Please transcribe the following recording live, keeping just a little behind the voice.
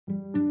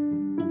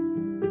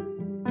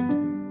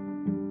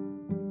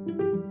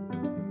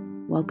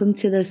Welcome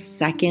to the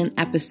second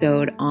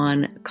episode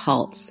on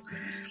cults.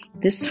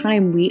 This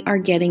time we are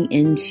getting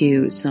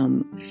into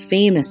some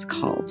famous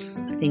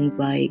cults, things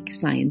like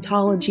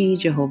Scientology,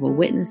 Jehovah's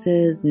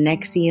Witnesses,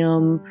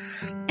 NXIVM,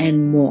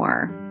 and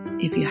more.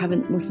 If you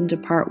haven't listened to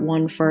part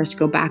 1 first,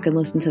 go back and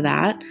listen to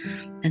that,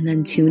 and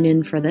then tune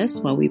in for this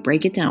while we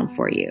break it down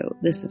for you.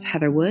 This is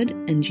Heather Wood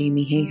and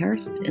Jamie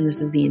Hayhurst, and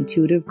this is the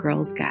Intuitive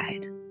Girl's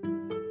Guide.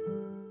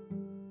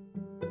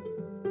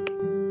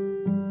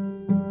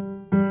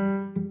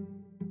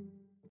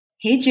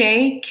 Hey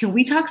Jay, can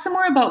we talk some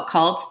more about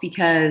cults?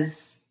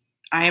 Because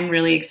I am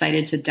really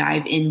excited to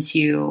dive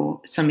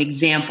into some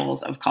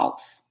examples of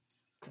cults.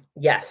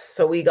 Yes.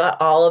 So we got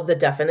all of the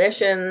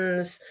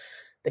definitions,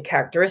 the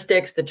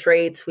characteristics, the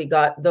traits. We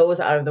got those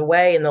out of the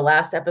way in the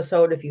last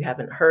episode. If you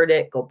haven't heard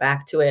it, go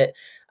back to it.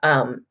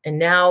 And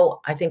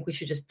now I think we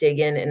should just dig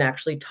in and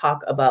actually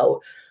talk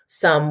about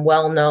some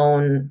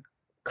well-known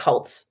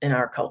cults in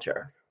our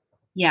culture.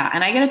 Yeah.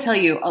 And I got to tell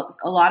you,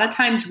 a lot of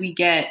times we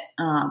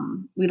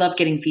love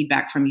getting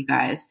feedback from you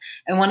guys.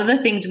 And one of the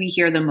things we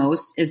hear the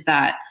most is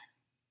that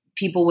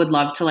people would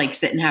love to like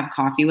sit and have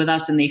coffee with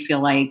us. And they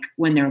feel like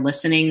when they're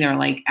listening, they're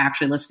like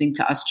actually listening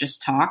to us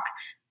just talk.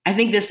 I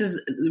think this is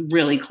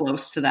really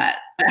close to that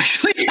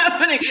actually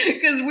happening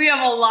because we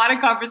have a lot of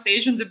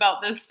conversations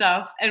about this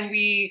stuff and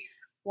we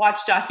watch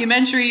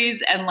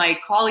documentaries and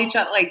like call each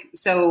other. Like,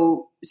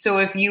 so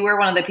if you were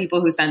one of the people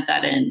who sent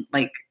that in,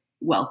 like,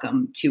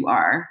 welcome to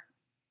our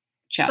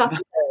chat.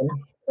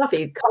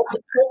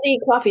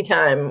 Coffee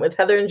time with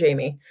Heather and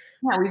Jamie.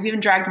 Yeah, we've even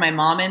dragged my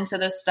mom into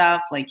this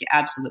stuff. Like,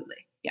 absolutely.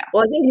 Yeah.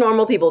 Well, I think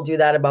normal people do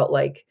that about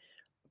like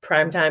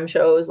primetime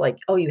shows. Like,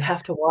 oh, you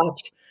have to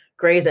watch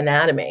Grey's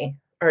Anatomy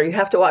or you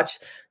have to watch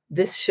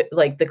this,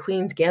 like The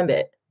Queen's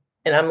Gambit.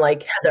 And I'm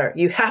like, Heather,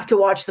 you have to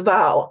watch The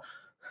Vow.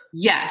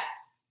 Yes.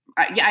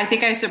 Yeah, I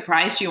think I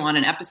surprised you on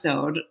an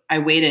episode. I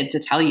waited to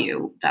tell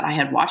you that I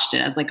had watched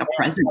it as like a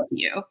present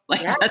to you.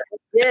 Like, yeah, I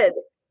did.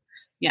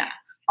 Yeah.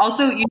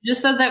 Also, you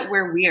just said that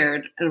we're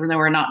weird and that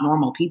we're not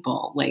normal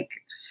people. Like,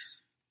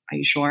 are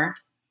you sure?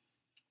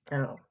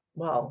 Oh,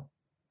 well,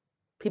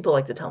 people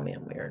like to tell me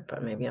I'm weird,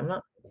 but maybe I'm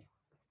not.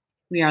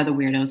 We are the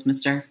weirdos,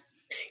 mister.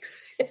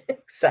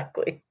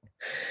 Exactly.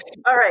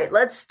 All right,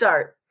 let's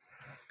start.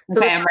 So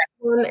okay, the first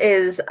one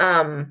is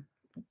the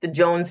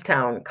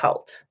Jonestown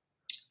cult.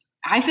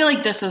 I feel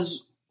like this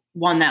is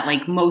one that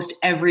like most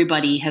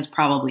everybody has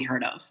probably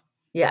heard of.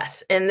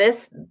 Yes. And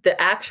the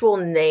actual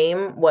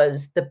name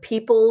was the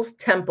People's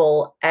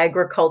Temple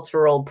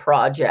Agricultural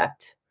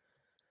Project.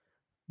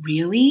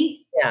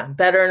 Really? Yeah.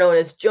 Better known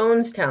as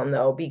Jonestown,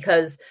 though,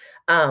 because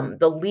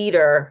the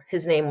leader,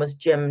 his name was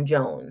Jim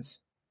Jones.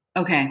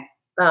 Okay.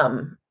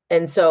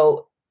 And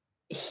so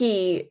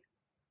he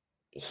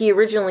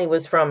originally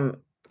was from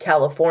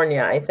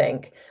California, I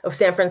think, of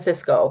San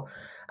Francisco.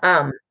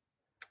 But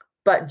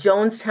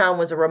Jonestown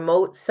was a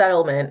remote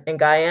settlement in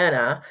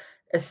Guyana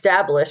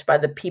established by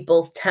the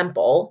People's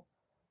Temple,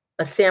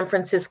 a San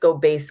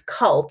Francisco-based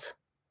cult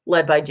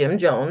led by Jim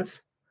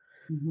Jones.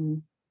 Mm-hmm.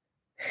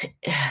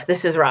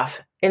 This is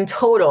rough. In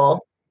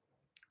total,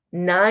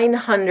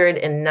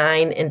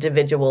 909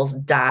 individuals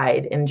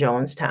died in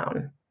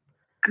Jonestown.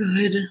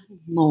 Good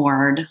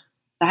Lord.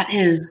 That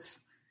is,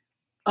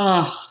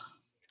 ugh.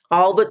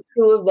 All but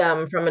 2 of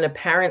them from an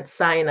apparent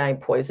cyanide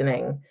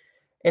poisoning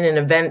in an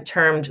event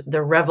termed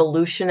the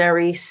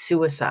Revolutionary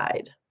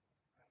Suicide.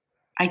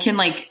 I can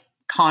like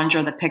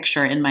conjure the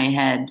picture in my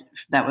head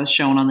that was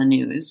shown on the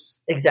news.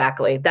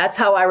 Exactly. That's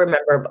how I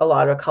remember a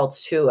lot of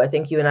cults too. I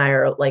think you and I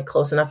are like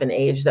close enough in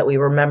age that we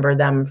remember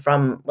them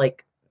from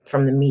the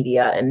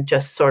media and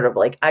just sort of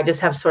like, I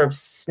just have sort of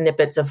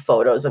snippets of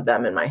photos of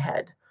them in my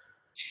head.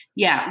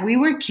 Yeah. We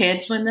were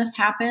kids when this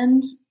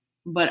happened,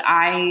 but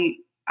I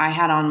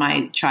had on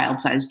my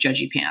child-sized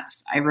judgy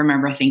pants. I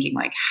remember thinking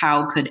like,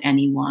 how could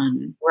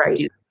anyone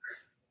do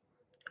this?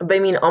 But I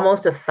mean,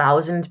 almost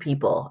 1,000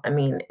 people. I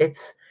mean,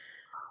 it's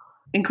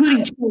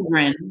including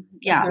children.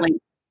 Yeah. Mm-hmm. Like,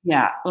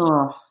 yeah.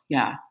 Oh,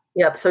 yeah.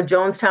 Yep. So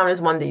Jonestown is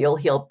one that you'll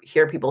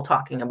hear people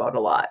talking about a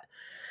lot.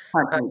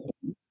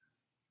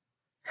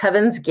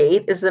 Heaven's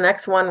Gate is the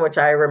next one, which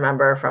I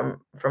remember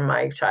from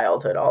my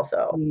childhood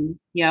also. Mm-hmm.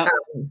 Yeah.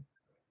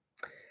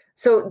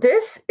 So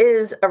this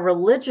is a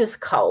religious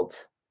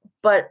cult,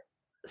 but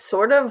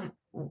sort of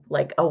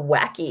like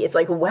it's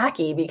like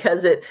wacky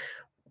because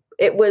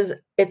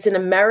it's an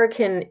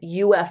American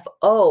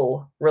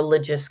UFO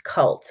religious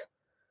cult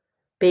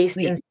based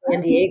in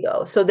San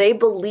Diego. So they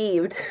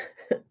believed.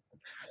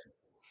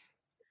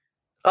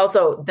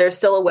 Also, there's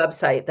still a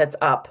website that's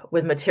up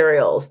with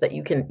materials that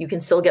you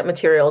can still get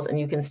materials and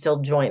you can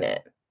still join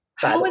it.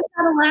 How is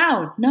that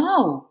allowed?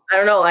 No. I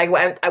don't know. I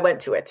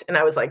went to it and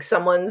I was like,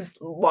 someone's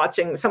like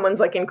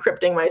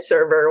encrypting my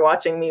server,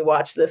 watching me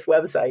watch this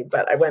website,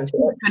 but I went to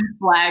it.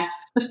 Flagged.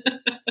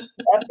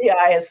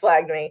 FBI has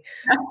flagged me.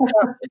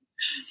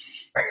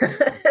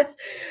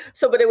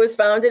 But it was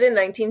founded in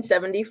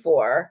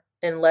 1974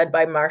 and led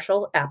by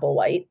Marshall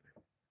Applewhite.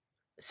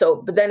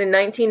 But then in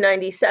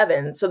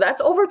 1997, so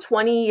that's over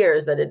 20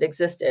 years that it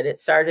existed. It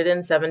started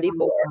in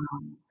 74.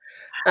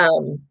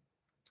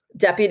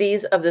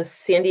 Deputies of the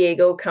San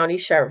Diego County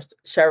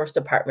Sheriff's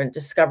Department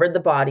discovered the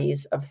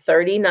bodies of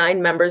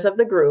 39 members of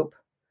the group,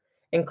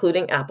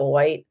 including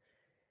Applewhite,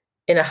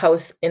 in a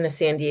house in a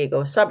San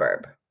Diego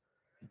suburb.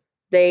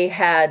 They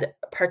had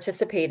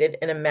participated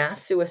in a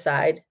mass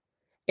suicide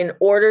in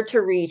order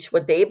to reach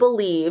what they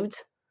believed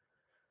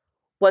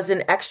was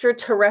an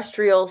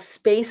extraterrestrial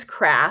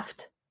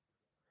spacecraft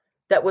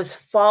that was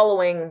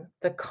following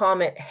the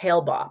comet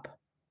Hale-Bopp.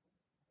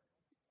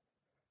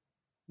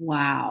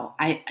 Wow.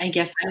 I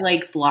guess I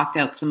like blocked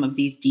out some of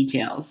these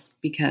details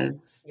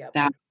because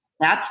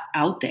that's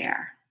out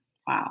there.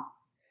 Wow.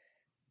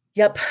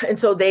 Yep. And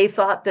so they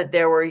thought that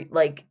there were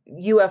like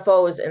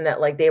UFOs and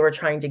that like they were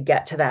trying to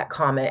get to that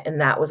comet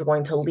and that was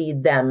going to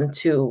lead them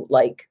to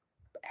like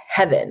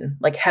heaven,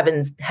 like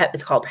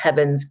it's called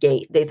Heaven's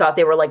Gate. They thought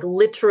they were like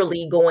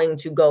literally going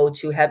to go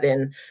to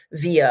heaven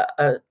via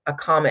a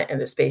comet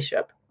and a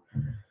spaceship.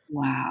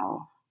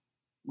 Wow.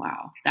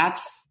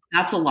 That's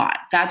a lot.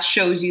 That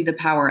shows you the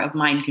power of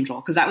mind control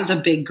because that was a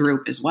big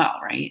group as well,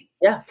 right?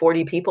 Yeah.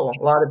 40 people,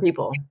 a lot of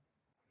people.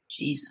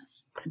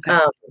 Jesus. Okay.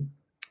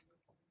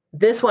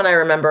 This one I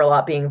remember a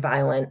lot being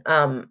violent.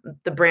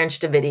 The Branch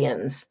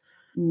Davidians.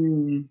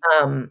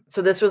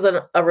 So this was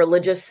a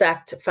religious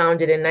sect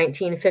founded in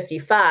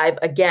 1955,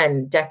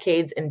 again,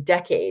 decades and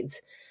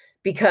decades,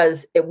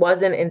 because it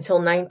wasn't until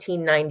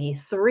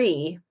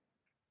 1993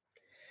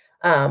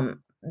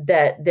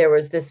 that there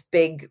was this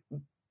big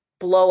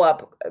blow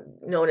up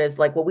known as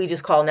like what we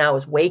just call now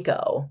as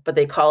Waco, but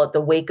they call it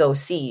the Waco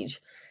Siege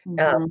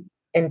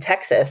in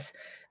Texas.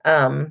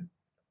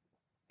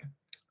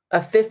 A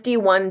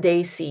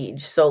 51-day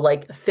siege. So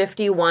like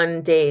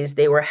 51 days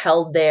they were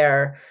held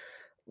there,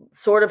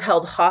 sort of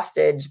held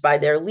hostage by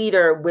their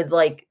leader with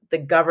like the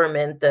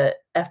government, the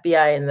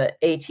FBI and the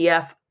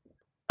ATF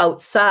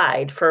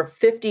outside for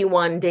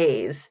 51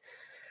 days.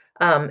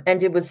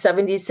 Ended with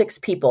 76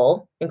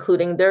 people,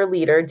 including their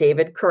leader,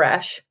 David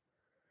Koresh,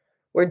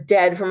 were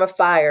dead from a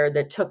fire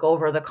that took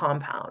over the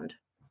compound.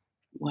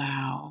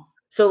 Wow.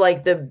 So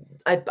like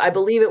I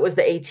believe it was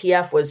the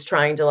ATF was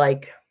trying to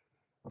like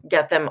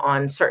get them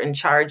on certain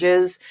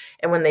charges.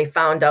 And when they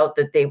found out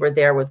that they were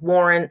there with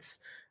warrants,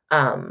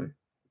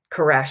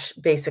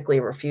 Koresh basically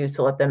refused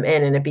to let them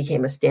in and it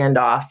became a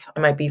standoff. I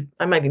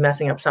might be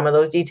messing up some of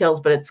those details,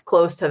 but it's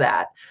close to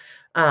that.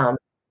 And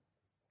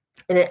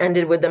it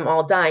ended with them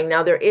all dying.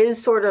 Now there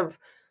is sort of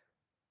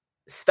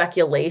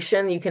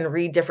speculation. You can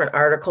read different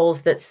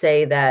articles that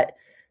say that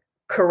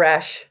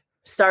Koresh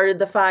started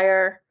the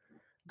fire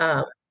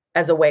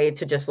as a way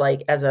to just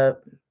like, as a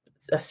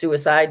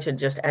suicide to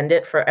just end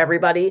it for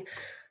everybody.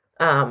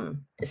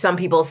 Some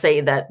people say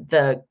that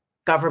the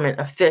government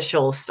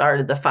officials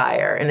started the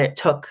fire and it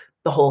took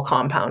the whole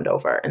compound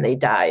over and they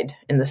died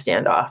in the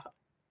standoff.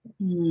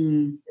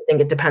 I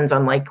think it depends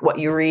on like what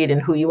you read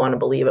and who you want to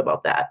believe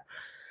about that.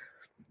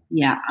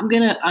 Yeah, I'm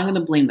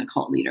gonna blame the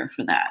cult leader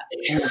for that.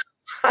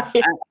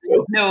 I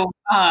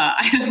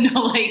have no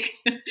like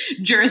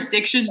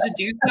jurisdiction to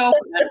do so.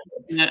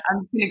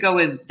 I'm gonna go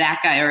with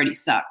that guy already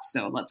sucks,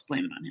 so let's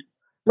blame it on him.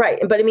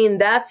 Right. But I mean,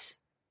 that's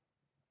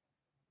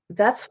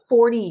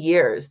 40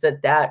 years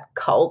that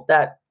cult,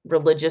 that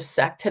religious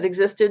sect had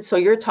existed. So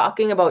you're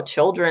talking about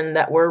children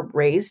that were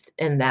raised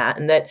in that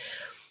and that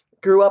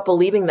grew up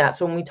believing that.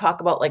 So when we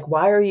talk about like,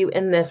 why are you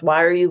in this?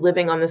 Why are you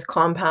living on this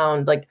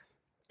compound? Like,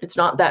 it's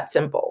not that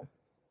simple.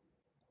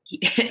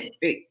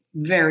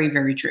 Very,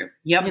 very true.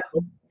 Yep.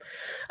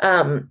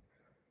 I'm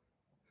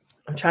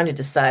trying to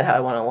decide how I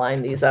want to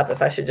line these up.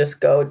 If I should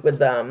just go with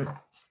them.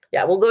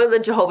 Yeah, we'll go to the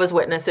Jehovah's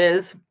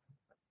Witnesses,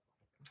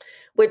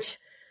 which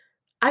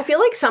I feel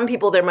like some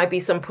people, there might be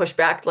some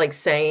pushback, like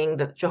saying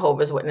that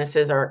Jehovah's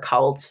Witnesses are a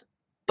cult,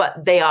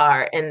 but they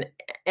are.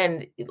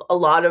 And a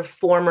lot of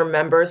former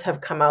members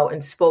have come out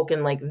and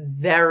spoken like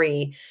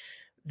very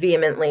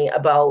vehemently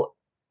about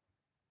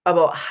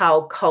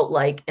how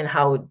cult-like and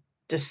how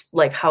just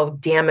like how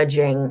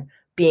damaging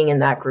being in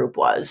that group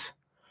was.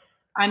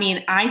 I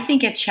mean, I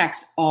think it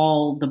checks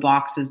all the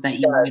boxes that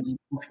you went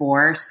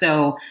before.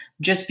 So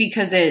just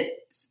because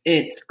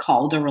it's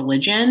called a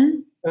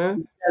religion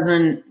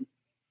doesn't,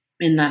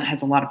 and that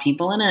has a lot of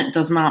people in it,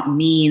 does not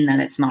mean that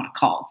it's not a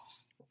cult.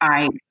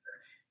 I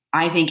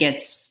think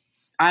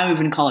I don't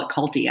even call it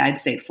culty. I'd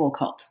say full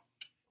cult.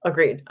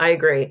 Agreed. I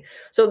agree.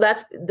 So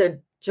that's the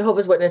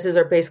Jehovah's Witnesses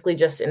are basically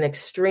just an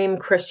extreme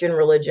Christian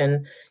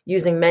religion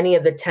using many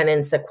of the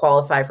tenets that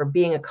qualify for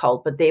being a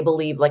cult. But they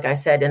believe, like I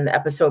said in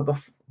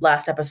the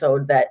last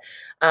episode, that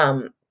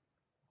that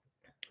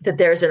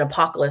there's an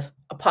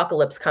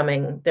apocalypse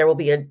coming. There will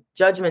be a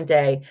judgment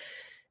day.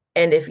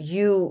 And if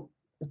you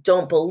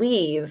don't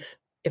believe,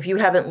 if you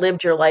haven't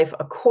lived your life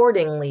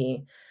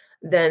accordingly,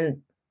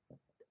 then,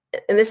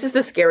 and this is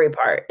the scary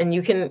part, and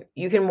you can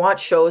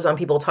watch shows on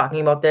people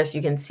talking about this.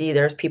 You can see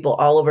there's people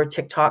all over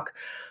TikTok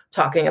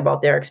talking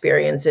about their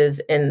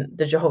experiences in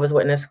the Jehovah's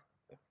Witness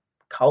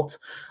cult,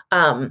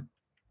 that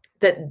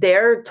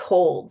they're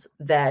told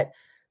that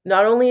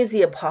not only is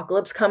the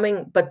apocalypse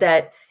coming, but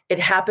that it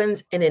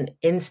happens in an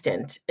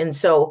instant. And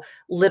so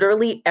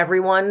literally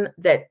everyone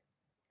that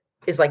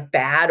is like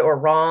bad or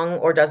wrong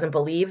or doesn't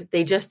believe,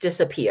 they just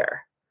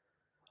disappear.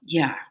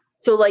 Yeah.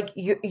 So like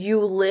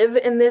you live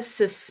in this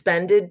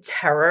suspended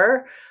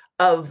terror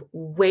of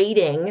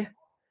waiting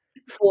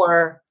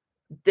for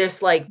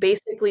this, like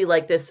basically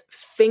like this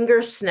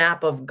finger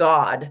snap of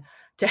God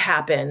to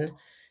happen.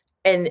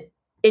 And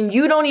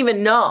you don't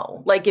even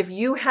know. Like if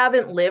you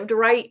haven't lived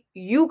right,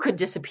 you could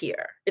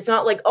disappear. It's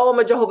not like, oh, I'm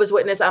a Jehovah's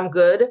Witness, I'm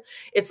good.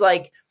 It's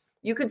like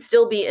you could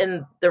still be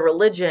in the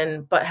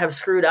religion but have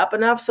screwed up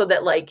enough so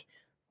that like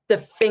the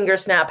finger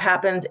snap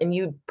happens and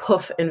you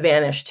poof and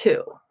vanish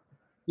too.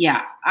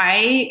 Yeah.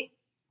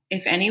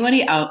 If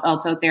anybody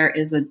else out there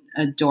is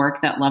a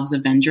dork that loves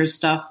Avengers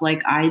stuff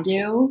like I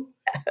do.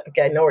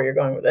 Okay, I know where you're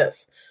going with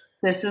this.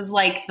 This is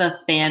like the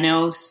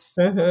Thanos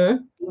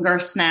finger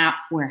snap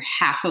where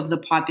half of the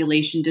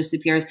population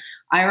disappears.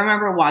 I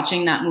remember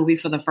watching that movie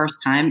for the first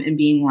time and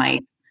being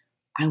like,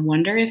 I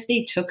wonder if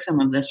they took some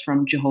of this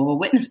from Jehovah's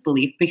Witness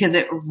belief, because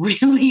it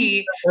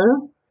really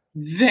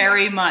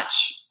very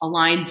much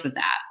aligns with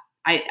that.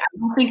 I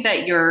don't think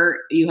that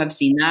you have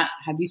seen that.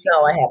 Have you seen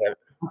No, that? I haven't.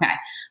 Okay.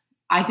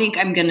 I think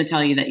I'm going to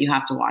tell you that you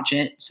have to watch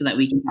it so that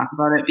we can talk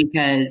about it,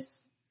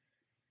 because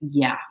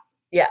yeah.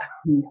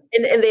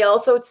 And they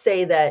also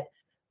say that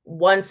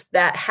once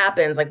that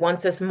happens, like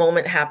once this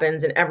moment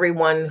happens and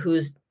everyone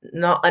who's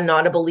not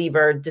a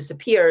believer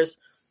disappears,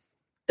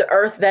 the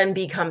earth then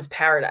becomes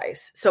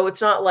paradise. So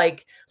it's not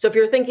like, so if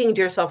you're thinking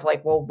to yourself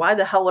like, well, why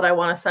the hell would I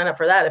want to sign up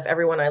for that if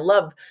everyone I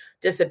love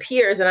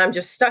disappears and I'm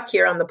just stuck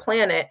here on the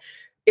planet?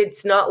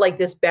 It's not like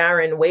this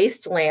barren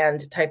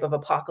wasteland type of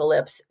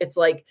apocalypse. It's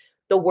like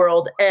the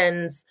world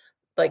ends,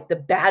 like the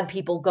bad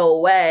people go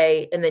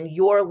away, and then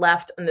you're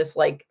left in this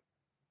like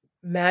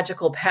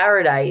magical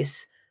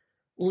paradise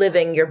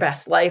living your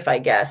best life, I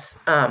guess.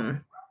 Yeah,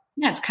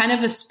 it's kind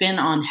of a spin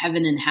on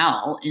heaven and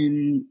hell,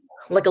 and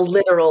like a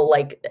literal,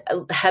 like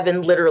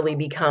heaven literally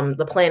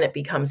the planet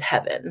becomes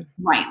heaven.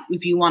 Right.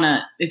 If you want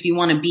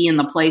to be in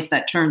the place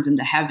that turns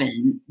into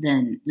heaven,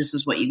 then this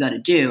is what you got to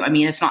do. I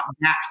mean, it's not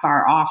that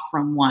far off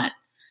from what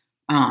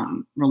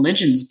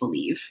religions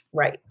believe.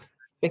 Right.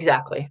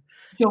 Exactly.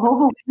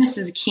 Jehovah's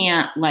Witnesses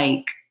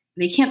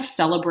can't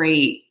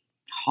celebrate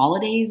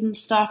holidays and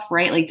stuff,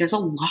 right? Like there's a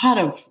lot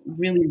of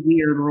really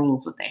weird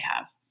rules that they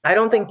have. I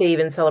don't think they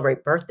even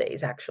celebrate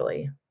birthdays,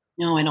 actually.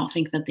 No, I don't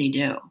think that they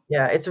do.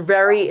 Yeah, it's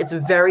very,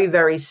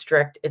 very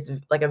strict. It's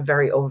like a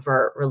very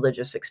overt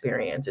religious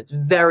experience. It's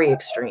very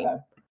extreme.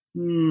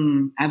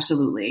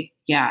 Absolutely.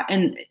 Yeah.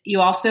 And you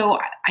also,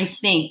 I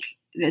think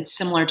it's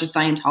similar to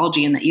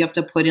Scientology in that you have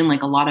to put in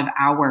like a lot of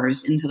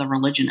hours into the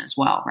religion as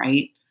well,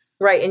 right?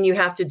 Right. And you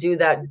have to do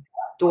that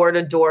door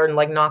to door and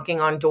like knocking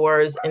on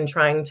doors and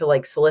trying to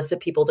like solicit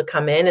people to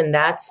come in. And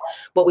that's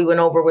what we went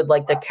over with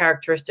like the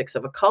characteristics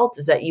of a cult,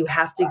 is that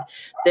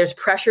there's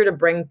pressure to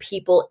bring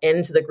people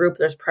into the group.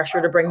 There's pressure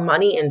to bring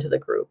money into the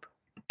group.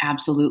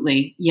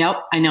 Absolutely. Yep.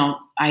 I know.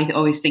 I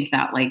always think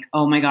that like,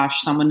 oh my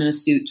gosh, someone in a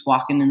suit's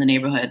walking in the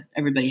neighborhood.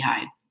 Everybody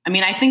hide. I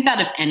mean, I think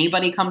that if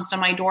anybody comes to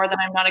my door that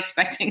I'm not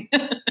expecting.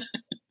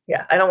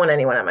 Yeah. I don't want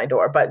anyone at my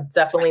door, but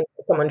definitely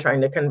someone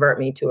trying to convert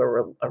me to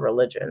a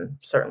religion.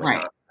 Certainly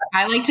right. Not.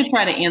 I like to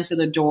try to answer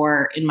the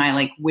door in my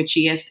like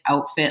witchiest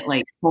outfit,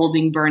 like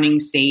holding burning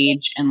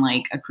sage and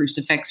like a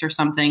crucifix or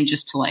something,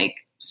 just to like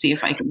see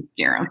if I can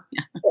scare them.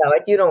 Yeah,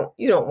 like you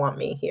don't want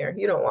me here.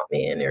 You don't want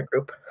me in your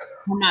group.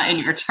 I'm not in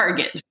your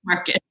target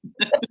market.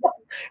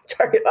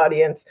 Target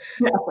audience.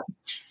 Yeah.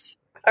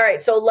 All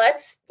right, so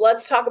let's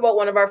talk about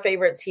one of our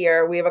favorites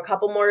here. We have a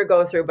couple more to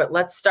go through, but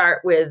let's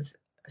start with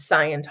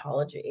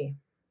Scientology.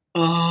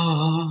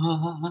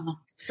 Oh,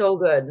 so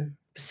good.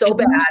 So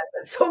bad,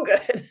 but so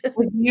good.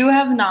 If you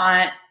have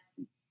not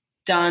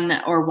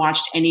done or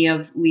watched any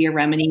of Leah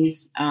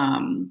Remini's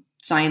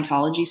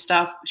Scientology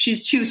stuff,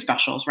 she's 2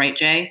 specials, right,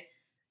 Jay?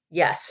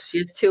 Yes,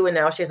 she's 2, and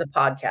now she has a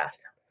podcast.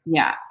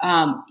 Yeah,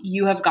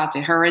 you have got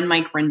to. Her and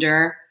Mike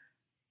Rinder,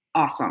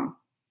 awesome.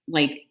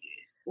 Like,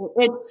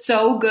 it's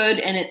so good,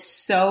 and it's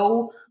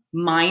so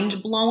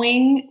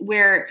mind-blowing,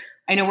 where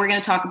I know we're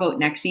going to talk about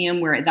Nexium,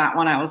 where that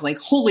one I was like,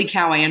 holy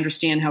cow, I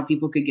understand how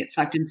people could get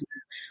sucked into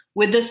it.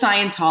 With the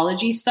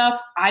Scientology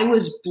stuff, I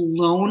was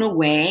blown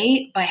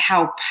away by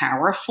how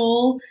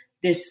powerful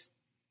this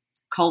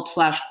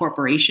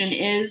cult/corporation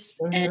is,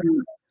 and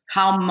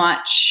how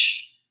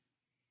much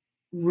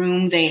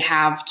room they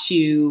have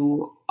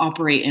to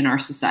operate in our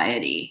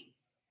society.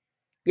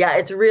 Yeah,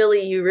 it's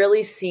really, you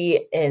really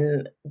see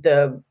in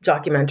the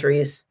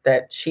documentaries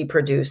that she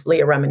produced,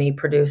 Leah Remini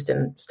produced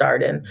and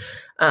starred in,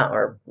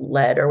 or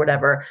led or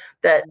whatever,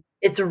 that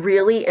it's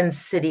really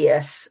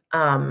insidious.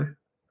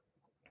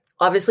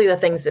 Obviously the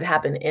things that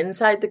happen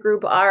inside the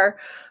group are,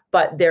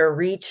 but their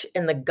reach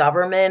in the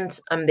government,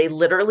 they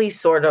literally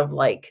sort of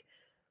like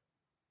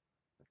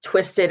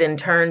twisted and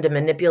turned and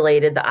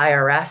manipulated the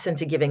IRS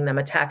into giving them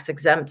a tax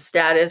exempt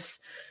status,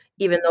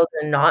 even though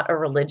they're not a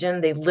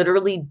religion. They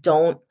literally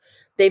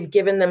they've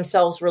given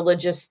themselves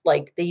religious,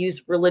 like they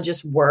use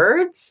religious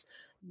words,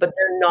 but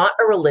they're not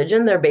a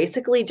religion. They're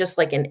basically just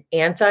like an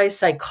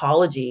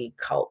anti-psychology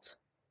cult.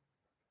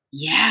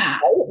 Yeah.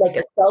 Right? Like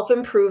a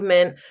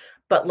self-improvement,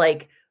 but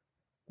like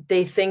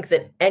they think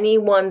that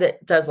anyone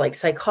that does like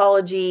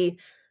psychology,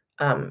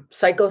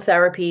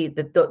 psychotherapy,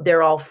 that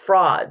they're all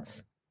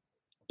frauds.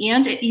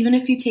 And even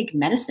if you take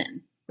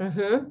medicine,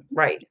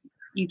 right.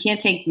 You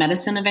can't take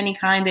medicine of any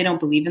kind. They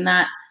don't believe in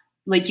that.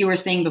 Like you were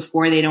saying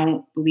before, they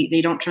don't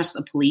trust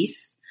the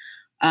police.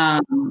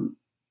 Oh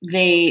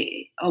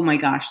my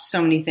gosh,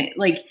 so many things.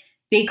 Like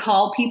they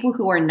call people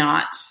who are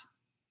not,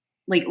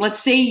 like, let's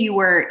say you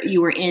were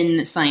in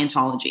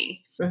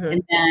Scientology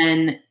and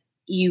then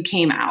you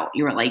came out,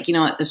 you were like, you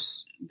know what,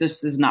 this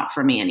is not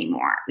for me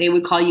anymore. They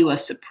would call you a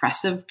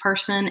suppressive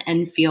person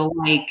and feel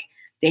like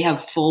they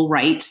have full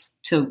rights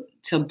to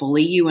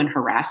bully you and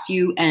harass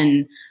you.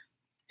 And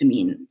I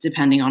mean,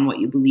 depending on what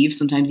you believe,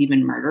 sometimes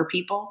even murder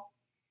people.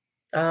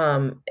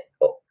 And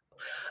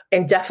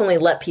definitely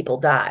let people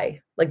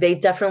die. Like they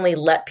definitely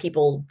let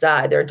people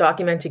die. There are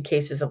documented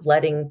cases of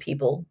letting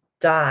people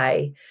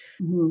die.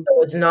 So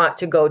as not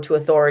to go to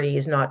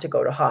authorities, not to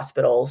go to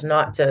hospitals,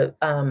 not to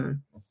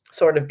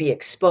sort of be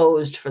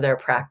exposed for their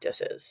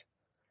practices.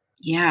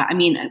 Yeah. I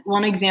mean,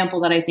 one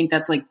example that I think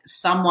that's like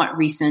somewhat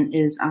recent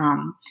is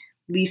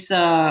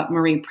Lisa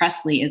Marie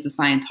Presley is a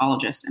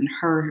Scientologist, and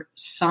her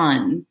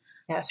son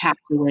passed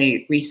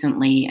away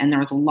recently. And there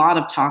was a lot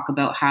of talk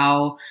about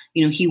how,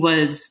 you know, he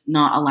was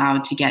not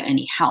allowed to get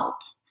any help.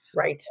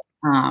 Right.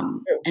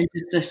 And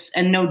just this,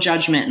 and no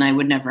judgment. And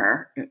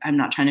I'm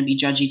not trying to be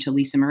judgy to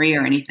Lisa Marie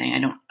or anything. I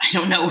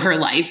don't know her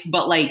life,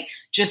 but like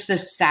just the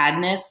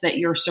sadness that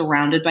you're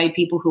surrounded by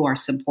people who are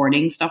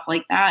supporting stuff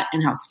like that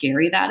and how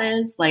scary that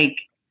is. Like,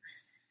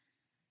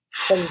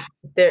 and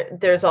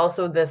there's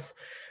also this,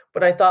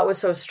 what I thought was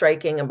so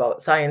striking about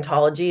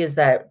Scientology is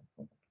that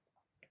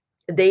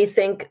they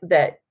think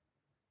that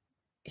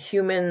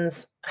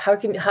humans, how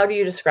do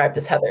you describe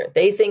this, Heather?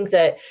 They think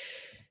that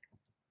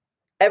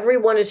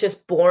everyone is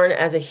just born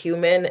as a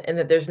human and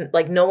that there's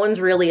like no one's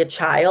really a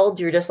child.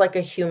 You're just like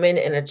a human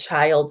in a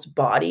child's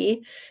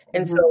body.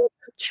 And so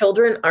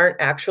children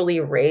aren't actually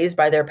raised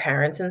by their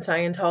parents in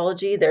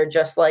Scientology. They're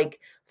just like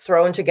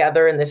thrown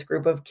together in this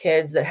group of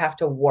kids that have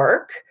to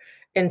work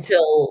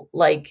until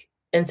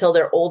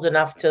they're old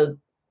enough to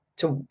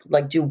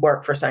like do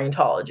work for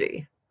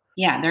Scientology.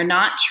 Yeah, they're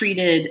not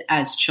treated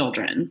as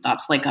children.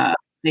 That's like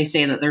they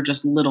say that they're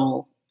just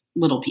little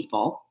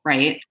people,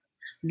 right?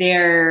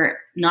 They're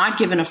not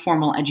given a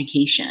formal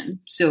education,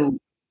 so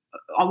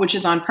which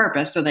is on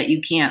purpose so that you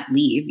can't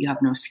leave. You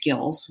have no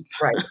skills.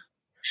 Right.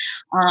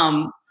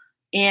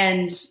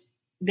 And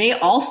they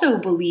also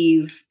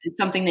believe it's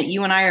something that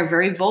you and I are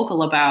very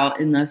vocal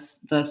about in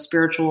the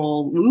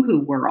spiritual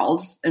woohoo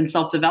world and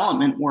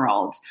self-development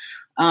world,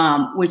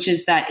 which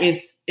is that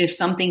if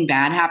something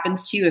bad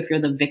happens to you, if you're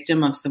the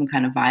victim of some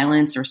kind of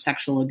violence or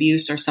sexual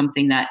abuse or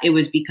something, that it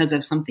was because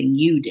of something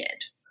you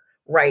did.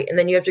 Right. And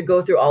then you have to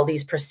go through all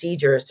these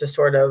procedures to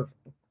sort of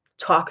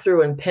talk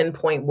through and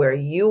pinpoint where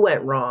you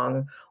went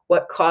wrong,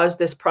 what caused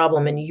this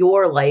problem in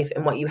your life,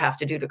 and what you have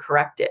to do to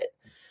correct it.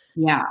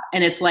 Yeah.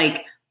 And it's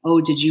like,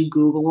 oh, did you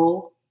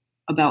Google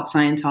about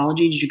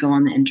Scientology? Did you go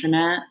on the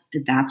internet?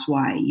 That's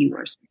why you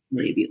were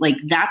maybe like,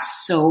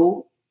 that's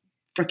so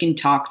freaking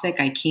toxic.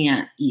 I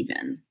can't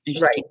even.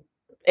 Right.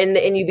 And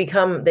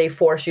they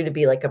force you to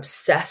be like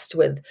obsessed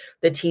with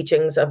the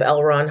teachings of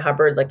L. Ron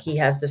Hubbard. Like he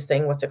has this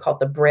thing, what's it called?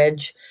 The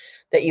bridge,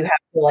 that you have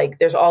to like,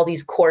 there's all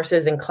these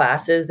courses and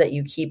classes that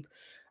you keep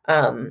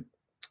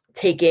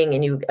taking,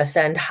 and you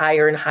ascend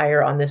higher and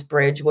higher on this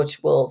bridge,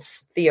 which will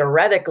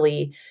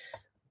theoretically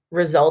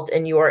result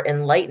in your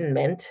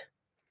enlightenment.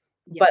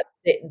 Yeah. But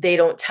they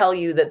don't tell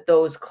you that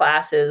those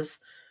classes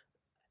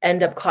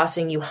end up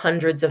costing you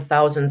hundreds of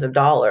thousands of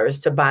dollars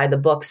to buy the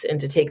books and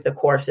to take the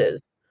courses.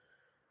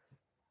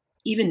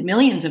 Even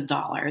millions of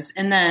dollars.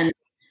 And then,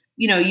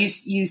 you know, you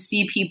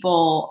see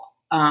people,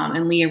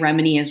 and Leah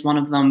Remini is one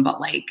of them,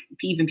 but like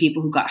even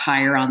people who got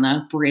higher on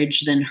the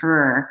bridge than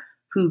her,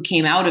 who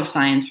came out of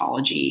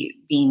Scientology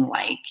being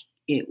like,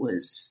 it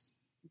was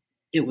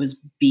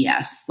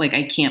BS. Like,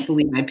 I can't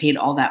believe I paid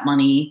all that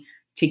money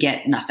to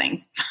get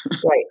nothing.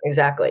 Right,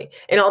 exactly.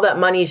 And all that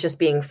money is just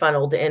being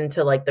funneled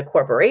into like the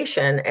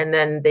corporation, and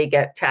then they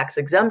get tax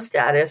exempt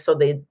status. So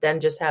they then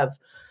just have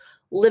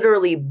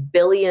literally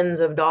billions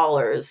of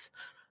dollars.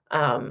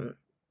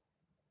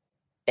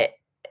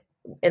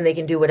 And they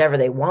can do whatever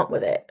they want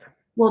with it.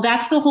 Well,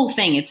 that's the whole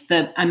thing. It's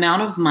the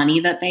amount of money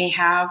that they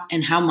have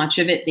and how much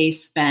of it they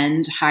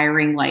spend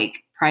hiring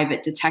like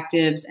private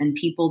detectives and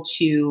people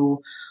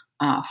to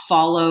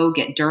follow,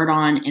 get dirt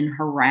on, and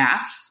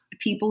harass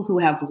people who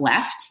have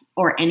left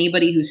or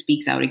anybody who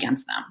speaks out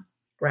against them.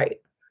 Right.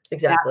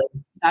 Exactly.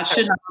 That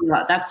should not be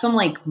that. That's some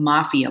like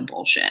mafia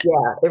bullshit.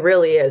 Yeah, it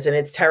really is. And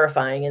it's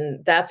terrifying.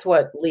 And that's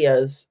what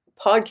Leah's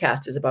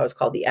podcast is about. It's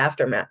called The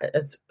Aftermath.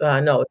 It's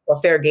called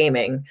Fair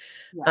Gaming.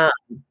 Yeah.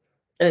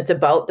 And it's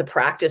about the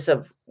practice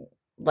of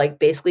like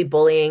basically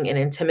bullying and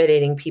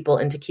intimidating people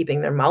into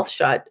keeping their mouth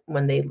shut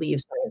when they leave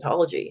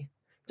Scientology,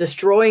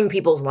 destroying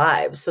people's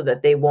lives so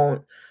that they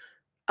won't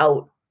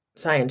out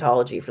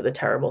Scientology for the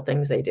terrible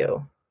things they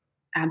do.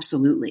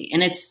 Absolutely.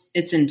 And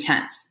it's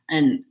intense.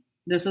 And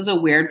this is a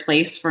weird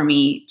place for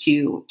me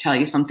to tell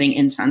you something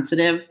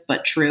insensitive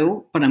but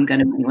true, but I'm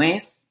going to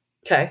anyways.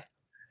 Okay.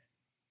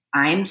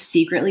 I'm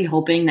secretly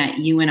hoping that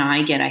you and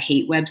I get a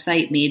hate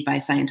website made by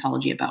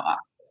Scientology about us.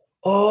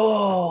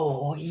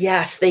 Oh,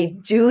 yes, they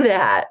do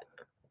that.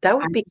 That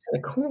would be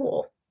kind of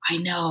cool. I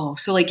know.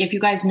 So like if you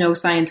guys know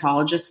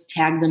Scientologists,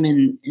 tag them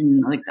in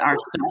like our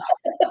stuff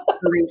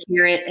so they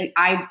hear it.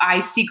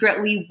 I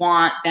secretly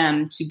want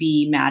them to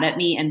be mad at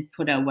me and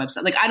put a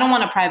website. Like I don't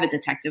want a private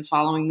detective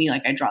following me,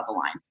 like I draw the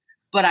line.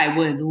 But I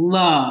would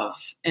love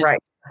if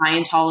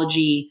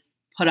Scientology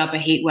put up a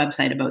hate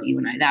website about you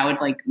and I. That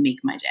would like make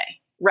my day.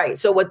 Right.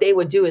 So what they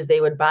would do is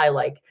they would buy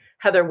like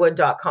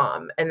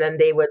heatherwood.com and then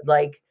they would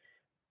like,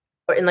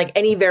 in like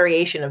any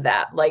variation of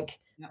that, like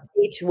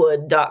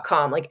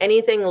hwood.com, like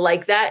anything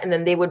like that. And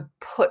then they would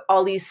put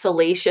all these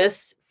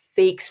salacious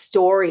fake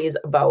stories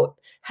about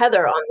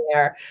Heather on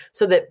there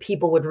so that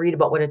people would read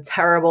about what a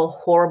terrible,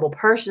 horrible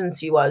person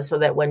she was, so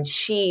that when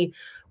she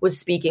was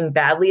speaking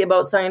badly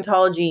about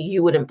Scientology,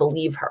 you wouldn't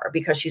believe her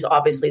because she's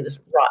obviously this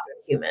rotten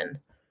human.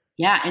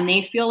 Yeah. And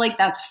they feel like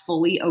that's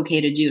fully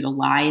okay to do, to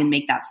lie and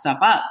make that stuff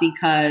up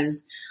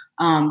because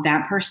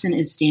that person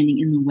is standing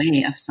in the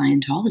way of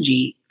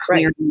Scientology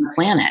clearing the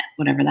planet,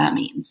 whatever that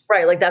means.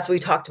 Right. Like that's what we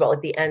talked about,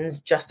 like the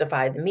ends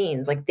justify the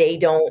means. Like they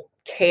don't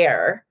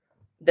care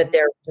that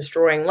they're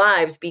destroying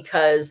lives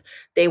because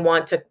they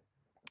want to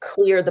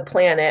clear the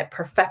planet,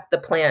 perfect the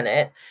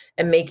planet,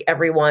 and make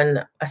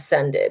everyone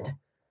ascended.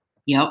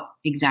 Yep,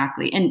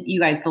 exactly. And you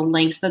guys, the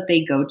links that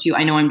they go to,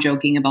 I know I'm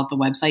joking about the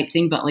website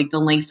thing, but like the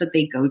links that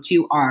they go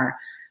to are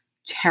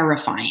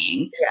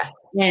terrifying. Yes.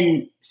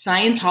 And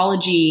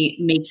Scientology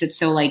makes it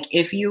so like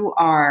if you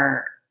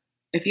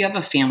have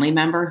a family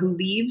member who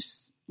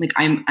leaves, like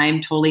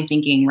I'm totally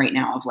thinking right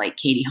now of like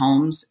Katie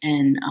Holmes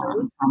and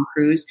Tom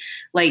Cruise,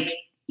 like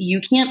you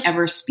can't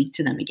ever speak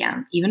to them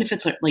again, even if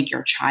it's like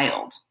your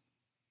child.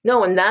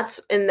 No, and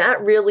that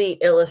really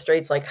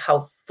illustrates like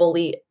how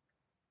fully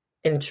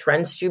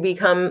entrenched you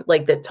become,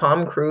 like that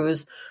Tom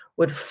Cruise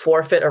would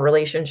forfeit a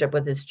relationship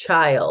with his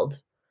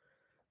child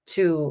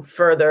to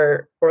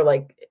further or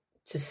like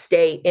to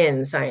stay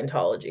in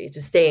Scientology,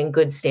 to stay in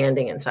good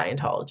standing in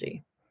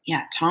Scientology.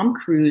 Yeah, Tom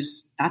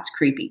Cruise, that's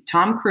creepy.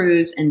 Tom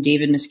Cruise and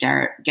David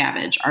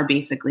Miscavige are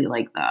basically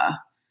like the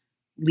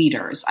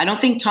leaders. I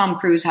don't think Tom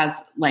Cruise has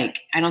I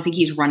don't think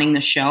he's running the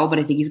show, but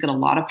I think he's got a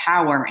lot of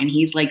power and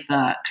he's like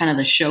the kind of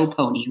the show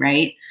pony,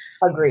 right?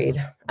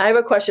 Agreed. I have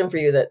a question for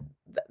you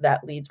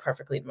that leads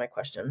perfectly to my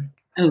question.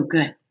 Oh,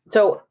 good.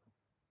 So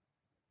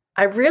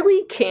I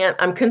really can't,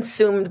 I'm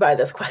consumed by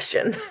this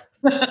question.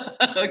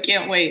 I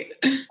can't wait.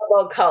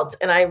 About cults.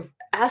 And I've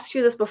asked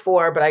you this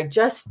before, but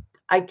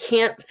I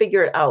can't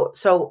figure it out.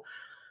 So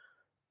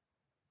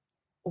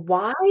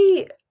why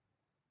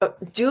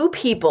do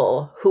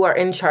people who are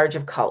in charge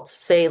of cults,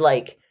 say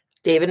like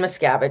David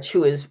Miscavige,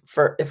 who is,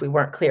 for if we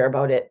weren't clear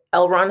about it,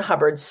 L. Ron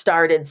Hubbard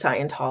started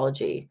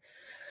Scientology,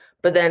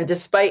 but then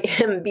despite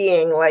him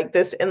being like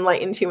this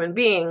enlightened human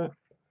being,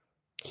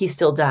 he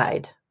still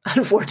died,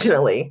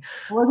 unfortunately.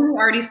 Wasn't he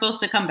already supposed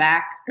to come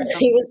back?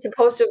 He was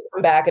supposed to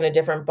come back in a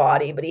different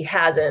body, but he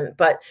hasn't.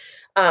 But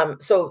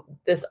so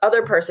this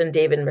other person,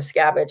 David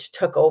Miscavige,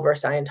 took over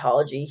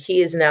Scientology.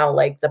 He is now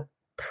like the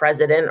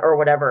president or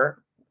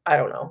whatever. I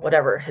don't know,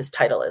 whatever his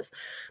title is,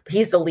 but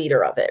he's the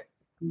leader of it.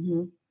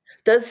 Mm-hmm.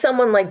 Does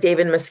someone like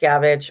David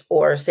Miscavige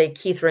or say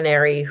Keith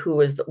Raniere, who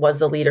was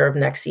the leader of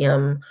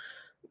NXIVM,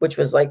 which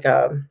was like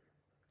a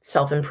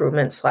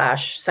self-improvement /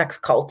 sex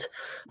cult,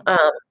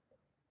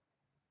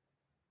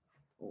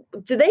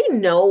 do they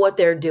know what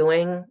they're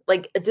doing?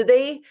 Like,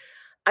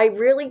 I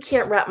really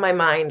can't wrap my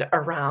mind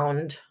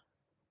around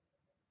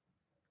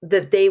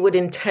that they would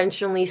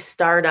intentionally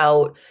start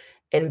out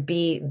and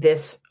be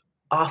this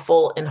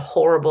awful and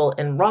horrible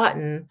and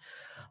rotten.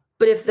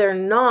 But if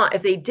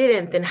they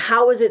didn't, then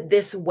how is it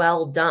this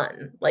well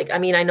done? Like, I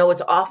mean, I know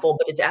it's awful,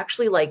 but it's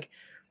actually like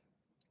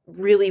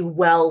really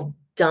well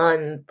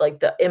done,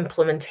 like the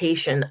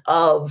implementation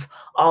of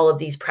all of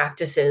these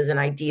practices and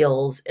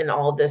ideals and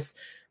all this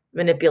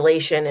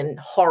manipulation and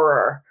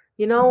horror,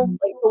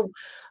 like,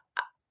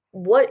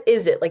 what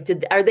is it like?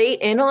 Are they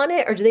in on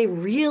it, or do they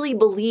really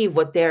believe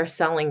what they're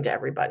selling to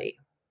everybody?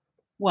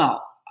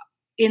 Well,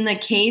 in the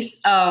case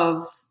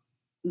of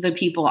the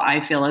people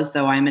I feel as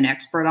though I'm an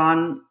expert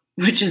on,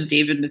 which is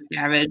David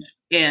Miscavige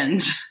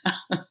and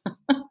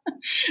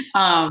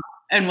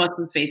and what's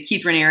his face,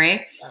 Keith Raniere,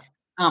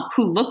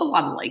 who look a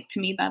lot alike to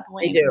me, by the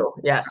way. They do,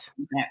 yes.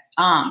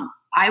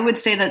 I would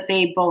say that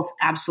they both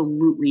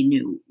absolutely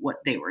knew what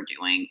they were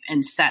doing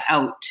and set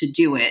out to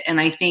do it. And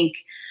I think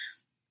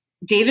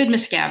David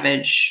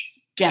Miscavige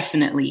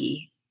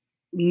definitely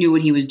knew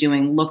what he was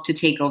doing, looked to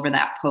take over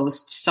that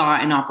post, saw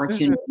an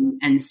opportunity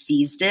and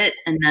seized it,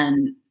 and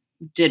then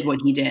did what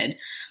he did.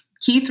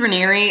 Keith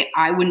Raniere,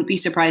 I wouldn't be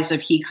surprised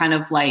if he kind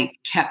of like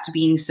kept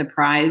being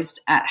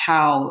surprised at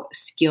how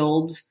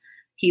skilled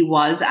he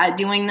was at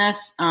doing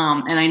this.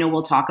 And I know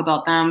we'll talk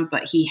about them,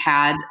 but he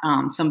had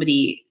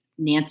somebody,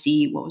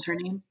 Nancy, what was her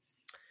name?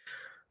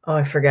 Oh,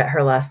 I forget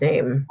her last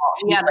name.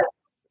 Yeah,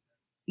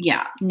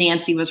 yeah,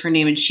 Nancy was her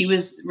name, and she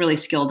was really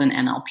skilled in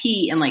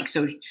NLP, and like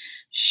so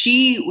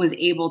she was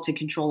able to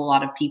control a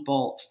lot of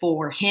people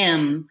for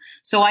him.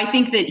 So I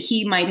think that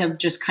he might have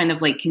just kind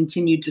of like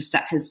continued to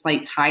set his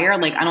sights higher.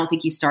 Like I don't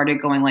think he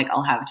started going like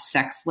I'll have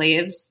sex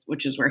slaves,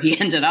 which is where he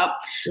ended up.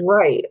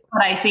 Right.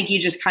 But I think he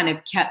just kind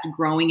of kept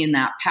growing in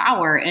that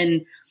power.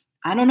 And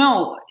I don't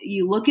know,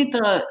 you look at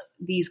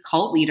these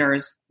cult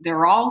leaders,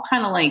 they're all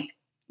kind of like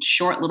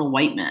short little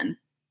white men.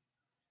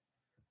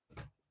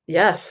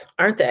 Yes,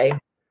 aren't they?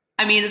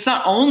 I mean, it's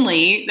not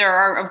only, there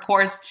are, of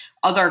course,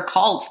 other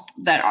cults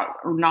that are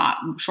not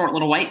short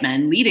little white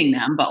men leading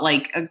them, but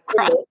like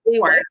across the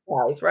board.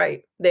 Guys,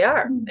 right. They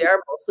are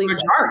mostly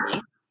majority.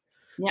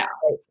 Yeah.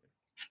 Right.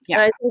 Yeah.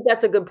 And I think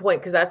that's a good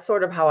point, because that's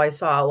sort of how I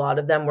saw a lot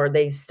of them, where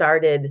they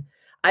started.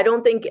 I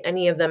don't think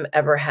any of them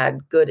ever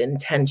had good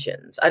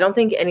intentions. I don't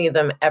think any of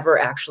them ever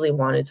actually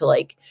wanted to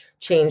like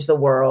change the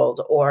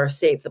world or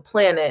save the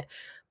planet.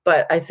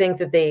 But I think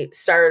that they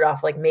started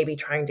off like maybe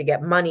trying to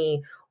get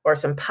money or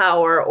some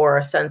power or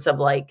a sense of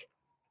like,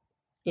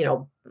 you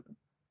know,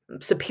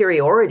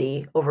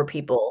 superiority over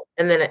people.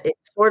 And then it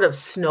sort of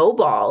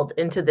snowballed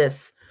into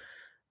this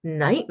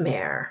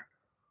nightmare.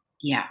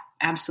 Yeah,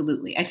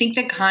 absolutely. I think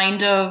the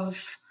kind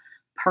of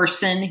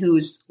person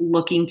who's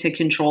looking to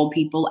control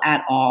people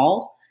at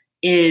all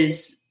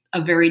is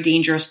a very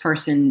dangerous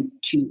person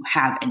to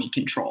have any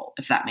control,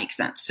 if that makes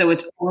sense. So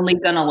it's only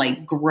going to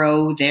like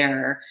grow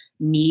their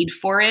need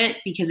for it,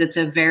 because it's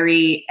a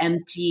very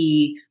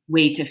empty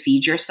way to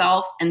feed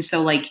yourself. And so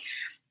like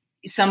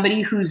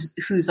somebody who's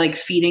like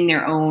feeding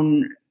their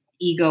own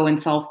ego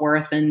and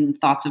self-worth and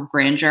thoughts of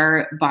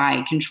grandeur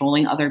by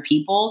controlling other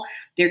people,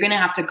 they're going to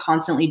have to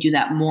constantly do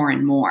that more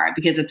and more,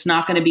 because it's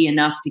not going to be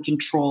enough to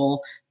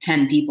control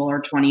 10 people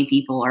or 20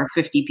 people or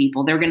 50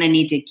 people. They're going to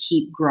need to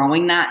keep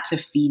growing that to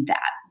feed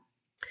that.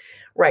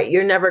 Right.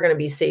 You're never going to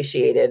be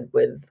satiated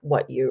with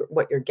what you're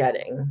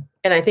getting.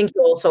 And I think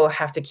you also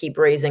have to keep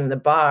raising the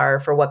bar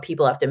for what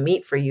people have to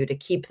meet for you to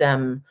keep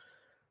them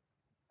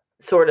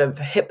sort of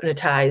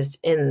hypnotized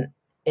in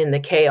the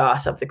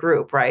chaos of the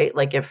group, right?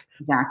 Like if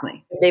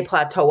they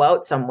plateau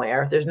out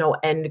somewhere, if there's no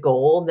end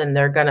goal, then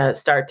they're going to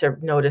start to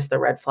notice the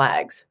red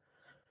flags.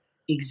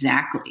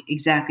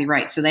 Exactly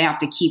right. So they have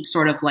to keep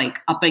sort of like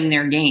upping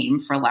their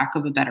game, for lack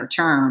of a better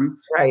term,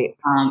 right?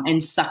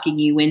 And sucking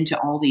you into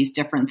all these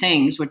different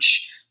things,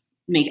 which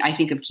I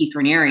think of Keith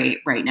Raniere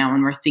right now,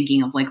 and we're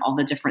thinking of like all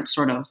the different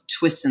sort of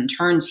twists and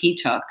turns he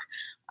took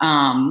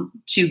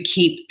to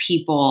keep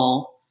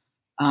people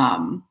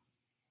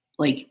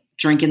like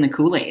drinking the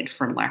Kool-Aid,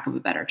 for lack of a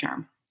better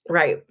term.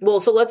 Right. Well,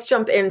 so let's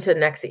jump into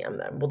NXIVM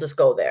then. We'll just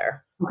go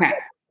there. Okay.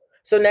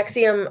 So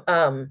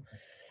NXIVM,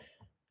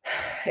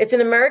 it's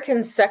an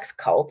American sex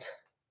cult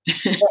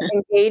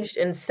engaged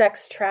in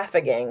sex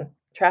trafficking,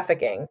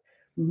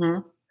 mm-hmm.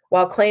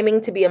 while claiming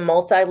to be a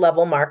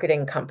multi-level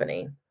marketing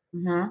company.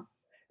 Mm-hmm.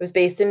 It was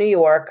based in New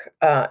York,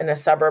 in a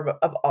suburb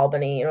of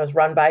Albany, and it was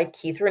run by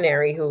Keith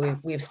Raniere, who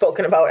we've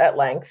spoken about at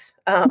length.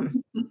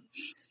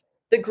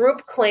 The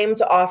group claimed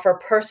to offer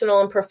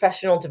personal and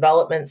professional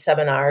development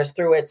seminars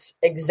through its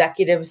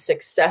executive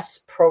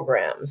success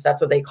programs. That's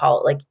what they call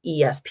it, like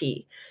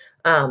ESP.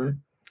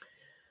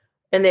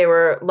 And they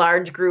were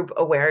large group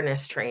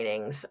awareness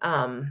trainings.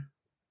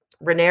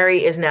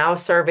 Raniere is now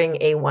serving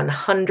a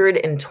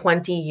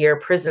 120-year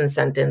prison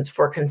sentence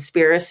for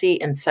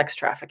conspiracy and sex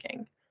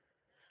trafficking.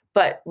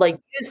 But like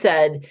you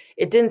said,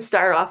 it didn't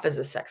start off as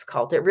a sex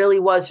cult. It really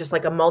was just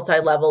like a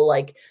multi-level,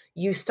 like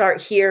you start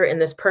here in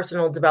this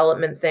personal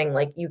development thing,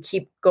 like you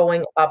keep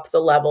going up the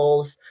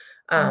levels.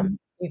 You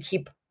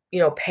keep,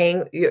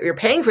 paying, you're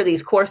paying for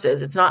these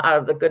courses. It's not out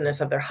of the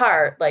goodness of their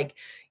heart. Like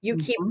you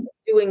keep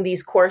doing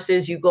these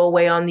courses, you go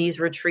away on these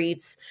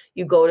retreats,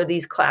 you go to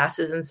these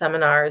classes and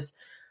seminars.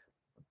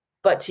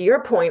 But to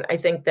your point, I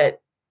think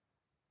that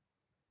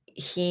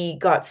he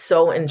got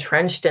so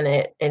entrenched in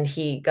it, and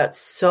he got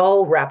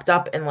so wrapped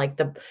up in like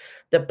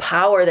the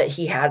power that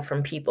he had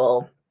from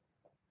people,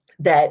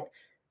 that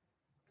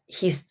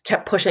he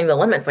kept pushing the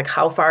limits. Like,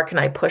 how far can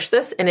I push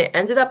this? And it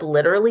ended up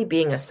literally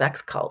being a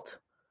sex cult.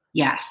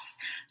 Yes.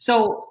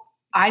 So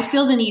I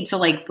feel the need to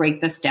like break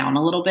this down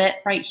a little bit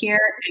right here.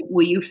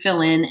 Will you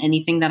fill in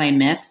anything that I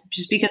miss?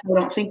 Just because I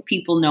don't think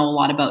people know a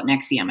lot about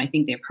NXIVM. I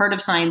think they've heard of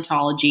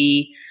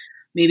Scientology.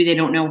 Maybe they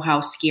don't know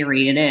how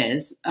scary it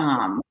is.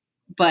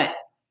 But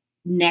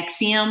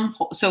NXIVM.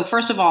 So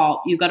first of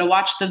all, you got to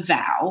watch The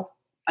Vow.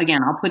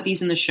 Again, I'll put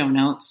these in the show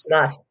notes.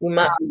 You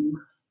must.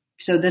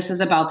 So this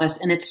is about this,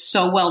 and it's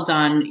so well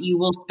done. You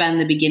will spend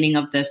the beginning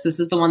of this. This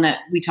is the one that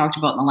we talked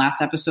about in the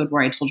last episode,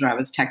 where I told you I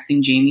was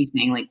texting Jamie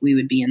saying like we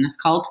would be in this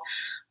cult.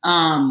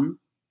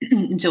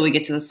 Until we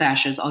get to the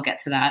sashes, I'll get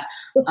to that.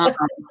 But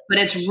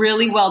it's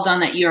really well done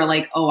that you're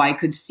like, oh, I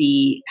could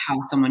see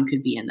how someone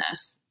could be in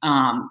this.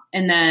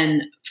 And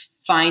then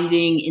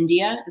Finding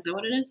India, is that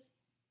what it is?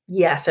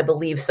 Yes, I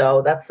believe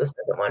so. That's the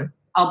second one.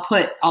 I'll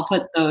put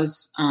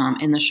those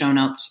in the show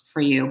notes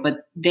for you,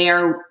 but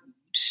they're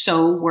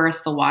so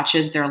worth the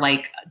watches. They're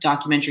like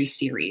documentary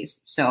series.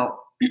 So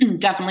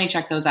definitely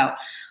check those out.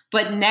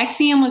 But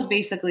NXIVM was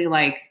basically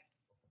like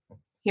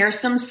here's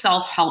some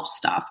self-help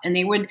stuff. And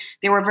they were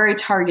very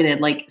targeted.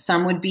 Like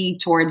some would be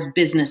towards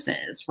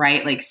businesses,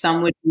 right? Like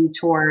some would be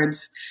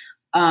towards,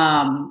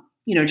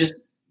 just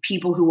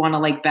people who want to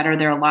like better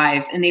their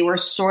lives. And they were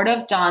sort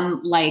of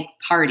done like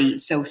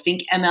parties. So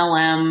think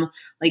MLM,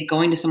 like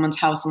going to someone's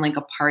house and like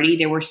a party,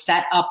 they were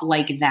set up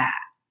like that.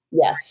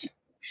 Yes.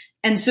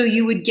 And so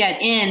you would get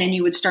in and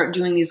you would start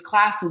doing these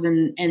classes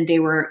and they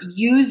were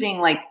using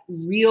like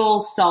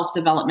real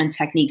self-development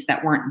techniques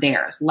that weren't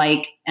theirs,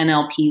 like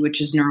NLP, which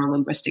is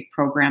neuro-linguistic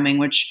programming,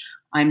 which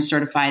I'm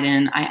certified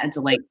in. I had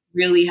to like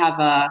really have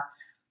a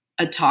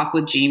talk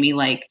with Jamie,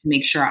 like to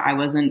make sure I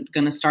wasn't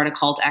going to start a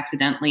cult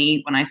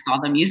accidentally when I saw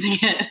them using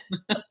it.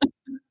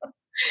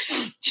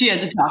 She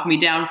had to talk me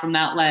down from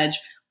that ledge.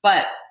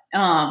 But,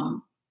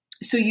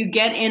 so you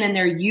get in and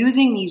they're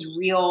using these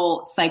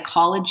real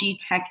psychology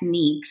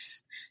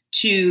techniques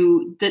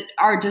that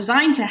are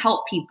designed to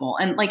help people.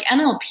 And like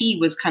NLP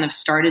was kind of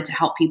started to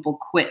help people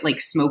quit like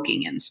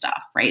smoking and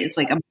stuff, right? It's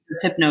like a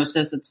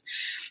hypnosis.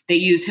 They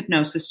use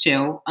hypnosis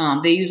too.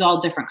 They use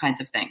all different kinds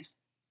of things.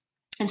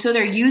 And so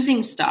they're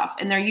using stuff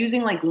and they're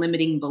using like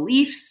limiting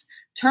beliefs,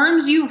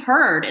 terms you've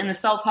heard in the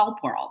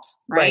self-help world,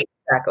 right?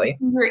 Exactly.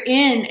 You're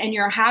in and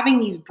you're having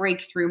these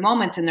breakthrough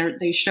moments and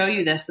they show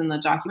you this in the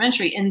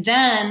documentary. And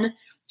then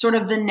sort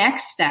of the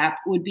next step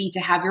would be to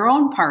have your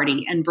own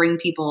party and bring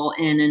people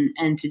in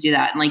and to do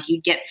that. And like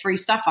you'd get free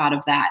stuff out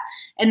of that.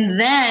 And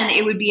then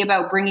it would be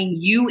about bringing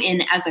you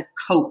in as a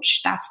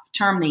coach. That's the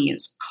term they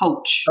use,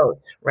 coach.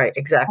 Coach, right,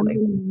 exactly.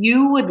 And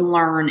you would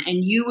learn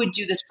and you would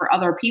do this for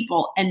other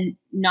people and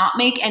not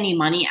make any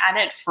money at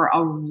it for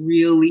a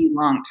really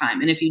long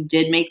time. And if you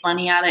did make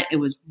money at it, it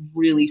was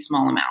really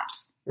small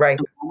amounts. Right.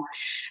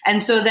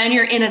 And so then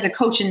you're in as a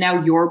coach and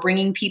now you're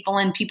bringing people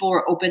in. People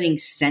were opening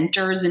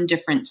centers in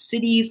different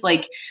cities.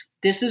 Like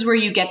this is where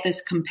you get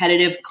this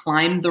competitive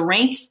climb the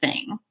ranks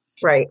thing.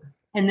 Right.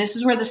 And this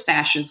is where the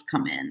sashes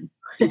come in.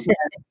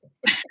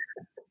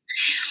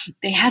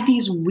 They had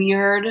these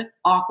weird,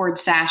 awkward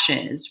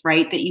sashes,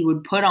 right, that you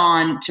would put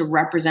on to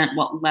represent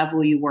what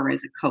level you were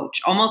as a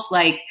coach. Almost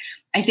like,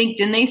 I think,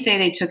 didn't they say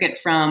they took it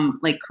from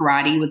like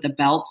karate with the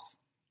belts?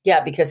 Yeah,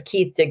 because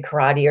Keith did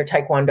karate or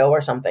taekwondo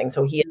or something.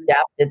 So he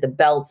adapted the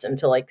belts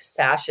into like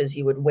sashes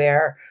you would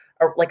wear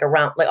or like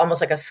around, like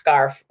almost like a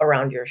scarf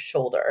around your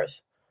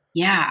shoulders.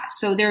 Yeah.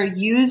 So they're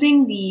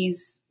using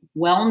these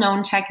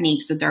well-known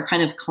techniques that they're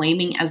kind of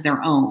claiming as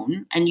their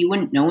own. And you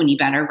wouldn't know any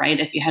better, right,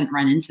 if you hadn't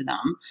run into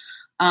them.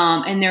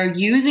 And they're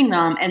using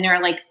them and they're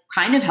like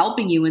kind of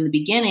helping you in the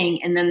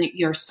beginning. And then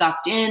you're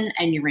sucked in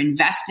and you're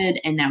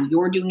invested. And now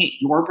you're doing it.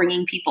 You're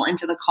bringing people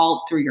into the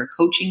cult through your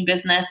coaching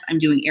business. I'm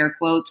doing air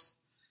quotes.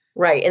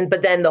 Right.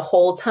 But then the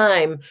whole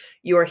time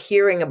you're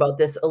hearing about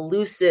this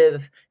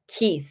elusive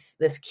Keith,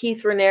 this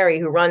Keith Raniere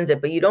who runs it,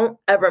 but you don't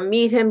ever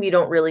meet him. You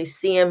don't really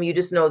see him. You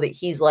just know that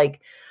he's like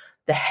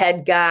the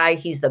head guy.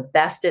 He's the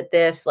best at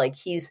this. Like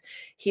he's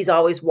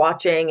always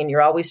watching and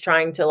you're always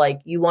trying to like,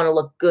 you want to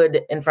look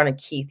good in front of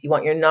Keith. You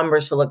want your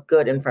numbers to look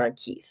good in front of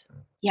Keith.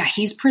 Yeah.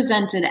 He's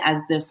presented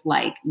as this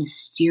like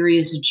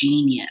mysterious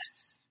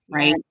genius,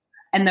 right?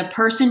 Yeah. And the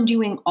person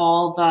doing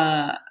all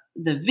the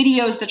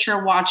videos that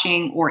you're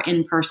watching or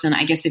in person,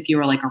 I guess if you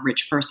were like a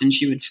rich person,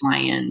 she would fly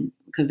in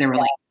because they were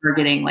like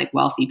targeting like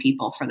wealthy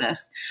people for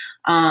this.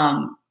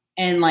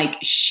 And like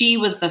she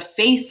was the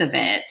face of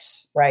it.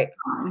 Right.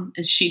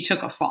 And she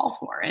took a fall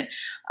for it.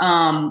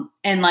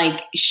 And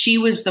like she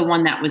was the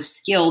one that was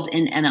skilled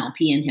in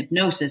NLP and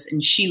hypnosis.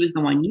 And she was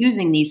the one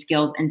using these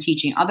skills and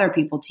teaching other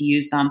people to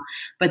use them.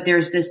 But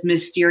there's this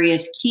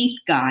mysterious Keith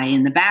guy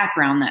in the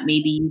background that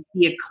maybe you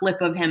see a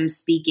clip of him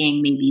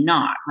speaking, maybe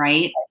not,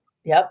 right?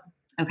 Yep.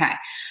 Okay.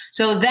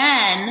 So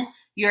then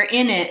you're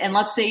in it. And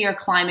let's say you're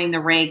climbing the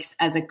ranks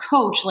as a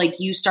coach, like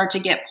you start to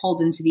get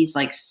pulled into these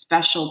like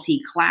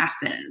specialty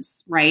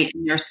classes, right?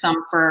 And there's some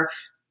for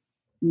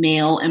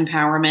male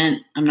empowerment.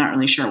 I'm not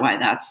really sure why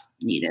that's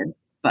needed,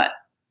 but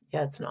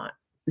yeah, it's not.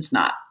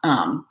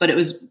 But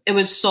it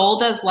was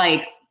sold as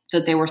like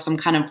that they were some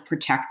kind of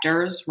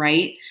protectors,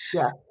 right?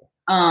 Yes.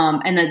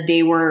 And that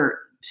they were,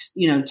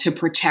 to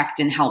protect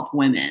and help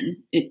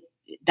women.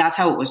 That's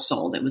how it was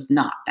sold. It was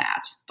not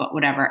that, but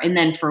whatever. And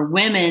then for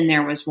women,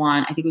 there was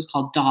one, I think it was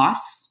called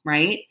DOS,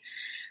 right?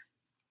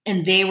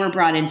 And they were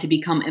brought in to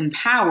become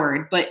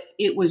empowered, but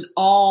it was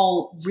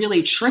all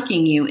really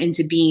tricking you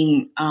into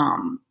being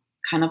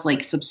kind of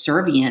like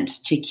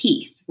subservient to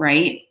Keith,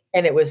 right?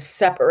 And it was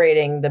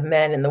separating the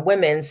men and the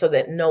women so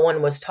that no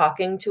one was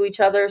talking to each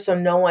other. So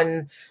no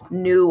one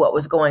knew what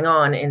was going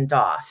on in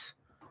DOS.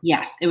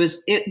 Yes.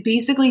 It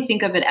basically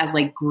think of it as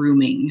like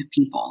grooming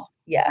people.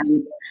 Yes.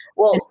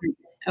 Well,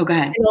 go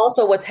ahead. And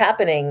also what's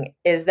happening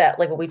is that,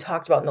 like what we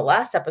talked about in the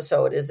last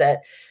episode, is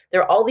that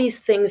there are all these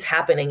things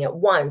happening at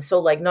once. So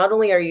like, not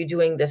only are you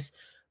doing this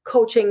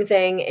coaching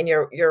thing and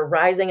you're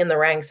rising in the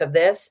ranks of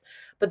this,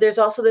 but there's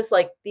also this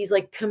like, these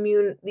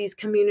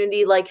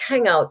community like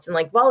hangouts and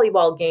like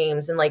volleyball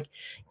games. And like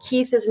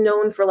Keith is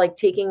known for like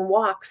taking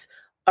walks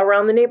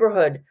around the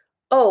neighborhood.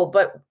 Oh,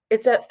 but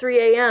it's at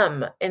 3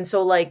 a.m. And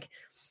so like,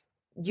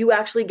 you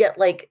actually get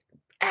like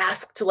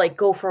ask to like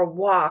go for a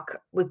walk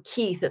with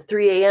Keith at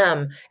 3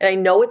 a.m. And I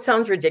know it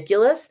sounds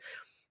ridiculous,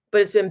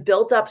 but it's been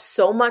built up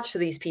so much to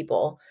these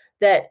people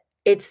that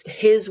it's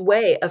his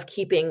way of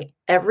keeping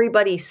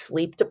everybody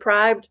sleep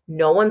deprived.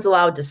 No one's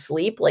allowed to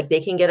sleep. Like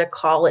they can get a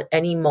call at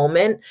any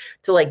moment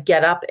to like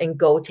get up and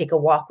go take a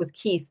walk with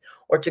Keith,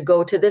 or to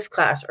go to this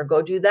class, or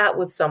go do that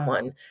with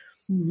someone.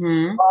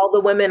 Mm-hmm. All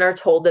the women are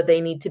told that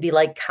they need to be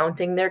like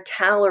counting their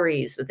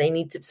calories, that they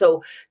need to.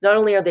 So not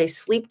only are they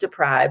sleep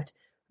deprived,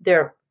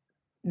 they're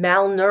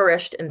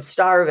malnourished and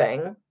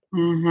starving.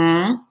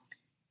 Mm-hmm.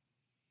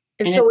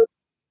 And so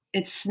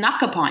it's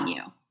snuck upon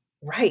you.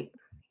 Right.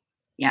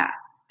 Yeah.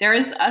 There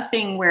is a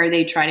thing where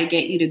they try to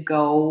get you to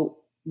go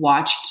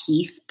watch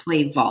Keith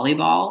play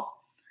volleyball.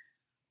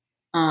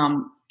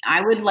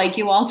 I would like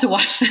you all to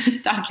watch this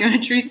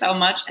documentary so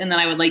much, and then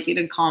I would like you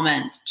to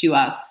comment to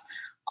us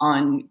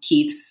on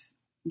Keith's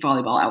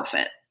volleyball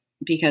outfit,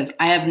 because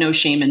I have no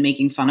shame in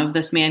making fun of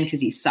this man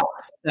because he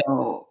sucks.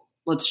 So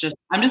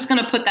I'm just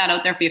going to put that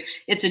out there for you.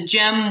 It's a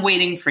gem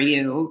waiting for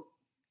you.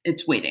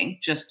 It's waiting.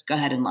 Just go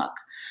ahead and look.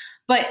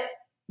 But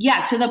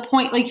yeah, to the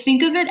point, like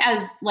think of it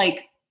as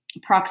like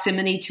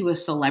proximity to a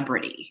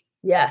celebrity.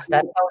 Yes,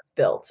 that's how it's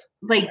built.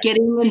 Like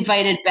getting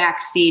invited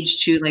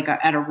backstage to like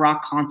at a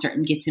rock concert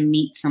and get to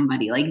meet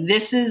somebody. Like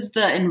this is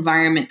the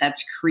environment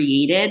that's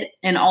created.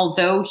 And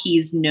although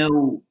he's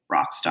no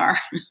rock star,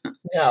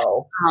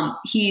 no,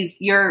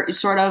 you're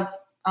sort of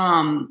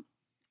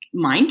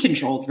mind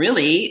controlled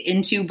really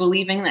into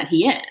believing that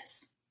he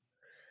is.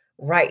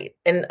 Right.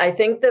 And I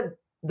think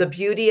the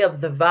beauty of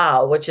the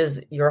vow, which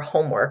is your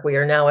homework, we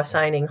are now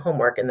assigning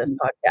homework in this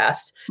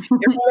podcast.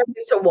 Your homework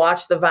is to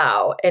watch the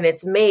vow, and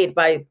it's made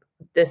by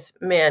this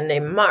man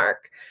named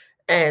Mark,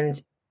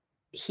 and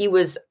he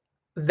was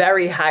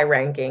very high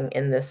ranking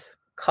in this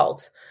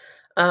cult.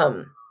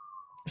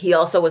 He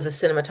also was a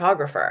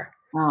cinematographer.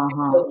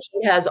 So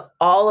he has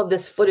all of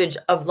this footage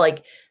of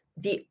like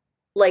the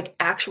like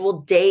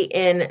actual day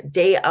in,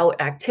 day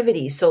out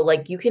activities. So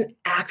like you can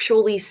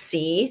actually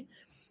see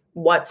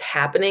what's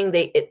happening.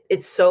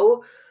 It's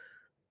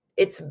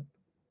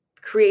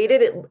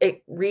created,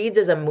 it reads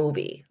as a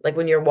movie. Like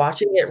when you're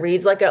watching it,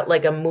 reads like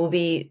a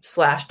movie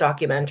 /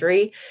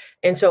 documentary.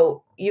 And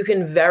so you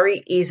can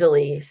very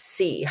easily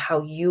see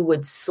how you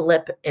would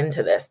slip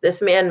into this.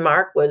 This man,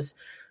 Mark, was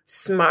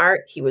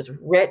smart. He was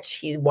rich.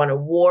 He won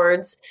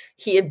awards.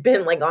 He had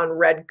been like on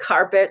red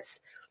carpets,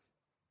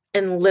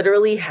 and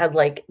literally had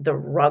like the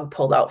rug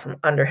pulled out from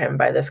under him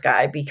by this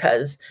guy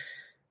because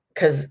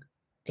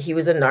he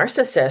was a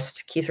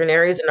narcissist. Keith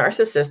Raniere is a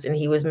narcissist, and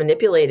he was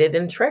manipulated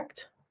and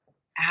tricked.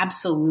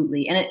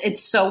 Absolutely. And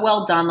it's so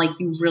well done. Like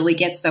you really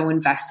get so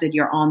invested.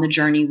 You're on the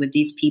journey with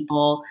these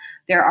people.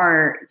 There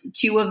are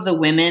two of the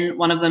women.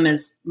 One of them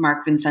is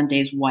Mark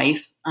Vincente's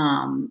wife.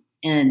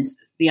 And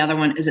the other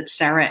one, is it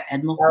Sarah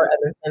Edmondson?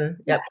 Sarah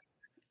Edmondson, yep.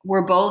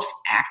 We're both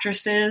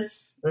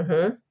actresses.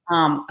 Mm-hmm.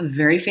 A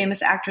very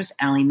famous actress,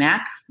 Ally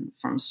Mack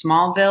from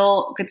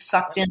Smallville, gets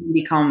sucked in and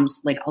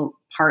becomes like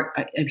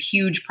a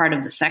huge part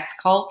of the sex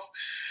cult.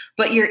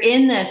 But you're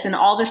in this and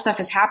all this stuff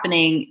is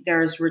happening.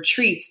 There's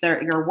retreats.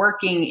 You're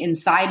working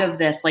inside of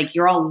this. Like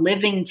you're all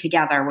living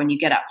together when you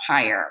get up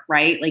higher,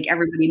 right? Like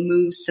everybody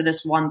moves to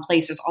this one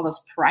place. There's all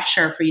this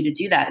pressure for you to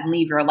do that and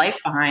leave your life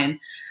behind.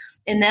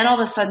 And then all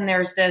of a sudden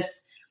there's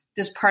this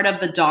part of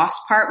the DOS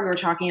part we were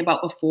talking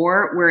about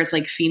before, where it's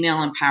like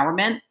female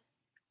empowerment.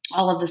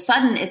 All of a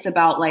sudden it's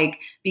about like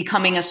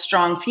becoming a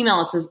strong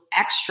female. It's this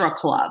extra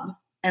club,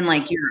 and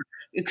like you're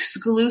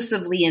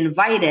exclusively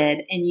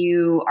invited, and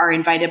you are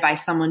invited by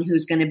someone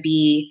who's going to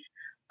be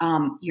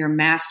your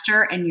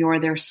master, and you're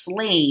their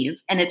slave.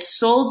 And it's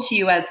sold to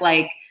you as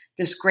like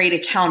this great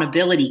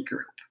accountability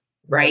group,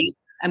 right?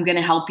 I'm going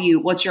to help you.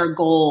 What's your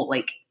goal?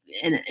 Like,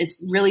 and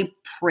it's really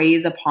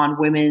preys upon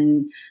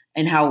women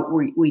and how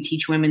we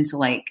teach women to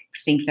like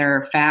think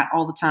they're fat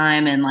all the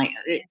time, and like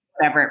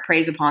whatever, it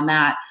preys upon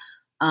that.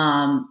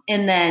 And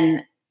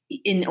then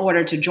in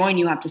order to join,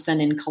 you have to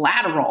send in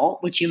collateral,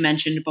 which you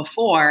mentioned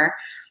before,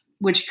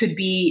 which could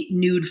be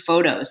nude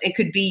photos. It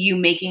could be you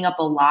making up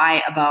a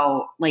lie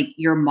about like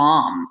your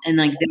mom, and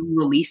like they'll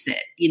release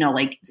it,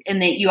 like,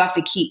 and that you have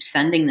to keep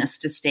sending this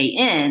to stay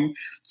in.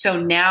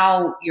 So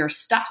now you're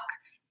stuck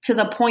to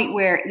the point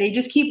where they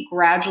just keep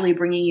gradually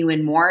bringing you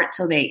in more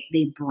till they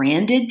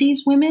branded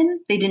these women.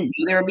 They didn't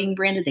know they were being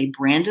branded. They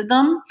branded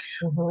them.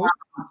 Mm-hmm.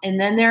 And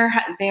then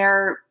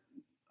they're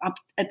up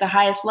at the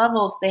highest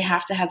levels. They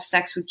have to have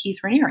sex with Keith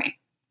Raniere.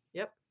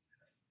 Yep.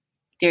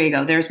 There you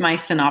go. There's my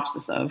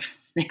synopsis of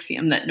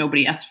NXIVM that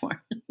nobody asked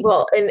for.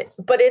 Well,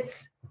 but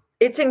it's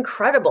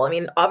incredible. I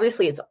mean,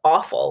 obviously it's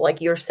awful.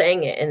 Like you're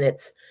saying it, and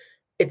it's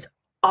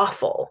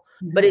awful,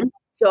 mm-hmm. But it's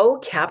so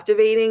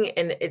captivating.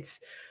 And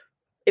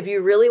if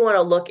you really want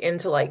to look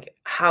into like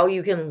how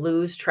you can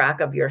lose track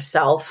of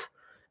yourself,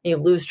 you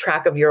lose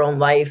track of your own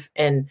life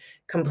and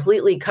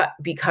completely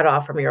be cut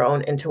off from your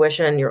own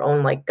intuition, your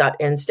own like gut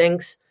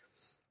instincts,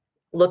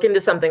 look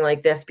into something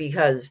like this,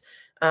 because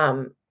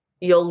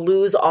you'll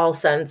lose all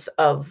sense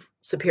of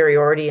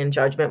superiority and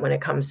judgment when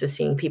it comes to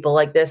seeing people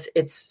like this.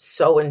 It's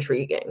so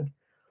intriguing.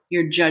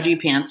 your judgy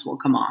pants will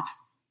come off.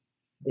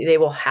 They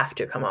will have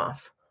to come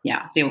off.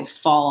 Yeah, they will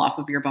fall off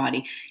of your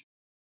body.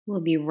 We'll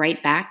be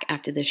right back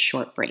after this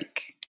short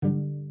break.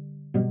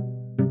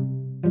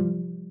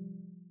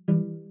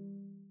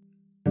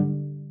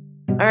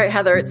 All right,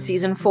 Heather, it's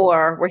season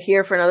 4. We're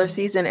here for another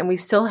season, and we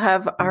still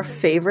have our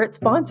favorite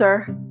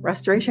sponsor,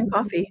 Restoration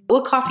Coffee.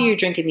 What coffee are you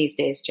drinking these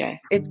days, Jay?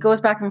 It goes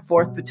back and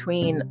forth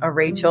between a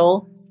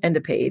Rachel and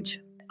a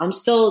Paige. I'm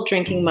still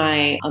drinking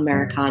my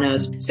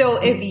Americanos. So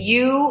if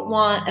you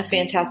want a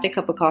fantastic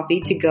cup of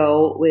coffee to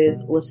go with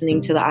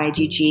listening to the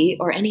IGG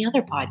or any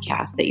other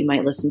podcast that you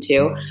might listen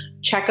to,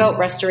 check out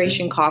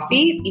Restoration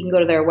Coffee. You can go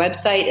to their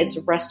website. It's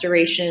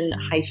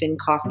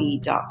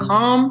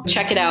restoration-coffee.com.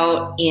 Check it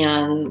out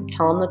and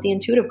tell them that the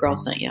Intuitive Girl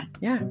sent you.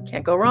 Yeah,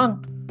 can't go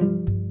wrong.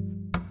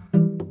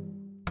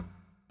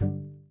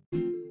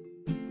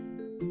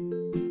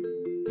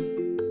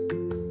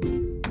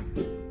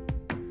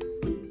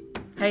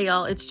 Hey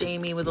y'all, it's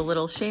Jamie with a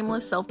little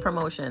shameless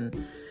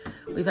self-promotion.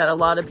 We've had a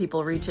lot of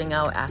people reaching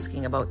out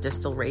asking about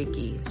distal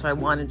Reiki, so I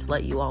wanted to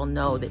let you all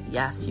know that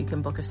yes, you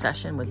can book a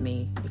session with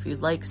me. If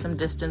you'd like some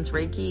distance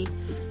Reiki,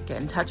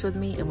 get in touch with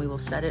me and we will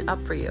set it up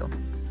for you.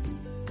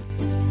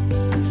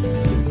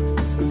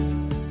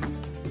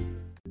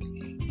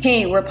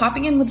 Hey, we're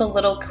popping in with a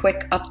little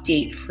quick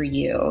update for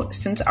you.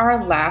 Since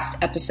our last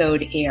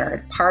episode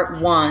aired,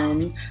 part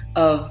 1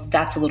 of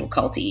That's a Little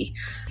Culty,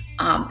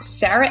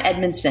 Sarah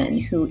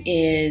Edmondson,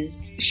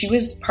 she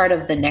was part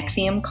of the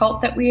Nexium cult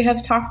that we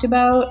have talked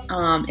about,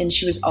 and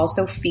she was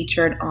also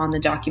featured on the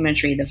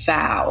documentary The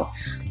Vow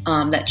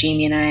that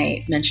Jamie and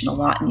I mentioned a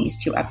lot in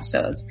these 2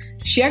 episodes.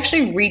 She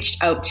actually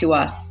reached out to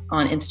us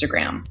on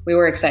Instagram. We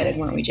were excited,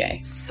 weren't we, Jay?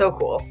 So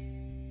cool.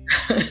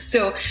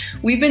 So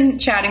we've been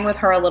chatting with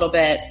her a little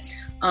bit,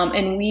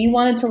 and we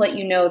wanted to let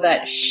you know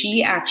that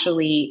she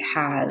actually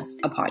has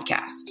a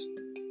podcast.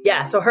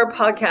 Yeah, so her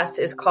podcast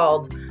is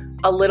called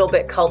A Little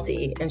Bit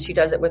Culty, and she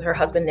does it with her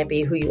husband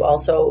Nippy, who you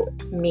also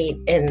meet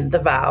in The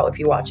Vow if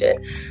you watch it.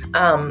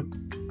 And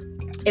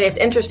it's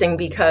interesting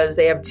because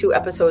they have 2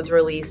 episodes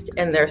released,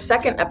 and their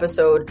second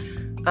episode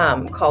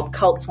called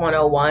Cults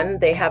 101,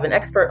 they have an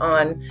expert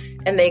on,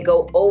 and they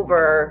go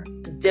over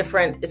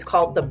it's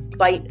called the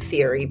BITE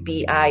theory,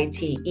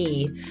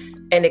 BITE,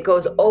 and it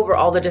goes over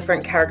all the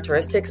different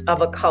characteristics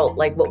of a cult,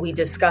 like what we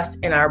discussed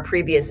in our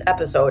previous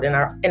episode, in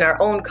our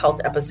own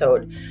cult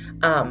episode.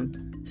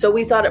 So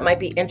we thought it might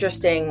be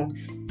interesting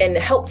and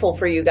helpful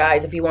for you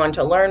guys. If you want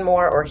to learn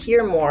more or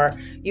hear more,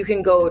 you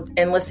can go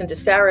and listen to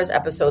Sarah's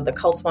episode, the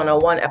Cults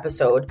 101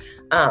 episode,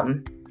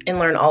 and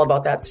learn all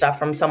about that stuff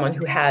from someone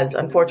who has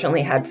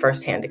unfortunately had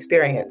firsthand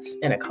experience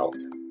in a cult.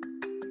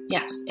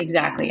 Yes,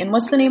 exactly. And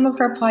what's the name of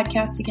her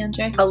podcast again,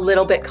 Jay? A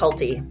Little Bit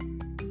Culty.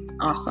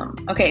 Awesome.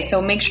 Okay,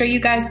 so make sure you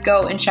guys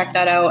go and check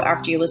that out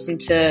after you listen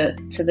to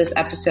this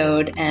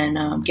episode,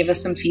 and give us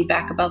some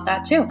feedback about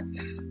that too.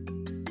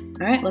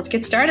 All right, let's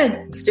get started.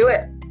 Let's do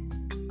it.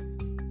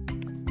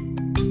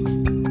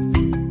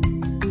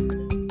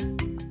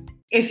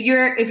 If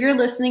you're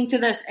listening to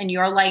this and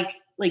you're like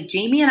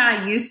Jamie and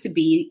I used to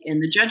be in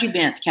the judgy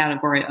pants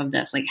category of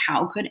this, like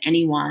how could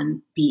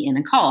anyone be in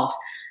a cult?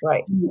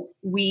 Right.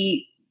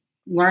 We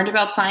learned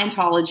about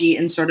Scientology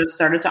and sort of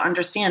started to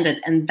understand it,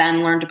 and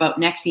then learned about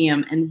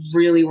Nexium and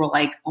really were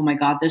like, oh my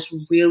God, this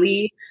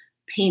really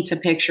paints a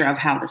picture of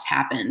how this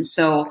happens.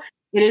 So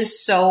it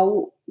is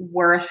so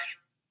worth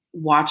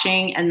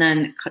watching, and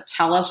then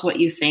tell us what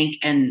you think,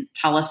 and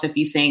tell us if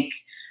you think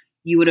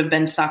you would have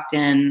been sucked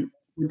in.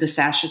 Would the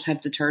sashes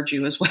have deterred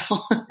you as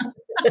well?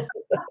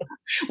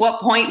 What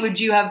point would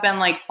you have been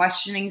like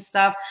questioning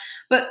stuff?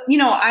 But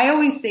I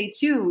always say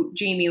too,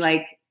 Jamie,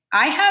 like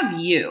I have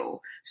you.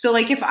 So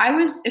like if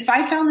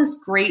I found this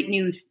great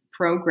new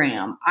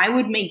program, I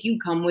would make you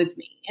come with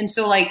me. And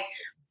so like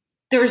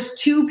there's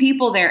 2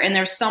 people there, and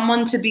there's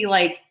someone to be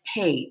like,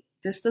 hey,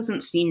 this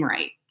doesn't seem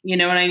right. You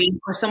know what I mean?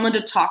 Or someone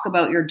to talk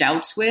about your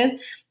doubts with.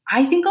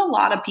 I think a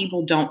lot of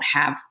people don't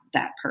have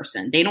that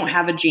person. They don't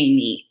have a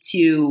Jamie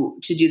to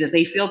do this.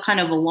 They feel kind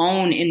of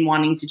alone in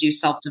wanting to do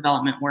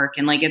self-development work,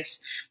 and like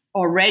it's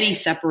already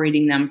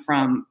separating them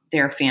from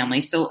their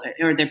family,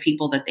 or their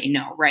people that they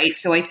know, right?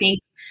 So I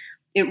think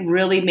it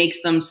really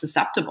makes them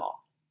susceptible.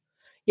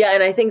 Yeah,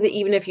 and I think that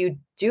even if you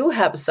do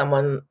have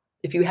someone,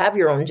 if you have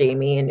your own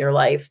Jamie in your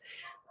life,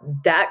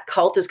 that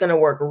cult is going to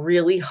work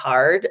really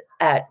hard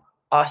at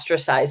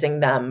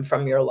ostracizing them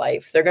from your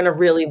life. They're going to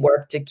really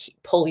work to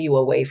pull you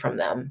away from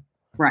them.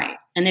 Right.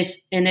 And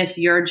if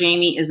your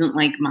Jamie isn't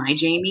like my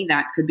Jamie,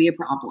 that could be a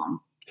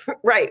problem.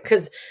 Right.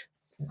 Because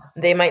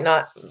they might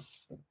not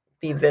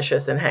be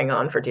vicious and hang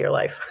on for dear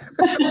life.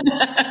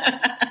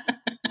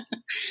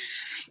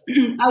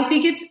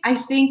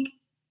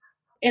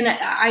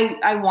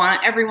 I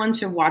want everyone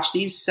to watch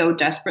these so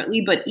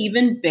desperately, but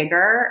even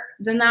bigger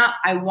than that,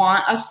 I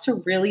want us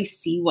to really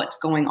see what's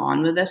going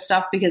on with this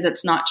stuff, because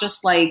it's not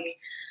just like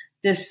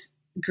this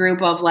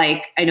group of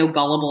like, I know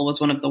gullible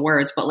was one of the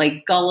words, but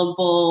like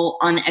gullible,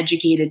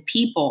 uneducated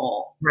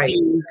people right.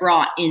 being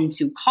brought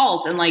into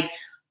cults. And like,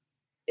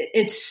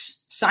 it's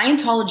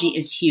Scientology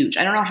is huge.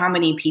 I don't know how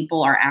many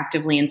people are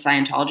actively in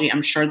Scientology.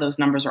 I'm sure those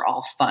numbers are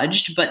all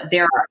fudged, but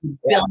they're a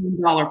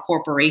billion-dollar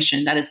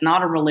corporation that is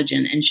not a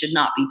religion and should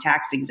not be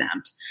tax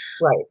exempt.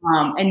 Right.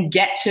 And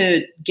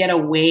get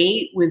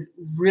away with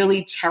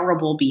really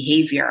terrible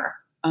behavior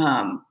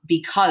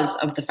because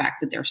of the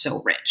fact that they're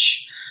so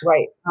rich.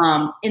 Right.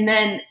 And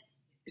then,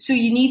 so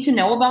you need to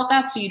know about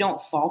that so you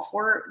don't fall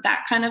for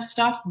that kind of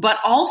stuff. But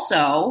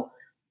also,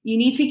 you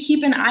need to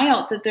keep an eye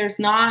out that there's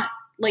not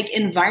like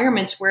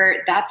environments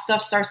where that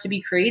stuff starts to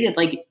be created.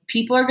 Like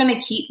people are going to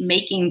keep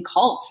making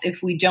cults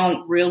if we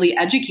don't really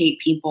educate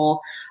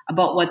people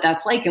about what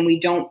that's like. And we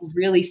don't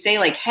really say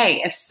like,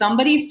 hey, if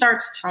somebody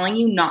starts telling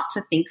you not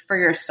to think for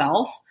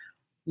yourself,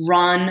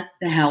 run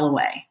the hell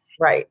away.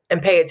 Right.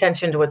 And pay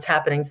attention to what's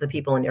happening to the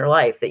people in your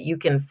life, that you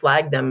can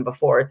flag them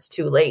before it's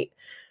too late.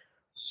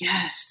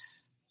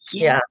 Yes.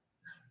 Yeah.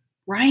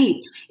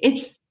 Right.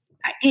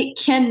 It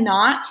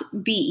cannot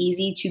be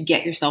easy to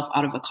get yourself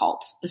out of a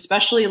cult,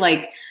 especially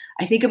like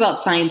I think about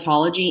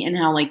Scientology and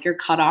how like you're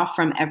cut off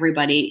from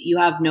everybody. You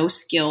have no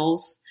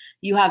skills.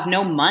 You have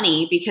no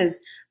money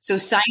so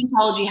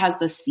Scientology has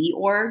the Sea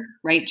Org,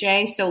 right,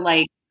 Jay? So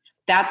like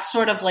that's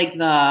sort of like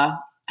I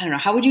don't know,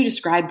 how would you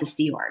describe the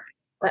Sea Org?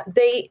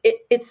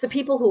 It's the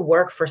people who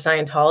work for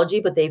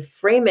Scientology, but they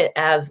frame it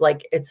as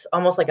like it's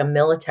almost like a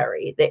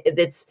military.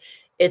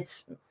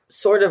 It's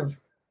sort of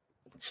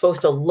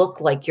supposed to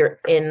look like you're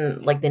in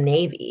like the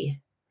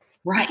Navy.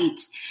 Right.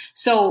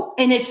 So,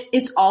 and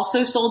it's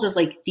also sold as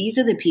like, these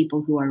are the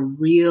people who are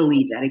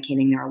really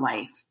dedicating their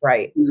life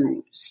right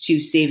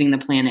to saving the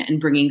planet and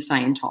bringing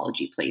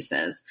Scientology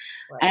places.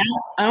 Right.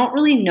 I don't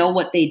really know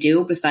what they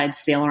do besides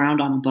sail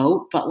around on a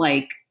boat, but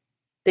like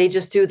they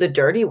just do the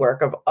dirty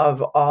work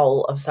of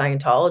all of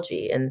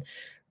Scientology. And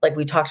like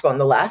we talked about in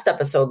the last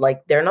episode,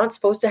 like they're not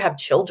supposed to have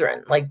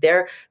children. Like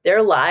their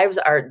lives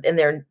are, and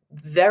they're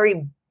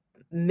very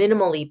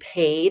minimally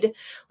paid.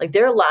 Like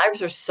their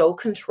lives are so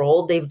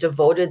controlled. They've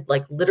devoted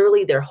like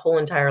literally their whole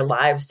entire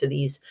lives to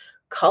these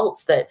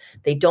cults that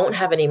they don't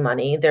have any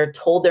money. They're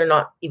told they're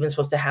not even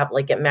supposed to have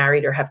like get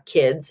married or have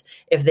kids.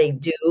 If they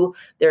do,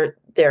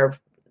 they're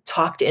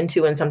talked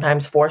into and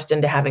sometimes forced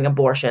into having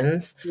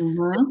abortions.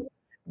 Mm-hmm.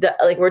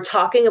 Like we're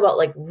talking about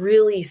like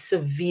really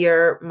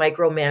severe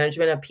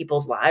micromanagement of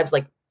people's lives,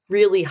 like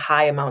really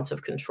high amounts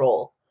of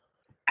control.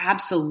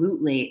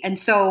 Absolutely. And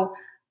so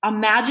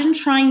imagine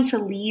trying to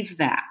leave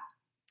that.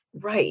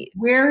 Right.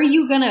 Where are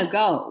you going to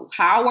go?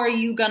 How are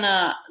you going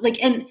to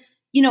like, and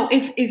you know,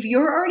 if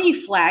you're already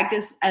flagged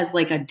as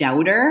like a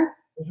doubter,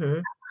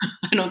 mm-hmm.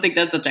 I don't think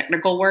that's a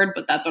technical word,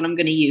 but that's what I'm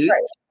going to use.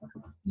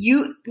 Right.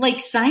 You like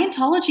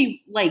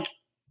Scientology, like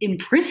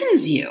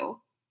imprisons you.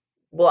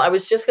 Well, I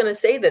was just going to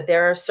say that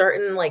there are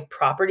certain like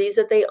properties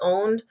that they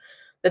own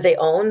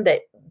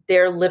that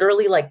they're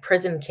literally like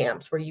prison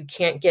camps where you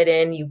can't get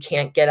in, you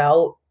can't get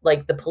out.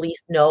 Like the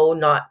police know,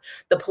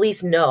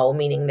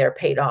 meaning they're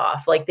paid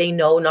off. Like they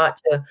know not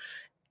to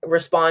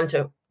respond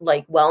to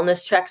like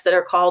wellness checks that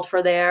are called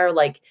for there.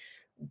 Like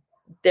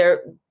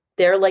they're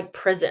like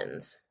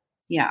prisons.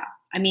 Yeah.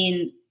 I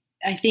mean,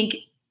 I think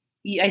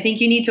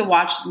you need to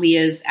watch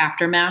Leah's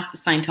Aftermath, the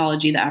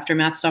Scientology, the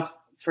Aftermath stuff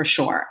for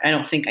sure. I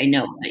don't think I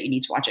know that you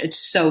need to watch it. It's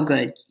so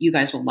good. You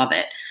guys will love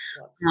it.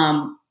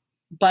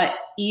 But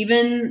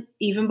even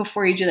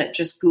before you do that,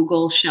 just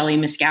Google Shelley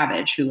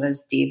Miscavige, who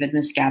is David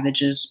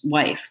Miscavige's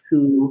wife,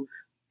 who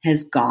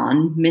has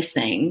gone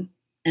missing.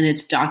 And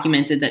it's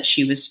documented that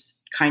she was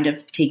kind of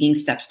taking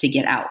steps to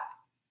get out.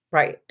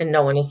 Right. And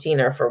no one has seen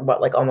her for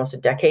like almost a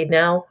decade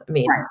now. I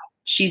mean, right.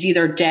 She's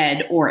either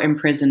dead or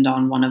imprisoned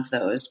on one of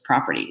those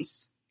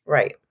properties.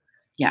 Right.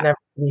 Yeah. Never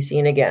to be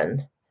seen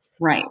again.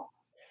 Right.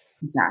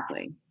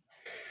 Exactly.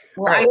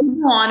 Well, I can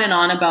go on and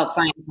on about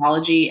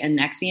Scientology and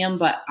NXIVM,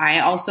 but I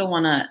also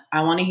want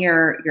to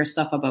hear your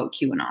stuff about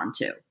QAnon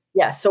too.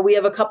 Yeah. So we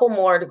have a couple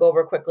more to go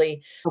over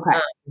quickly. Okay.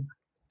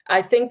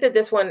 I think that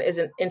this one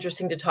is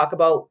interesting to talk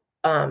about,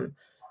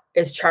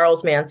 is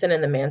Charles Manson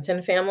and the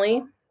Manson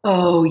family.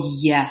 Oh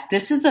yes.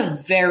 This is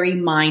a very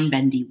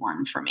mind-bendy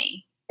one for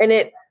me.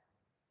 And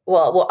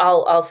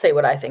I'll say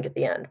what I think at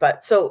the end.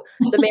 But so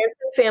the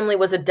Manson family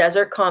was a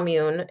desert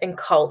commune and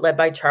cult led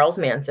by Charles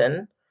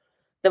Manson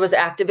that was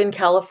active in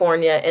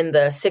California in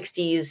the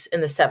 60s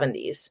and the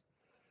 70s.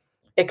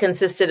 It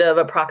consisted of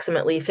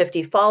approximately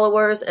 50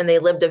 followers, and they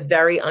lived a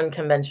very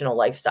unconventional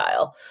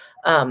lifestyle.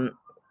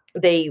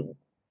 They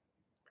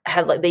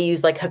had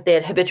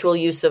habitual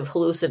use of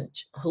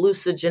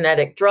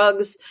hallucinogenic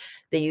drugs.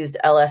 They used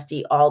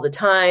LSD all the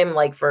time,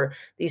 like for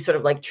these sort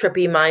of like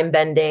trippy,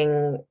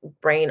 mind-bending,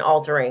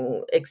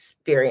 brain-altering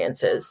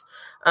experiences.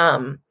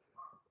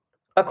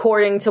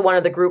 According to one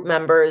of the group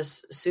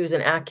members,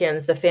 Susan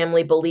Atkins, the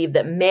family believed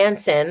that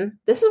Manson,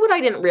 this is what I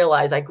didn't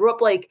realize. I grew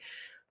up like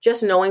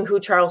just knowing who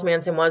Charles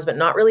Manson was, but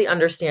not really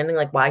understanding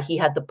like why he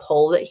had the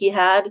pull that he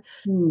had.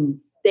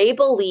 They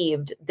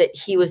believed that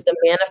he was the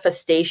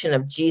manifestation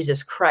of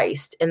Jesus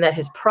Christ and that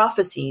his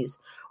prophecies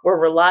were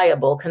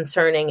reliable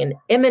concerning an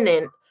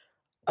imminent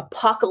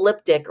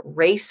apocalyptic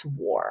race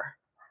war.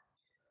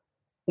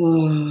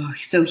 Ugh.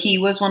 So he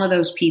was one of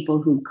those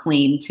people who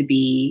claimed to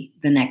be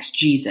the next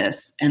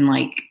Jesus, and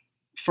like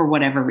for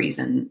whatever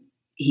reason,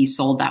 he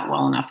sold that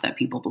well enough that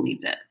people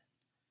believed it.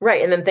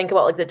 Right. And then think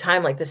about like the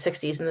time, like the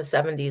 60s and the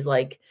 70s,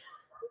 like,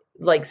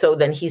 so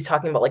then he's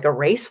talking about like a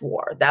race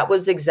war. That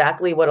was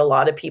exactly what a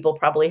lot of people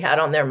probably had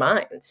on their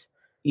minds.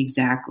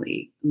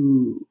 Exactly.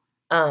 Ooh.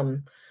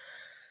 Um,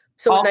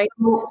 so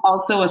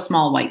Also a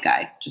small white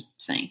guy, just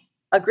saying.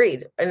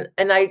 Agreed. And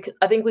I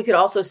think we could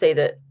also say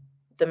that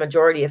the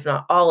majority, if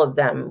not all of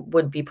them,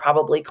 would be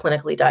probably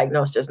clinically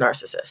diagnosed as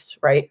narcissists,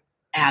 right?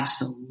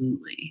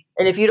 Absolutely.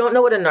 And if you don't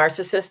know what a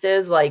narcissist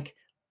is, like,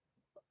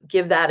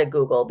 give that a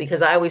Google,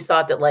 because I always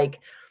thought that like,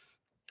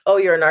 oh,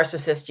 you're a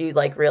narcissist, you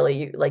like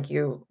really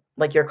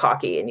you're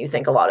cocky and you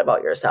think a lot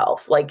about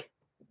yourself. Like,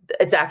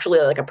 it's actually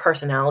like a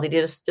personality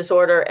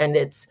disorder, and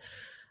it's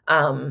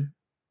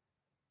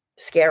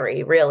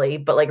scary, really,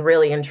 but like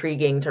really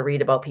intriguing to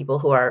read about people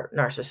who are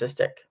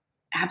narcissistic.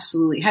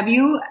 Absolutely. Have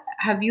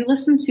you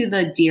listened to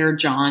the Dear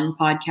John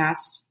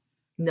podcast?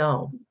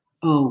 No.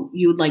 Oh,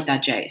 you would like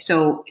that, Jay.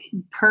 So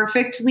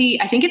perfectly,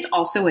 I think it's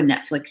also a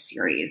Netflix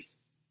series.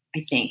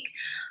 I think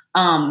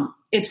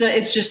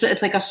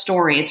it's like a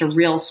story. It's a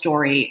real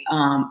story,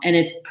 and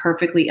it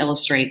perfectly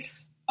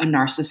illustrates a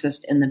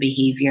narcissist and the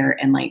behavior.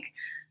 And like,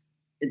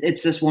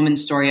 it's this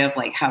woman's story of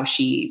like how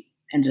she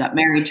ended up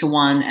married to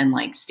one and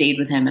like stayed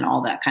with him and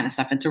all that kind of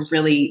stuff. It's a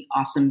really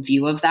awesome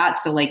view of that.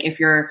 So like, if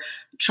you're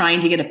trying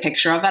to get a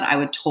picture of it, I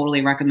would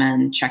totally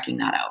recommend checking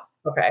that out.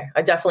 Okay,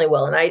 I definitely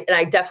will, and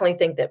I definitely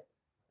think that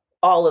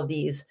all of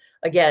these,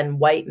 again,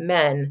 white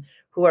men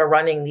who are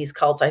running these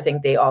cults, I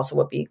think they also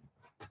would be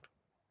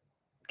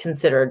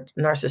considered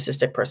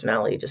narcissistic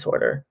personality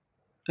disorder.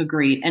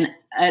 Agreed. And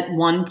at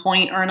one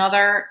point or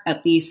another,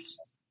 at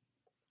least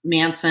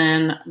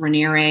Manson,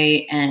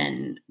 Raniere,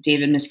 and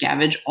David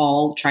Miscavige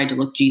all tried to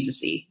look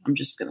Jesus-y. I'm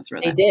just going to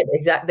throw that. They did.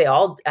 Exactly. They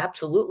all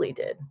absolutely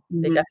did.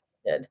 Mm-hmm. They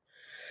definitely did.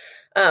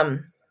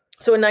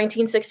 So in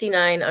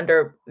 1969,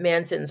 under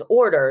Manson's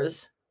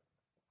orders,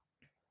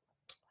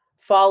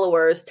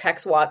 followers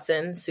Tex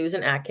Watson,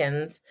 Susan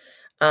Atkins,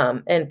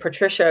 and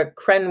Patricia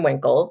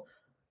Krenwinkel,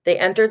 they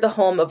entered the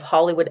home of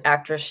Hollywood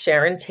actress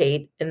Sharon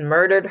Tate and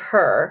murdered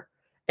her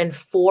and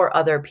 4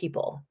 other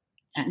people.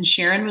 And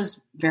Sharon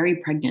was very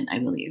pregnant, I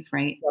believe,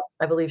 right? Yep,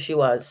 I believe she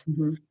was.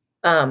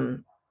 Mm-hmm.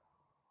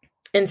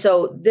 And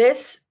so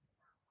this,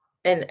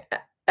 and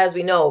as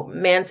we know,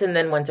 Manson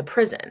then went to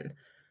prison.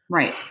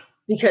 Right.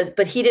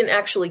 But he didn't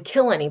actually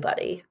kill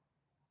anybody.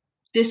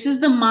 This is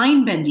the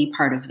mind-bendy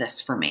part of this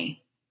for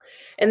me.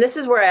 And this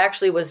is where I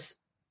actually was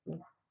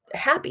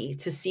happy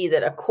to see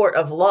that a court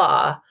of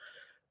law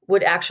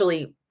would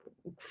actually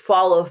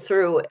follow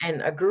through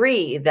and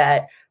agree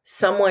that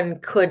someone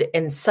could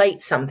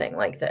incite something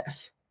like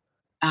this.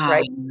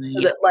 Right.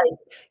 So that like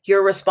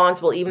you're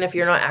responsible, even if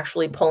you're not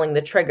actually pulling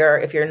the trigger,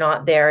 if you're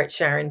not there at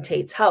Sharon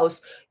Tate's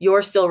house,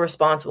 you're still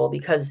responsible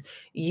because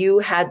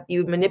you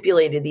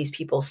manipulated these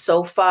people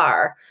so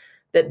far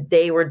that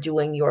they were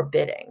doing your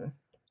bidding.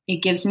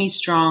 It gives me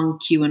strong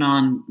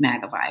QAnon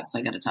MAGA vibes,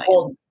 I got to tell you.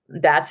 Well,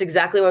 that's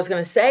exactly what I was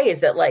going to say, is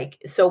that like,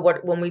 so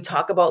when we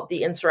talk about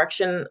the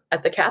insurrection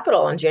at the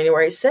Capitol on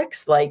January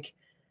 6th, like,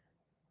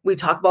 we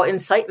talk about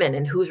incitement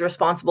and who's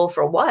responsible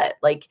for what.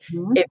 Like,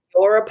 mm-hmm. If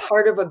you're a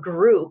part of a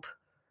group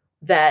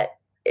that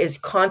is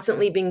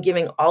constantly being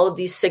giving all of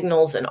these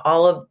signals and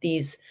all of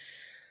these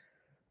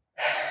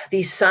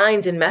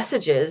signs and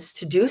messages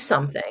to do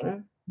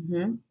something,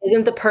 mm-hmm.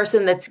 Isn't the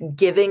person that's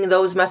giving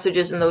those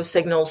messages and those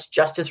signals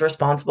just as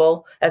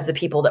responsible as the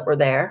people that were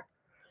there?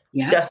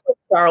 Yeah. Just like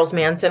Charles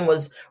Manson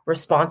was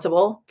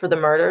responsible for the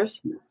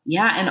murders.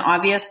 Yeah. And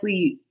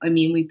obviously, I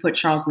mean, we put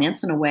Charles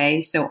Manson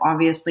away. So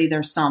obviously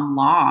there's some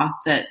law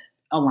that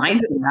aligns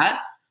with that.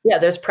 Yeah.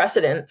 There's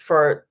precedent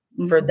for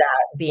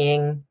that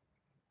being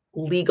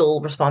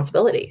legal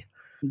responsibility.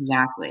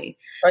 Exactly.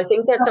 I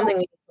think that's something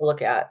we need to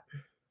look at.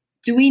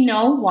 Do we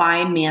know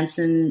why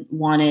Manson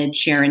wanted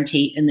Sharon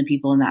Tate and the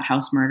people in that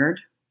house murdered?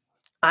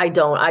 I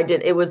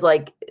didn't. It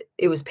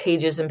was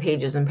pages and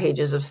pages and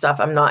pages of stuff.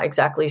 I'm not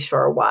exactly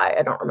sure why.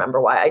 I don't remember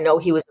why. I know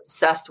he was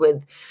obsessed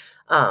with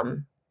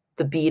the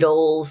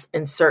Beatles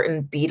and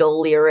certain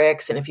Beatle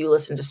lyrics. And if you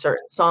listen to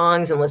certain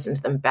songs and listen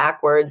to them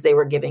backwards, they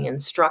were giving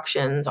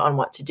instructions on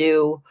what to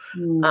do.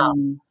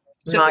 So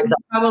it was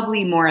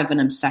probably more of an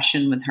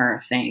obsession with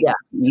her thing. Yeah.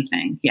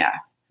 Anything. Yeah.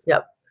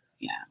 Yep.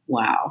 Yeah.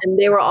 Wow. And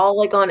they were all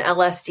like on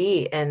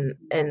LSD and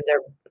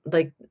they're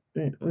like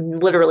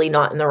literally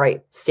not in the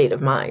right state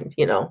of mind,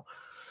 you know?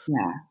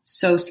 Yeah.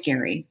 So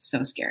scary.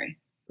 So scary.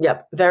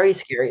 Yep. Very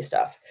scary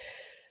stuff.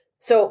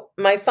 So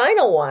my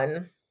final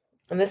one,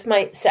 and this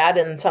might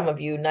sadden some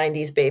of you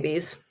 90s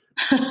babies,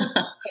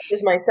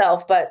 is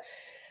myself, but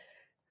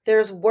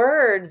there's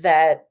word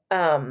that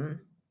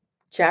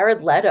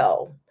Jared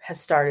Leto has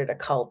started a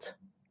cult.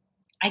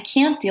 I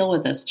can't deal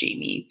with this,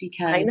 Jamie,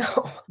 because I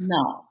know.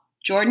 No,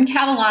 Jordan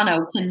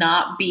Catalano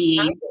cannot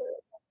be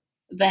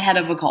the head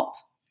of a cult.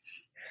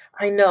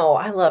 I know.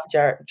 I love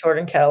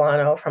Jordan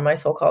Catalano from My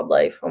So-Called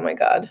Life. Oh my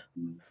God.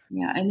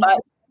 Yeah. And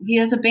he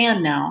has a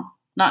band now,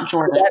 not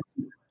Jordan.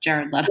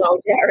 Jared Leto. No,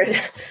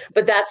 Jared.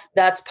 But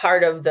that's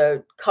part of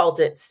the cult.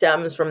 It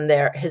stems from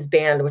his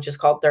band, which is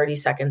called 30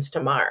 Seconds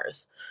to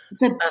Mars.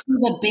 So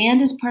the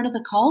band is part of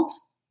the cult?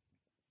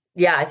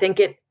 Yeah, I think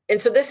it. And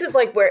so this is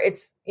like where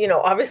it's,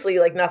 obviously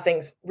like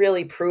nothing's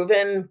really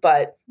proven,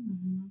 but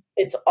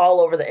it's all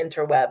over the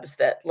interwebs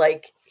that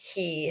like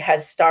he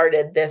has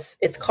started this.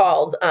 It's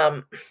called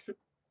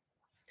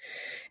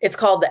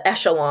the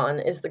Echelon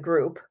is the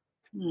group.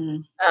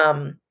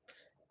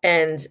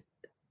 And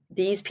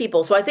these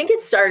people, so I think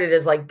it started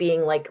as like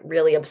being like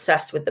really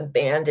obsessed with the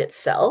band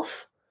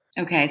itself.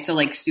 Okay, so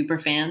like super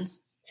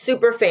fans.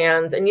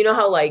 And you know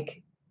how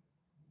like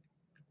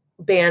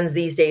bands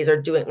these days are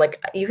doing,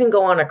 like you can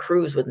go on a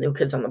cruise with New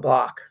Kids on the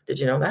Block. Did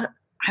you know that?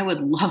 I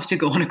would love to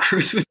go on a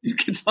cruise with New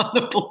Kids on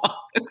the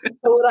Block.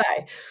 So would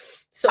I.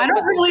 So I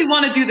don't really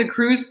want to do the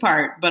cruise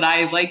part, but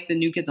I like the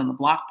New Kids on the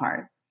Block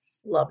part.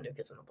 Love New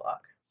Kids on the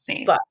Block.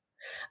 Same.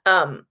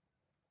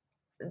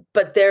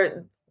 But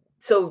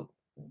so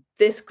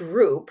this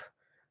group,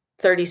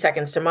 30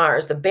 Seconds to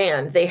Mars, the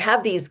band, they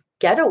have these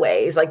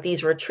getaways, like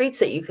these retreats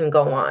that you can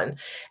go on.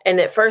 And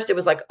at first it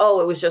was like,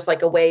 it was just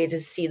like a way to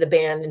see the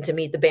band and to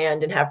meet the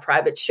band and have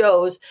private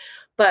shows.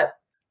 But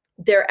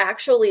they're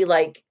actually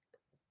like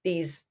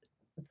these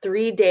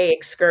 3-day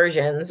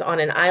excursions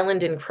on an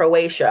island in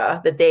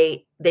Croatia that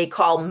they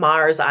call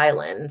Mars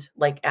Island,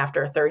 like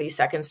after 30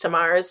 Seconds to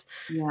Mars.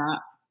 Yeah.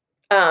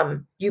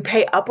 You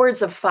pay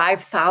upwards of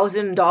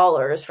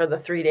 $5,000 for the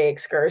 3-day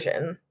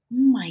excursion. Oh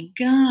my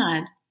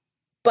God.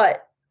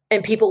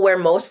 And people wear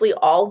mostly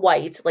all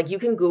white. Like you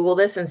can Google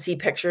this and see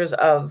pictures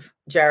of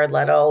Jared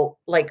Leto,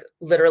 like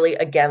literally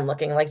again,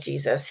 looking like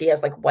Jesus. He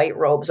has like white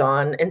robes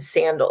on and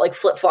like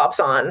flip-flops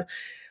on,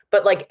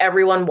 but like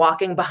everyone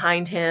walking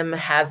behind him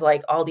has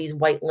like all these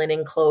white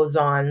linen clothes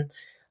on.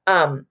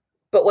 But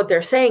what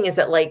they're saying is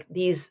that like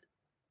these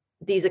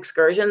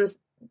excursions,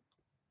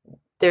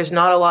 there's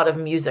not a lot of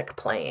music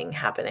playing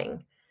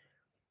happening.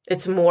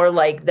 It's more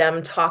like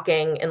them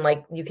talking, and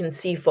like you can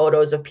see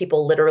photos of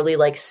people literally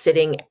like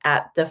sitting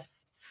at the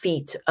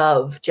feet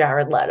of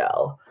Jared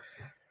Leto,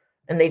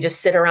 and they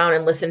just sit around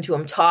and listen to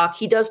him talk.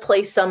 He does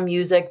play some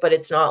music, but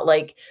it's not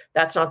like,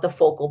 that's not the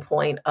focal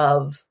point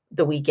of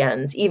the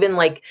weekends. Even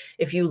like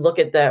if you look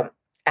at the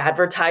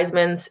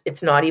advertisements,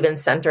 it's not even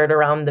centered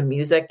around the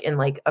music in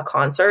like a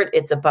concert.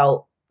 It's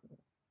about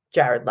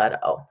Jared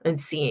Leto and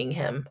seeing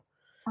him.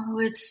 Oh,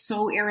 it's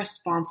so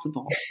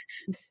irresponsible.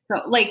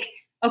 So like,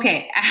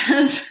 okay,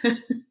 as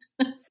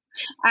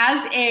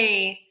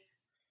a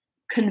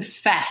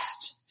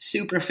confessed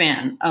super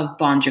fan of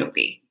Bon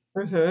Jovi,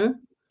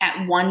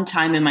 at one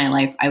time in my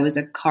life, I was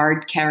a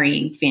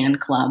card-carrying fan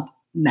club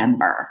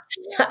member.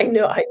 I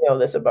know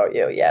this about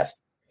you, yes.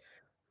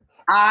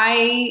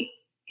 I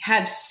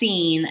have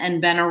seen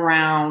and been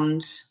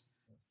around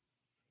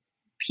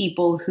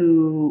people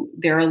who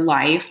their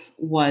life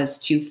was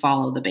to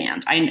follow the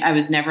band. I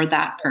was never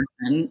that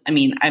person. I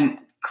mean, I'm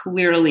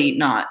clearly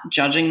not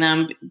judging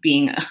them,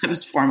 I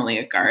was formerly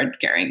a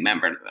card-carrying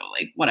member, so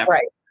like whatever.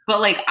 Right. But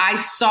like I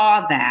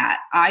saw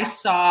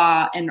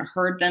and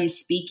heard them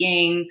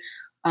speaking.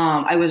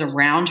 I was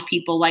around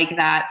people like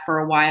that for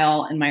a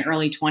while in my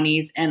early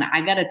 20s. And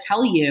I got to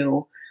tell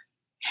you,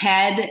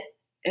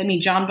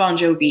 John Bon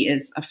Jovi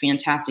is a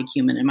fantastic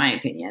human in my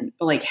opinion,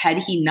 but like had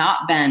he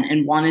not been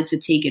and wanted to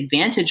take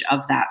advantage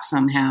of that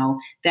somehow,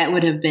 that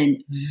would have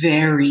been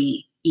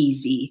very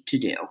easy to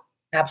do.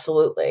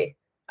 Absolutely.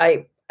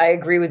 I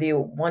agree with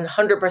you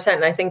 100%.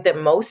 And I think that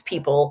most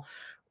people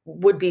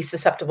would be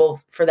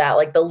susceptible for that.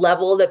 Like the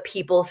level that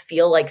people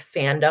feel like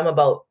fandom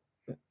about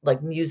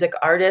like music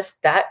artists,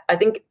 that I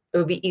think it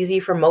would be easy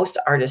for most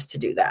artists to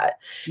do that.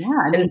 Yeah.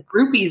 And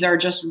groupies are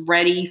just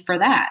ready for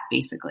that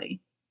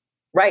basically.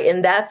 Right.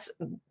 And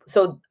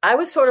so I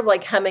was sort of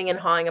like hemming and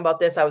hawing about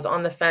this. I was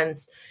on the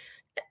fence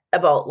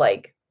about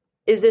like,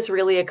 is this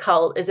really a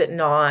cult? Is it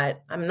not?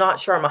 I'm not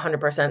sure I'm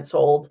 100%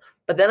 sold.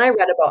 But then I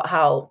read about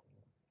how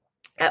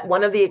at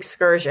one of the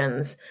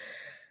excursions,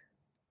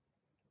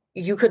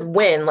 you could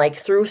win like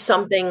through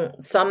something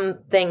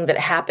that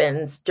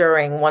happens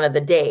during one of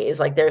the days.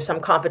 Like there's some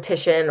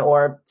competition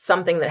or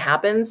something that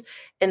happens,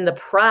 and the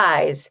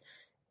prize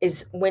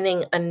is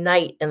winning a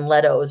night in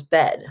Leto's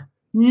bed.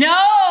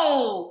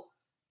 No!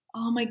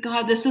 Oh my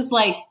God, this is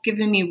like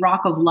giving me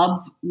Rock of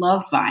Love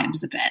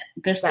vibes a bit.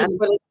 That's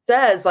what it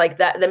says. Like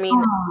that. I mean,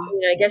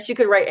 I guess you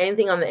could write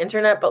anything on the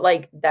internet, but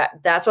like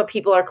that's what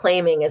people are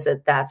claiming, is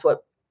that that's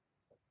what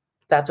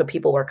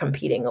people were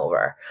competing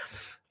over.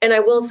 And I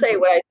will say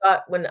what I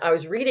thought when I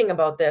was reading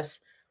about this,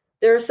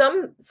 there are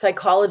some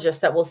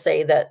psychologists that will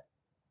say that,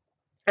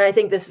 and I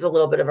think this is a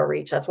little bit of a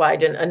reach, that's why I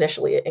didn't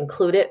initially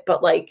include it,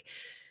 but like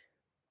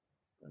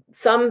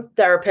some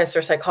therapists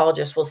or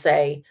psychologists will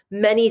say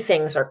many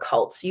things are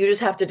cults. You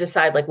just have to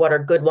decide like what are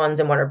good ones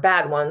and what are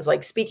bad ones.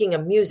 Like speaking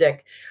of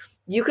music,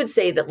 you could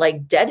say that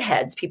like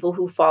Deadheads, people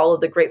who follow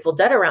the Grateful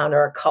Dead around,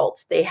 are a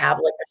cult. They have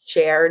like a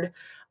shared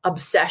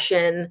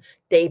obsession.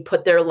 They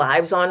put their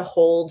lives on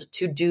hold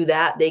to do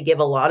that. They give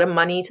a lot of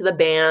money to the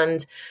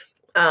band.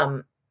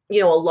 A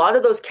lot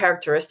of those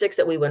characteristics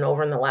that we went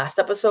over in the last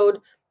episode,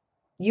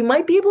 you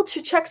might be able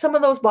to check some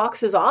of those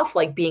boxes off,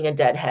 like being a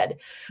deadhead.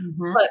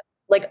 Mm-hmm. But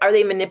like, are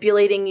they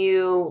manipulating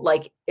you?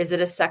 Like, is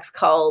it a sex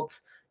cult?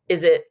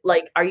 Is it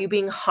like, are you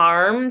being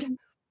harmed?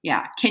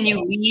 Yeah. Can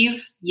you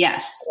leave?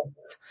 Yes.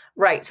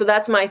 Right. So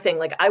that's my thing.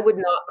 Like, I would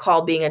not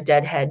call being a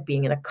deadhead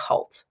being in a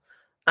cult.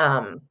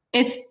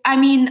 I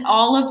mean,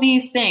 all of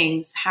these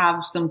things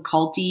have some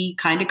culty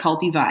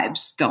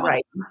vibes going.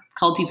 Right.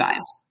 Culty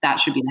vibes. That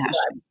should be the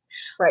hashtag.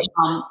 Right.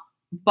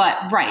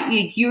 But right,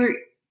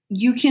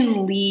 you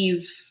can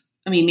leave.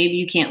 I mean, maybe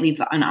you can't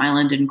leave an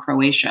island in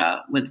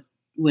Croatia with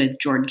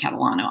Jordan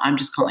Catalano. I'm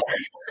just calling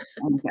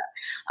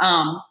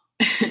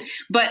it.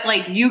 But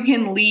like, you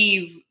can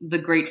leave the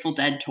Grateful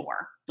Dead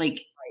tour. Like,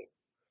 right.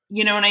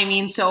 You know what I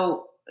mean?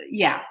 So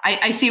yeah,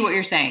 I see what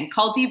you're saying.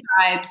 Culty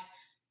vibes,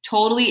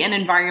 totally an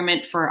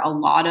environment for a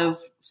lot of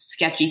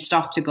sketchy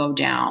stuff to go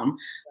down,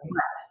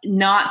 but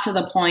not to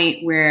the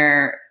point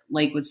where,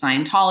 like with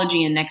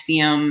Scientology and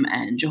NXIVM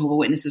and Jehovah's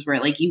Witnesses, where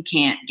like you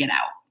can't get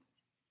out.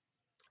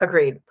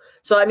 Agreed.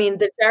 So, I mean,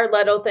 the Jared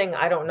Leto thing,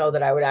 I don't know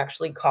that I would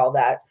actually call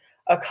that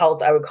a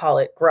cult. I would call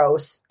it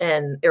gross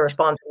and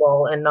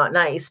irresponsible and not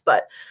nice,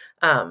 but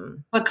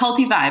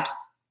culty vibes.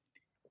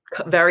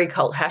 Very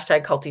cult,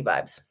 hashtag culty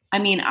vibes. I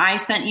mean, I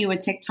sent you a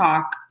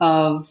TikTok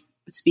of,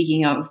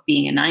 speaking of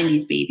being a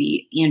 90s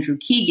baby, Andrew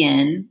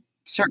Keegan,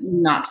 certainly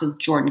not to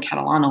Jordan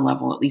Catalano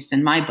level, at least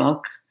in my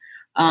book,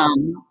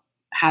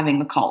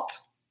 having a cult.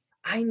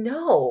 I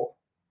know.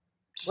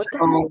 What the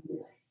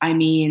heck? I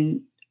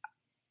mean,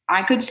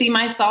 I could see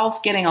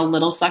myself getting a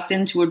little sucked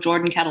into a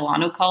Jordan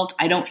Catalano cult.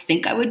 I don't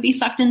think I would be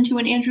sucked into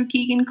an Andrew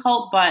Keegan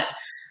cult, but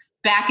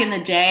back in the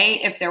day,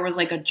 if there was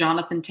like a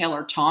Jonathan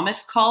Taylor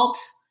Thomas cult,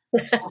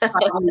 I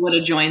probably would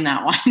have joined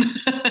that one.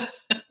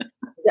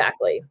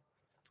 Exactly.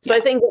 So yeah.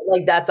 I think that,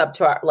 like, that's up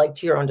to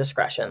to your own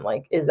discretion.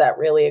 Like, is that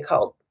really a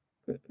cult?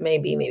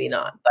 Maybe, maybe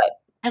not. But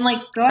and like,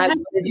 go ahead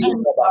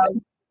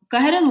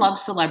and love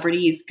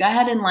celebrities. Go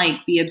ahead and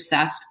like be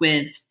obsessed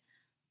with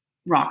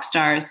rock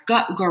stars.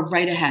 Go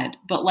right ahead.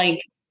 But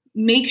like,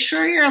 make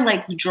sure you're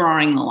like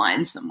drawing the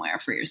line somewhere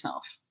for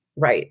yourself.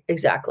 Right.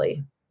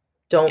 Exactly.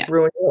 Don't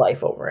ruin your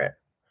life over it.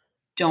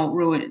 Don't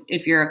ruin it.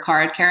 If you're a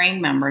card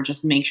carrying member,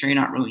 just make sure you're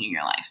not ruining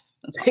your life.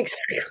 That's all.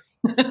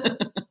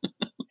 Exactly.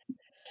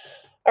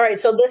 All right.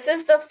 So this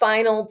is the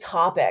final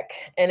topic,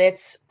 and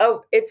it's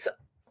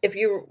if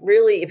you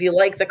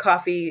like the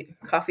coffee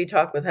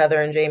talk with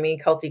Heather and Jamie,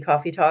 Culty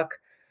Coffee Talk,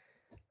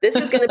 this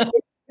is going to be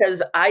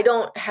because I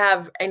don't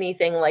have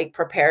anything like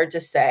prepared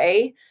to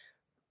say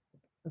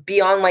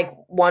beyond like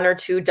one or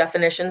two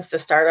definitions to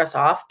start us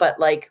off. But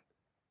like,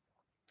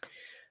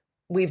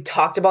 we've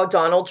talked about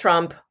Donald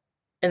Trump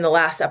in the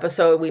last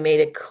episode. We made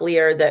it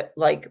clear that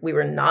like we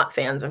were not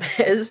fans of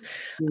his,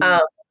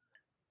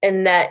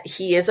 and that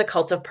he is a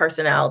cult of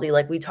personality,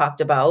 like we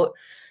talked about,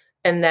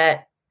 and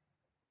that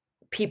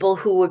people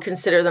who would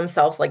consider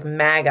themselves like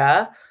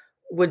MAGA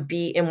would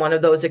be in one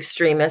of those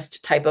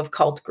extremist type of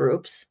cult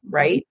groups,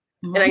 right?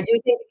 Mm-hmm. And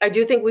I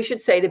do think we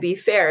should say, to be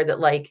fair,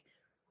 that like,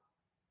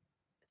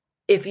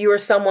 if you are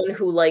someone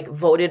who like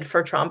voted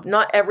for Trump,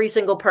 not every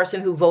single person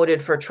who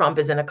voted for Trump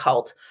is in a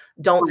cult.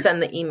 Don't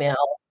send the email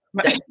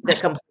that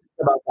complains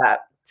about that.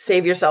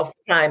 Save yourself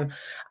time.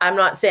 I'm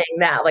not saying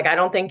that. Like, I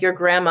don't think your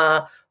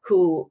grandma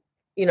who,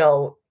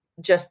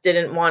 just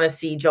didn't want to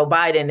see Joe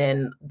Biden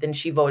and then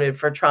she voted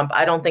for Trump,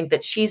 I don't think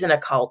that she's in a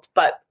cult,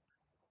 but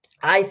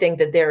I think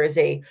that there is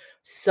a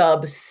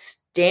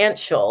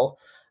substantial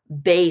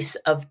base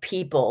of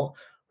people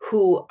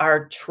who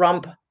are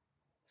Trump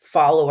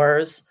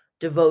followers,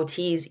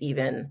 devotees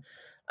even.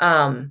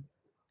 And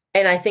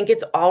I think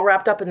it's all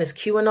wrapped up in this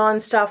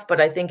QAnon stuff, but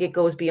I think it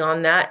goes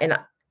beyond that.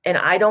 And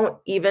I don't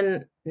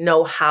even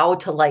know how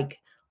to like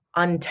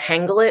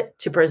untangle it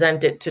to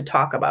present it to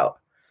talk about.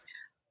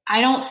 I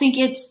don't think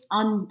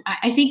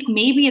I think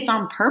maybe it's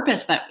on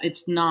purpose that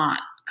it's not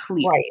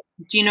clear. Right.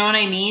 Do you know what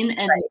I mean?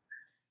 And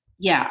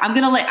yeah,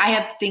 I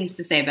have things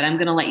to say, but I'm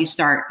going to let you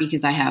start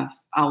because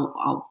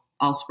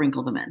I'll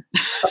sprinkle them in.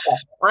 Okay.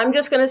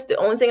 The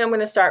only thing I'm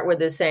going to start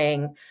with is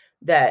saying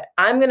that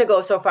I'm going to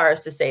go so far as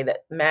to say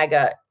that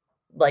MAGA,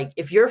 like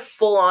if you're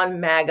full on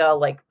MAGA,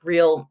 like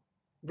real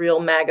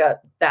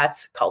MAGA,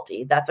 that's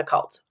culty. That's a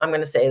cult. I'm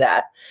going to say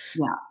that.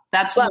 Yeah.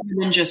 That's more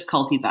than just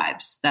culty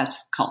vibes.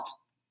 That's cult.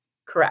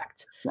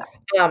 Correct.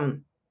 Yeah.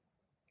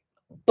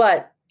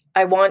 But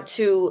I want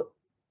to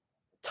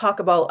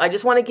I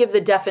just want to give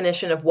the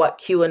definition of what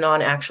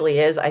QAnon actually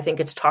is. I think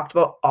it's talked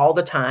about all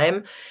the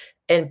time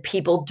and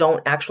people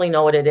don't actually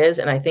know what it is.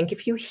 And I think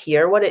if you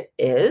hear what it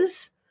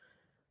is,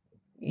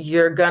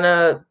 you're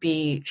gonna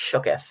be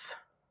shooketh.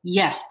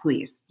 Yes,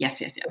 please.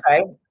 Yes.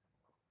 Okay.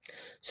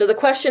 So the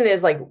question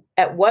is, like,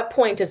 at what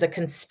point does a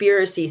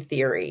conspiracy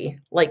theory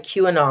like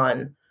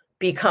QAnon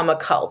become a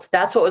cult?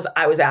 That's what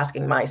I was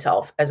asking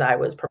myself as I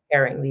was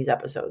preparing these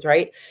episodes,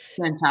 right?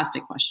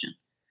 Fantastic question.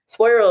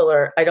 Spoiler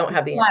alert, I don't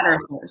have the answer.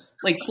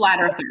 Flat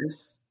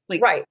earthers.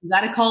 Like, right. Is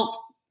that a cult?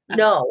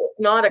 No, it's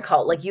not a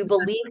cult. Like, you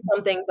believe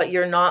something, but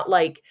you're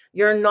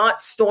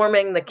not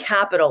storming the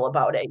Capitol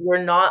about it.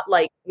 You're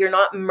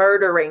not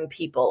murdering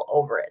people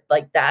over it.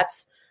 Like,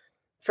 that's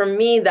For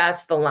me,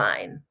 that's the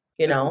line,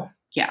 you know?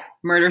 Yeah.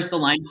 Murder's the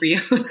line for you.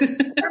 Murder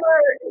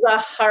is a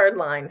hard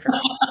line for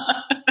me.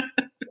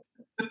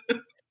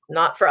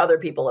 Not for other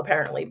people,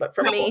 apparently, but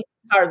for me,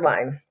 hard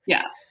line.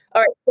 Yeah.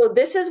 All right. So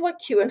this is what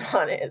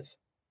QAnon is.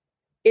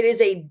 It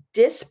is a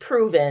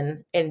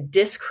disproven and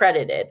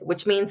discredited,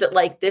 which means that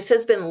like this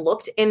has been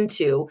looked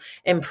into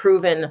and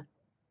proven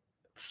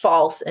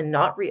false and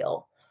not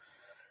real.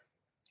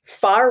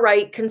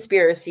 Far-right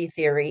conspiracy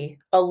theory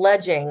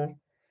alleging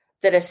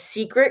that a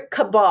secret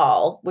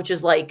cabal, which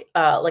is like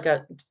a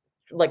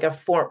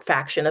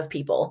faction of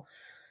people,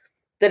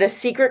 that a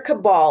secret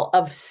cabal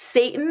of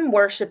Satan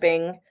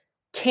worshiping,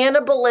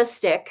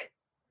 cannibalistic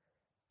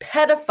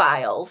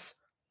pedophiles.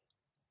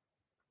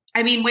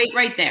 I mean, wait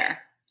right there.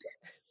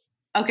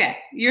 Okay,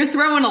 you're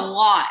throwing a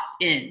lot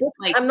in.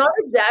 Like, I'm not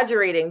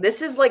exaggerating.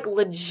 This is like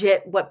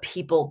legit what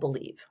people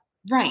believe.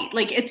 Right.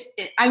 Like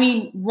I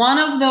mean, one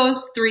of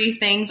those three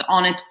things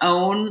on its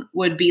own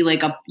would be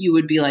like you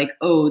would be like,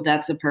 oh,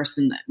 that's a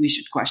person that we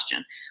should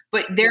question.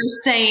 But they're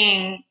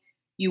saying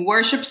you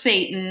worship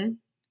Satan,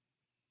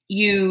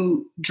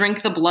 you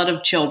drink the blood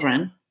of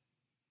children,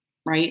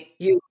 right?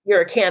 You're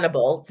a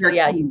cannibal. So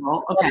You're a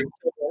cannibal. Okay.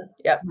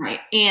 Yep.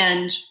 Right.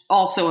 And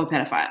also a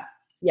pedophile.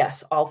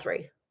 Yes, all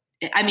three.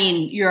 I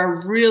mean,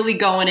 you're really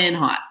going in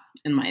hot,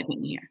 in my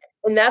opinion here.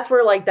 And that's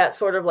where like that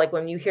sort of like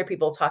when you hear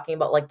people talking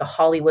about like the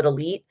Hollywood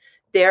elite,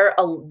 they're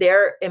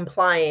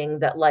implying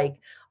that like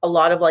a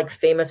lot of like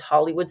famous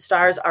Hollywood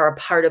stars are a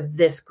part of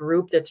this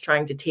group that's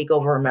trying to take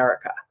over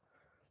America.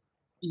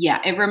 Yeah,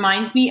 it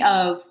reminds me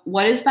of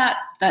what is that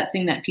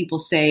thing that people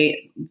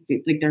say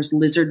like there's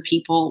lizard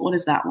people? What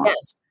is that one?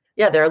 Yes.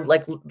 Yeah, they're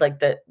like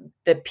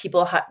the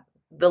people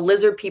the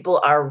lizard people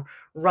are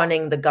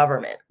running the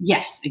government.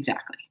 Yes,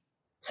 exactly.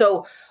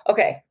 So,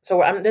 okay.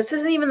 So this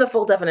isn't even the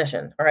full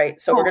definition. All right.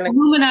 So we're going to.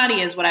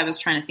 Illuminati is what I was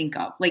trying to think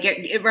of. Like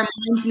it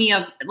reminds me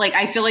of like,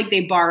 I feel like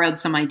they borrowed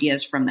some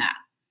ideas from that.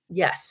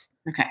 Yes.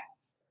 Okay.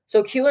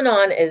 So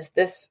QAnon is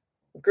this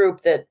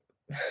group that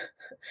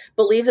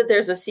believes that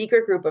there's a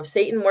secret group of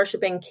Satan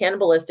worshiping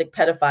cannibalistic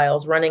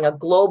pedophiles running a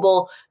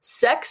global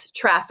sex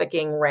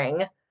trafficking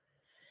ring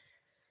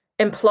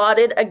and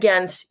plotted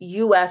against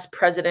U.S.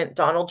 President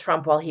Donald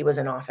Trump while he was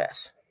in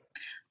office.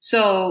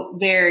 So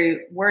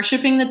they're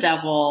worshiping the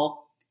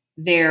devil,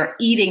 they're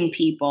eating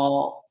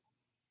people,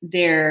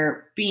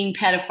 they're being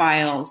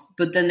pedophiles,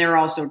 but then they're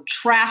also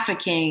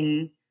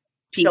trafficking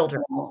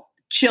people,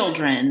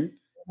 children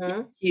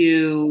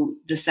to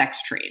the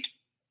sex trade.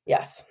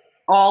 Yes.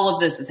 All of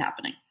this is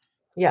happening.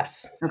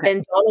 Yes. Okay.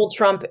 And Donald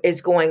Trump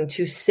is going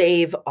to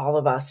save all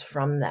of us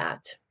from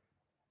that.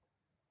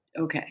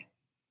 Okay.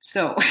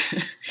 So,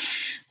 okay.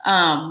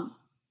 And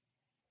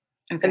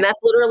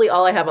that's literally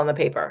all I have on the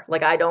paper.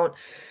 Like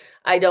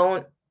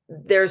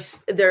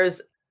there's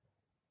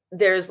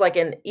like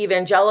an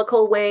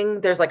evangelical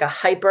wing. There's like a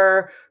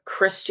hyper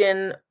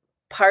Christian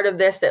part of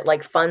this that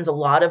like funds a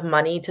lot of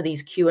money to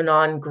these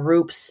QAnon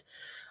groups.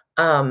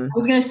 I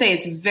was going to say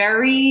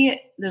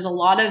there's a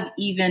lot of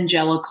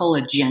evangelical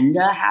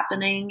agenda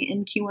happening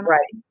in QAnon. Right.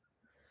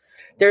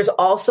 There's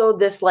also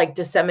this like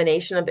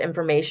dissemination of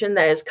information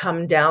that has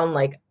come down,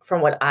 like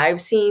from what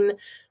I've seen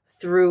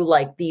through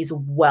like these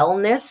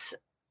wellness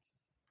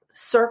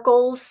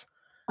circles.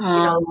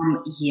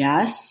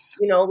 Yes.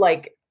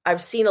 Like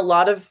I've seen a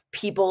lot of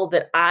people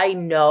that I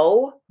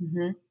know.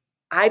 Mm-hmm.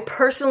 I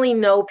personally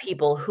know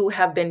people who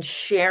have been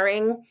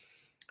sharing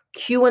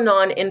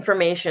QAnon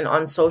information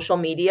on social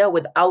media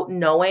without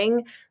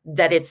knowing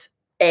that it's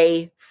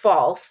A,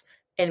 false,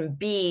 and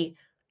B,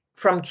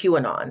 from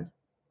QAnon.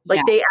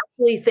 Like they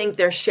actually think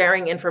they're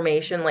sharing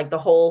information, like the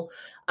whole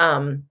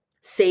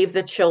Save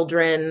the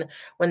Children,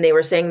 when they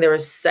were saying there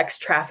was sex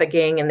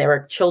trafficking and there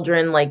were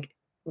children like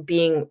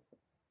being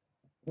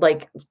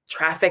like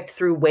trafficked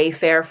through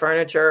Wayfair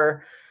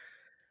furniture.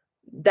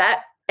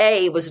 That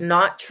A, was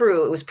not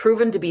true. It was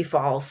proven to be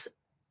false.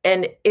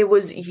 And it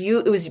was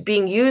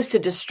being used to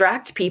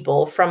distract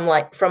people from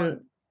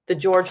the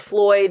George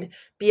Floyd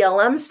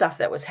BLM stuff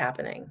that was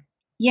happening.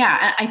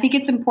 Yeah, I think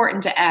it's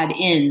important to add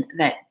in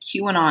that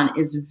QAnon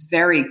is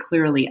very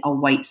clearly a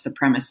white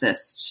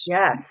supremacist.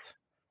 Yes.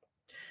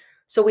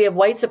 So we have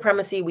white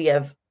supremacy. We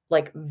have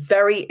like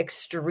very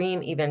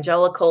extreme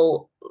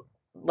evangelical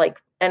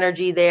like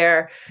energy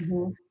there.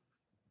 Mm-hmm.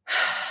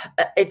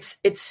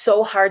 It's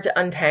so hard to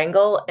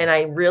untangle. And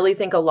I really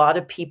think a lot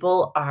of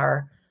people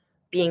are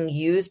being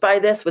used by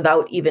this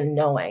without even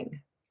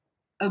knowing.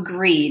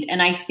 Agreed.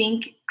 And I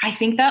think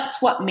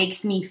that's what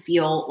makes me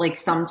feel like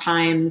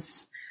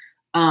sometimes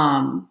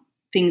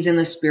things in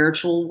the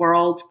spiritual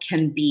world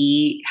can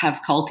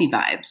have culty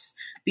vibes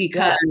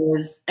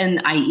because,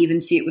 and I even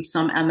see it with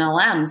some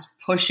MLMs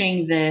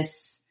pushing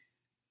this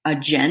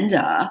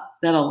agenda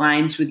that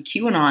aligns with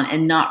QAnon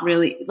and not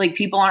really like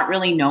people aren't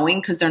really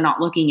knowing because they're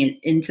not looking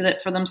into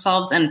it for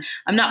themselves. And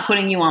I'm not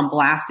putting you on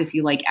blast if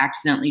you like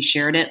accidentally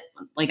shared it.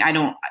 Like, I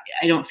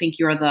don't think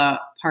you're the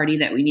party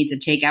that we need to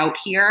take out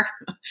here,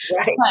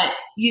 right. But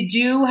you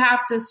do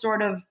have to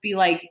sort of be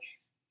like,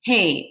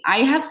 hey, I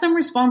have some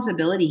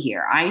responsibility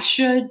here. I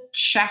should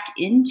check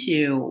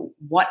into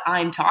what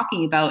I'm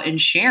talking about and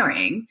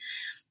sharing.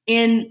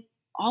 And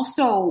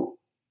also,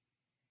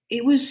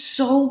 it was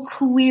so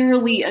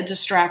clearly a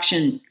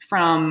distraction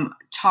from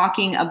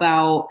talking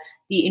about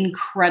the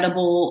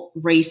incredible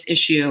race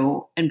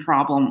issue and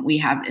problem we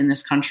have in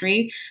this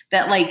country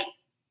that, like,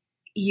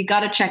 you got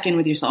to check in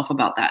with yourself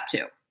about that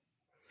too.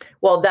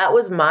 Well, that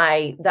was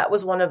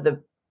one of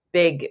the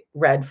big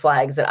red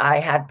flags that I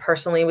had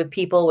personally with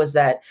people, was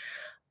that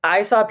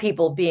I saw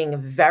people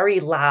being very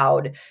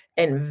loud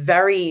and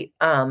very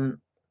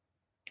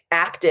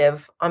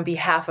active on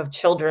behalf of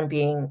children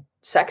being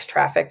sex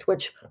trafficked,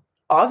 which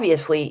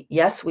obviously,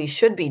 yes, we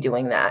should be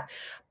doing that,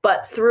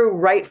 but through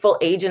rightful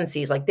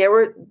agencies. Like there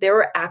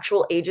were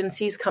actual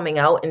agencies coming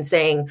out and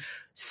saying,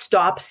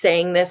 stop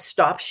saying this,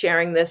 stop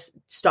sharing this,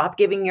 stop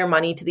giving your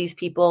money to these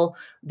people.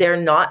 They're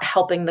not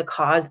helping the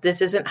cause.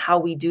 This isn't how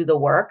we do the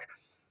work.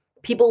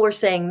 People were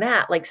saying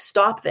that, like,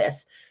 stop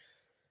this.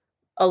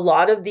 A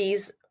lot of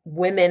these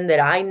women that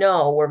I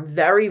know were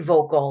very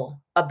vocal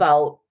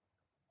about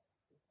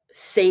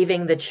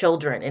saving the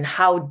children and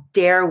how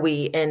dare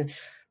we, and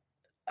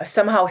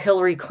somehow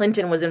Hillary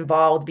Clinton was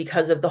involved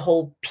because of the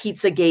whole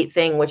Pizzagate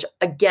thing, which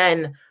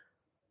again,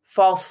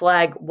 false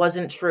flag,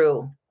 wasn't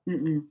true.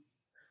 Mm-mm.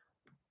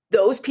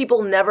 Those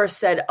people never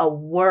said a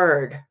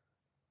word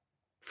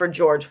for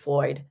George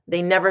Floyd.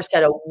 They never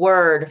said a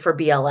word for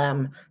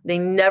BLM. They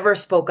never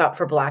spoke up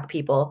for Black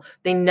people.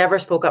 They never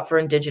spoke up for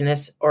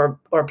Indigenous or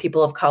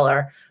people of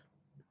color.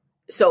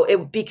 So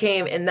it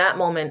became, in that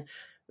moment,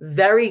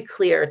 very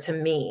clear to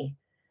me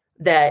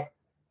that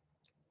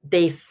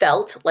they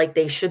felt like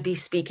they should be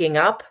speaking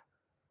up.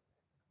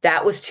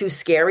 That was too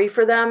scary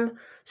for them.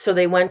 So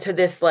they went to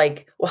this,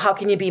 like, well, how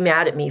can you be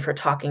mad at me for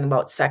talking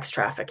about sex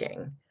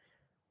trafficking?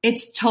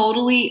 It's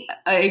totally,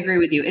 I agree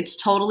with you. It's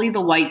totally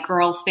the white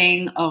girl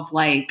thing of,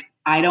 like,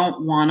 I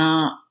don't want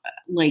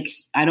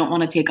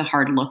to take a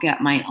hard look at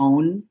my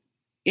own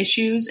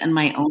issues and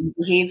my own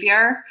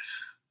behavior.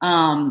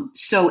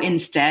 So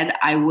instead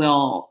I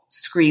will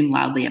scream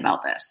loudly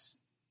about this.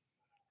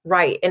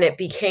 Right. And it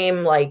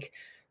became like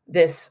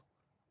this,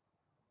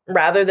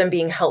 rather than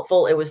being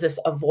helpful, it was this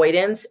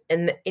avoidance.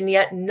 And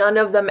yet none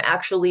of them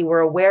actually were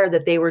aware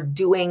that they were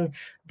doing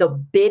the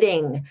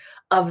bidding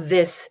of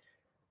this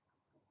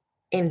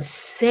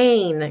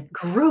insane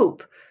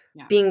group,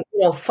 being,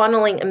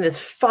 funneling in this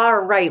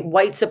far right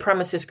white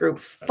supremacist group,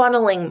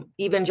 funneling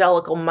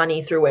evangelical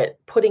money through it,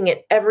 putting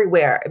it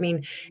everywhere. I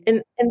mean,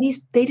 and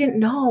these, they didn't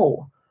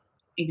know.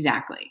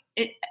 Exactly.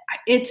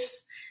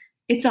 It's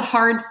a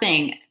hard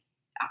thing.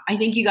 I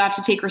think you have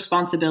to take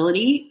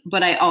responsibility,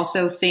 but I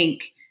also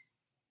think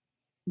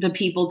the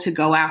people to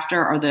go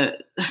after are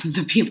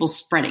the people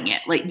spreading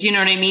it. Like, do you know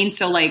what I mean?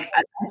 So, like,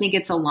 I think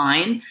it's a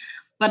line,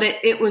 but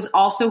it was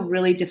also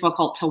really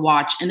difficult to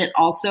watch. And it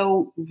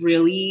also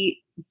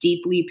really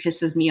deeply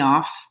pisses me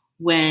off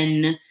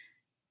when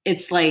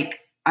it's like,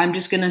 I'm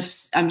just going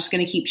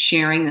to keep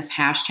sharing this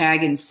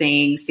hashtag and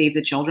saying save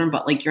the children,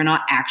 but, like, you're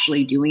not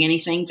actually doing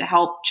anything to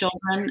help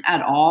children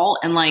at all.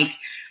 And, like,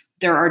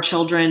 there are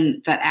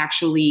children that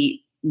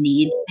actually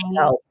need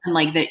things and,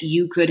 like, that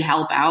you could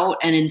help out.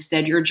 And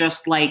instead you're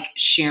just, like,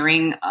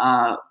 sharing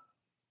a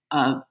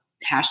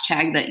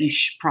hashtag that you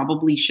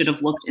probably should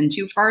have looked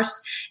into first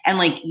and,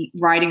 like,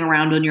 riding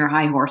around on your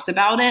high horse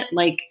about it.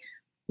 Like,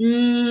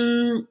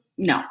 no.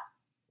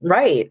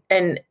 Right.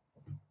 And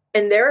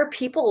there are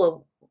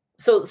people,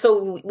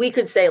 so we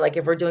could say, like,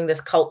 if we're doing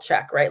this cult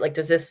check, right? Like,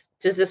 does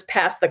this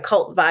pass the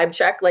cult vibe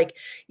check? Like,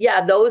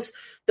 yeah, those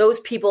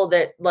people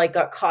that, like,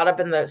 got caught up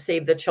in the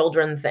save the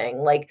children thing,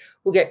 like,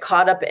 who get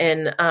caught up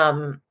in,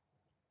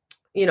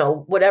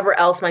 whatever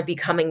else might be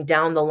coming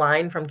down the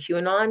line from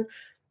QAnon,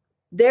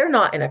 they're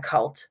not in a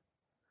cult.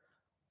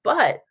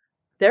 But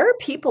there are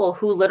people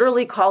who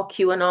literally call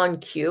QAnon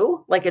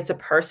Q, like it's a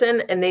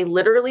person, and they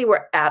literally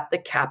were at the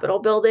Capitol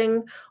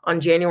building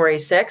on January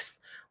 6th,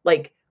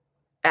 like,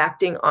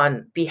 acting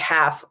on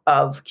behalf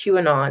of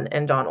QAnon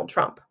and Donald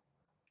Trump.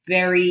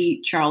 Very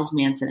Charles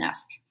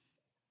Manson-esque.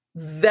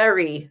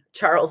 Very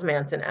Charles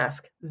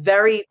Manson-esque,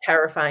 very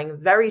terrifying,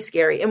 very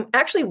scary, and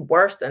actually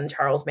worse than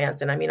Charles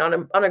Manson. I mean,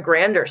 on a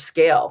grander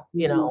scale,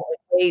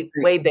 way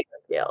bigger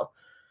scale.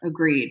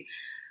 Agreed.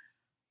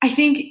 I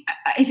think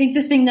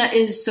the thing that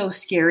is so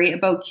scary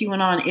about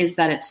QAnon is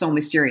that it's so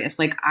mysterious.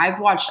 Like,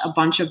 I've watched a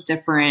bunch of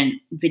different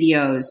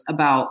videos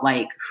about,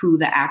 like, who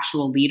the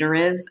actual leader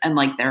is, and,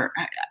 like,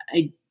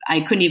 I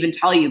couldn't even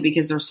tell you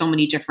because there's so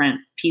many different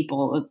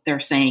people that they're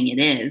saying it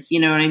is. You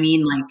know what I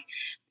mean? Like,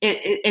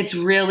 it's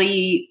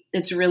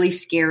really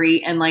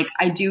scary. And, like,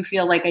 I do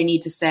feel like I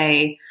need to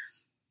say,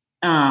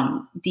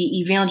 the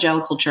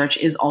evangelical church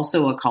is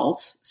also a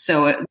cult.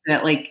 So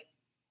that, like,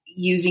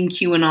 using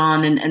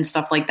QAnon and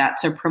stuff like that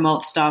to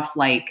promote stuff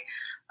like,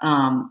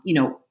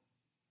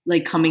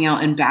 like coming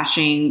out and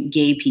bashing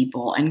gay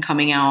people and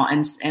coming out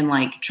and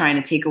like trying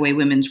to take away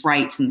women's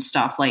rights and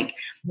stuff. Like,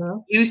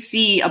 you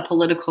see a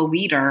political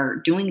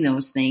leader doing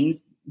those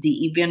things,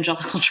 the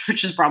evangelical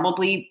church is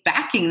probably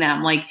backing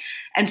them. Like,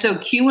 and so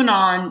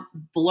QAnon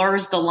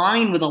blurs the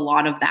line with a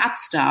lot of that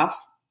stuff,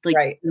 like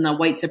Right. in the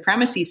white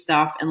supremacy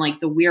stuff and like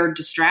the weird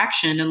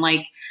distraction and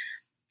like,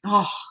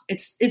 oh,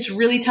 it's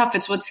really tough.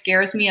 It's what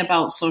scares me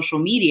about social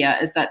media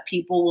is that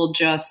people will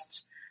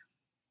just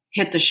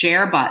hit the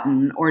share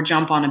button or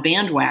jump on a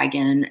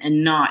bandwagon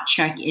and not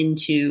check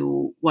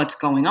into what's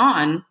going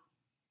on.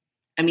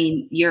 I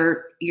mean,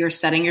 you're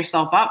setting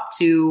yourself up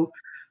to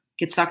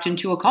get sucked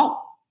into a cult.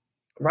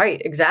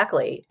 Right,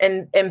 exactly.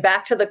 And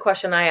back to the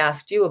question I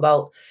asked you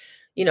about,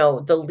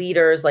 the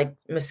leaders like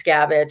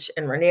Miscavige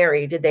and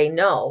Raniere, did they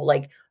know?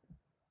 Like,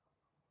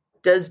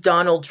 does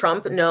Donald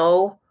Trump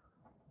know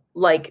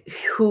like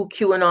who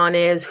QAnon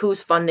is,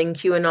 who's funding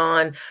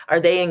QAnon? Are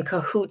they in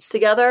cahoots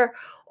together?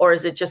 Or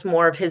is it just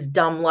more of his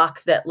dumb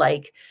luck that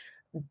like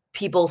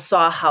people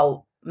saw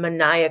how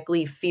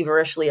maniacally,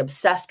 feverishly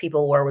obsessed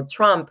people were with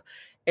Trump?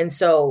 And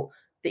so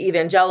the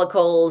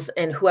evangelicals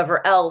and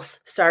whoever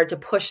else started to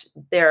push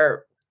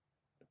their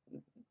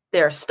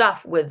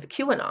stuff with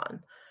QAnon.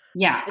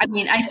 Yeah. I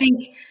mean,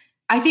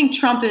 I think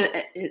Trump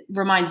it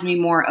reminds me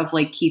more of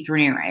like Keith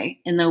Raniere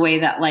in the way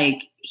that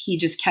like he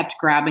just kept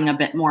grabbing a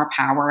bit more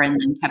power and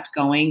then kept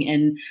going.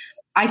 And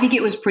I think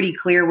it was pretty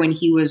clear when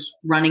he was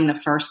running the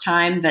first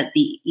time that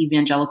the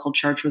evangelical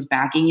church was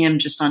backing him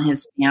just on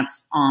his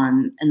stance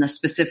on and the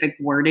specific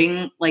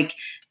wording. Like,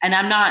 and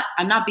I'm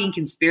not being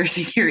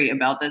conspiracy theory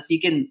about this. You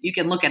can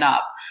look it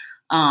up.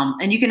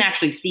 And you can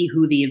actually see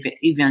who the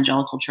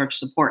evangelical church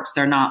supports.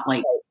 They're not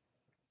like,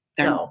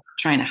 they're not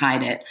trying to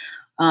hide it.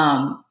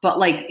 But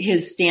like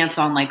his stance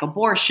on like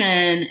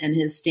abortion and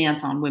his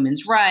stance on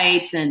women's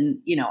rights and,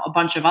 a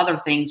bunch of other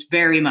things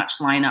very much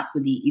line up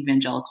with the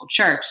evangelical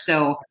church.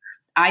 So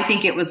I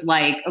think it was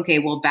like, okay,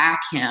 we'll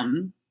back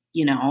him,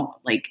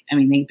 like, I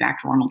mean, they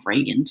backed Ronald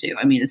Reagan too.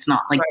 I mean, it's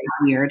not like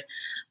weird.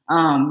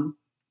 And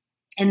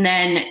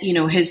then,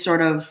 his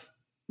sort of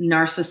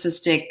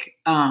narcissistic,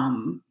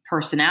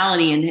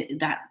 personality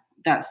and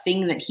that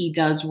thing that he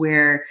does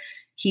where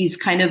he's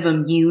kind of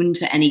immune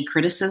to any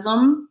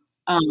criticism,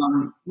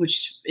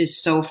 which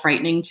is so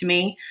frightening to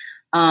me,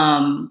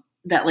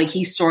 that like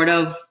he sort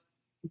of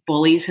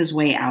bullies his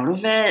way out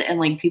of it and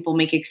like people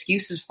make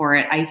excuses for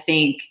it. I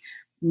think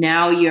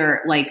now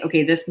you're like,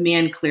 okay, this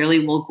man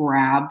clearly will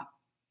grab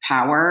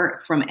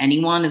power from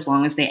anyone as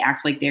long as they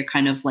act like they're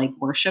kind of like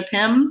worship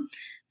him.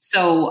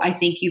 So I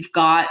think you've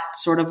got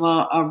sort of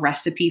a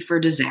recipe for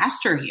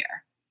disaster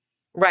here.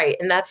 Right.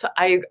 And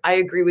I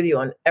agree with you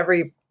on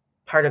every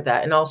part of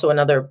that. And also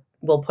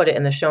we'll put it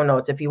in the show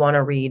notes if you want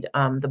to read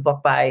the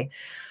book by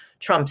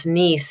Trump's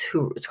niece,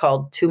 who it's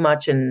called Too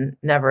Much and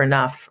Never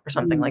Enough or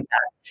something like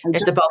that.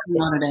 It's about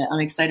it.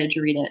 I'm excited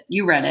to read it.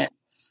 You read it.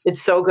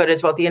 It's so good.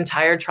 It's about the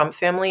entire Trump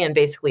family and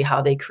basically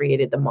how they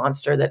created the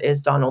monster that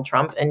is Donald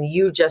Trump. And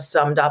you just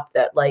summed up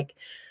that like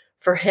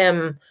for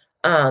him,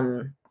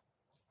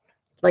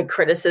 like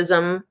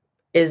criticism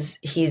is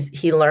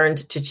he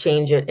learned to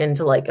change it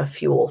into like a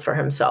fuel for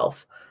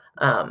himself,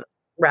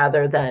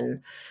 rather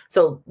than,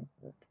 so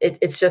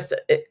it's just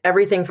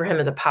everything for him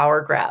is a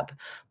power grab.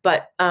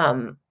 But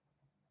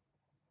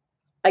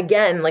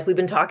again, like we've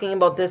been talking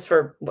about this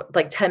for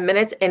like 10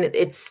 minutes and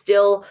it's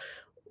still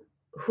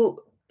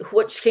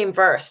which came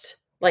first,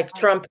 like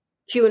Trump,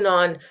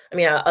 QAnon. I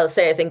mean, I'll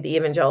say, I think the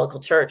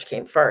evangelical church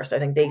came first. I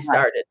think they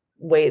started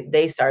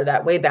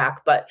that way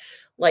back, but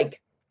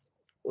like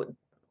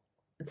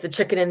it's the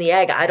chicken and the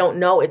egg. I don't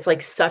know. It's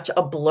like such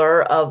a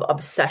blur of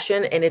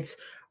obsession and it's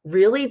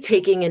really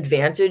taking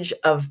advantage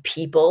of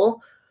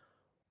people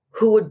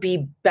who would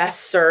be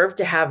best served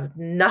to have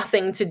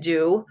nothing to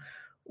do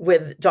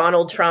with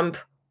Donald Trump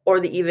or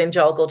the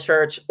evangelical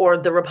church or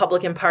the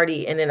Republican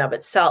Party in and of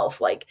itself.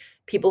 Like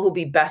people who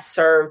be best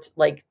served,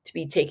 like to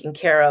be taken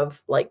care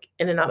of, like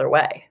in another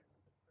way.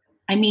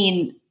 I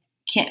mean,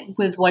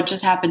 with what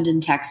just happened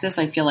in Texas,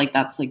 I feel like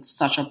that's like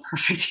such a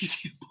perfect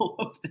example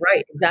of that.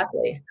 Right,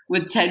 exactly.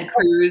 With Ted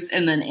Cruz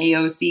and then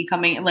AOC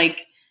coming,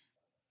 like,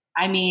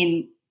 I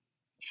mean,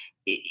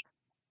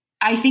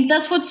 I think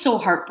that's what's so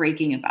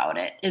heartbreaking about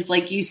it is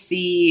like you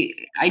see,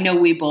 I know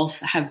we both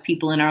have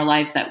people in our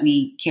lives that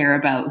we care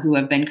about who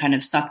have been kind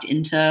of sucked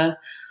into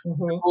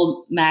the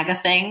whole MAGA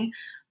thing.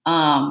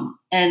 And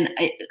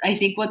I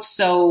think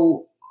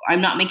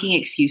I'm not making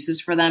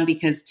excuses for them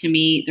because to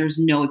me, there's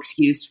no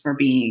excuse for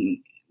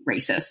being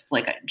racist.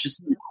 Like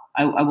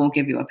I won't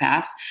give you a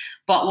pass.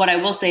 But what I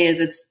will say is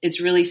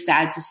it's really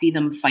sad to see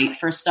them fight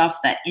for stuff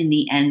that in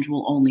the end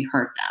will only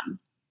hurt them.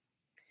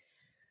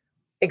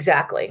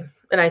 Exactly.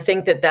 And I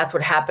think that that's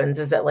what happens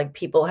is that like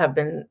people have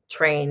been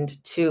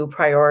trained to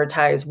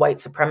prioritize white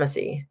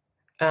supremacy,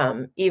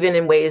 even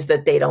in ways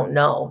that they don't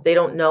know. They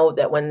don't know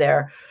that when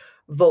they're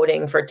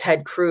voting for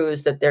Ted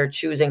Cruz that they're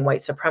choosing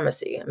white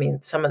supremacy. I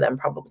mean, some of them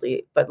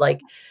probably, but like,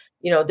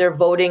 they're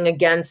voting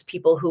against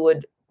people who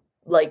would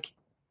like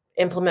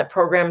implement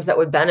programs that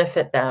would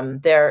benefit them.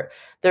 They're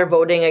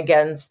voting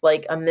against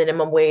like a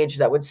minimum wage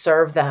that would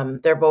serve them.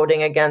 They're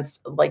voting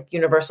against like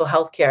universal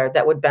health care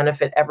that would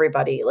benefit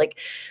everybody. Like,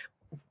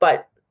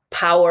 but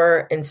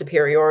power and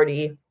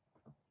superiority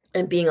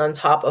and being on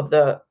top of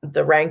the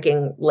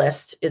ranking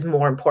list is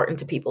more important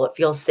to people. It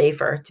feels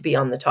safer to be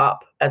on the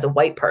top as a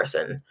white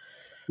person.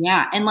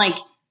 Yeah. And like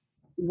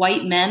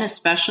white men,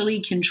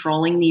 especially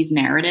controlling these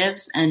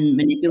narratives and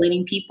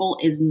manipulating people,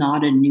 is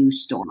not a new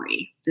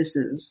story. This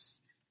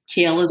is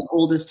tale as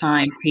old as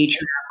time,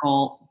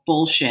 patriarchal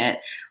bullshit.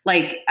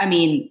 Like, I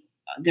mean,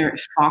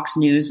 Fox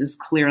News is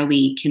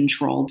clearly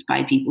controlled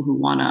by people who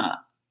want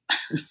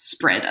to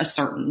spread a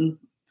certain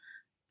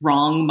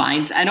wrong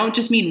mindset. I don't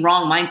just mean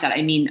wrong mindset.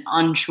 I mean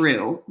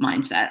untrue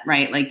mindset,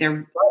 right? Like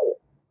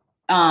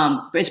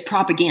it's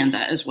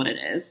propaganda is what it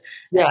is.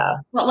 Yeah.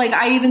 But like,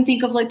 I even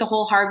think of like the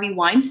whole Harvey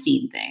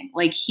Weinstein thing.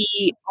 Like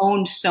he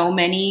owned so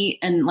many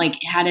and like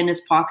had in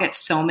his pocket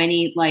so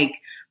many like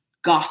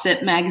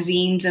gossip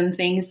magazines and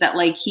things that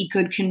like he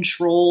could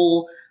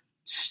control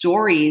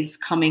stories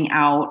coming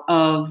out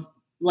of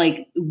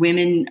like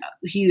women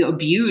he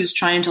abused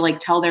trying to like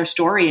tell their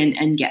story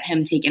and get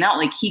him taken out.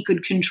 Like he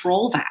could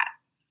control that.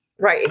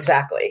 Right,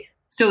 exactly.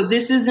 So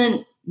this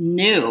isn't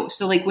new.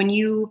 So like when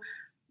you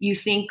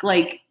think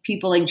like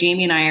people like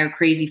Jamie and I are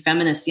crazy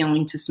feminists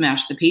yelling to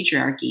smash the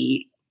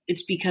patriarchy,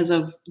 it's because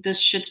of this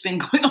shit's been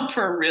going on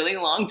for a really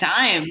long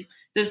time.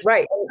 This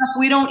right. stuff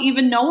we don't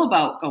even know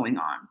about going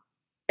on.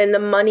 And the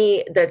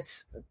money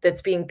that's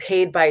being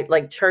paid by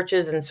like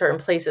churches and certain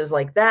places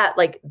like that,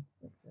 like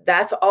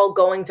that's all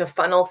going to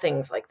funnel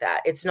things like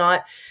that. It's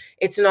not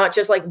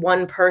just like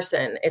one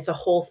person. It's a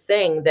whole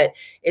thing that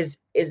is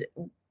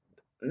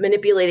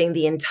manipulating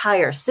the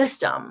entire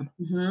system.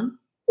 Mm-hmm.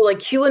 So like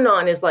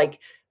QAnon is like,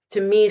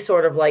 to me,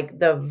 sort of like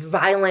the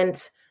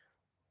violent,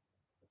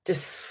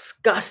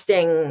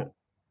 disgusting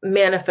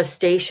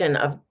manifestation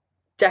of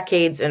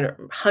decades and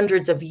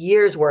hundreds of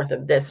years worth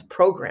of this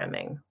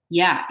programming.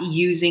 Yeah,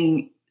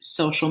 using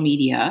social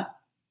media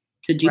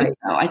to do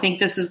so. I think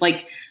this is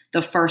like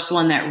the first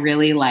one that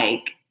really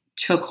like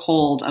took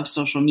hold of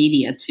social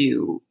media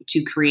to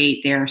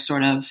create their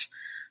sort of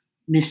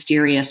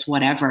mysterious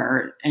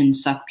whatever and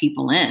suck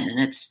people in. And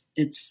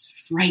it's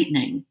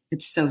frightening.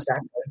 It's so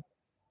exactly.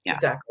 Yeah.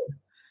 Exactly.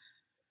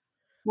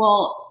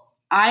 Well,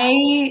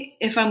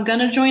 if I'm going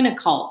to join a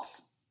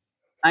cult,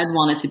 I'd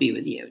want it to be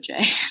with you,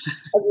 Jay.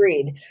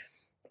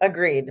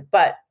 Agreed.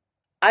 But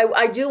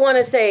I do want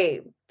to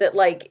say that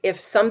like,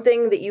 if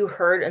something that you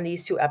heard in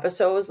these 2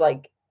 episodes,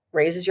 like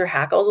raises your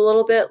hackles a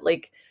little bit,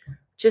 like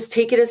just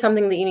take it as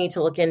something that you need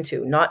to look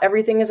into. Not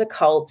everything is a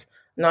cult.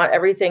 Not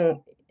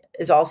everything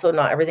is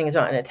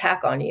not an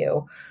attack on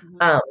you.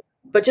 Mm-hmm.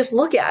 But just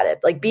look at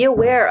it, like be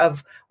aware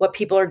of what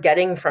people are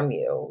getting from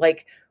you,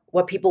 like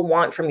what people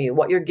want from you,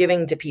 what you're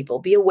giving to people.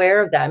 Be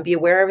aware of that and be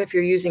aware of if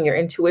you're using your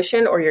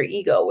intuition or your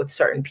ego with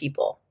certain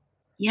people.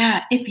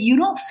 Yeah. If you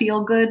don't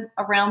feel good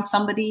around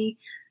somebody,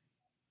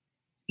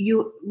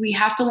 we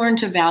have to learn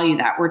to value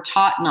that. We're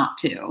taught not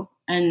to.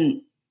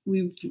 And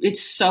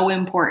it's so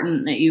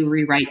important that you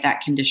rewrite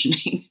that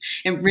conditioning.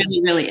 It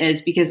really, really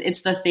is, because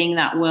it's the thing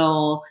that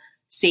will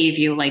save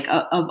you. Like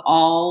of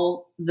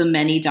all the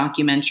many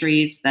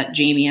documentaries that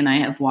Jamie and I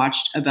have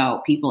watched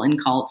about people in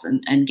cults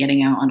and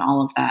getting out and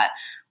all of that,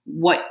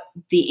 what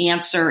the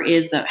answer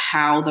is that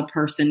how the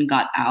person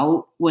got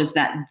out was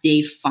that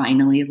they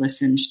finally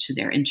listened to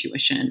their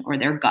intuition or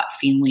their gut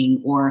feeling,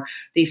 or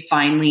they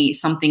finally,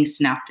 something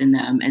snapped in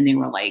them and they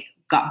were like,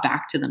 got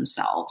back to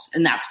themselves.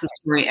 And that's the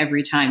story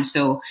every time.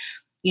 So,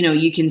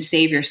 you can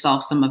save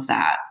yourself some of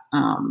that.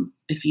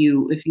 If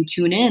you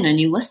tune in and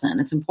you listen,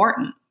 it's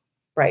important.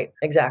 Right.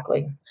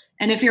 Exactly.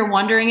 And if you're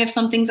wondering if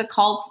something's a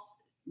cult,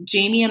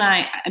 Jamie and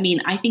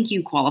I think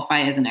you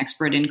qualify as an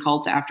expert in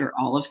cults after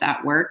all of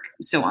that work.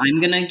 So I'm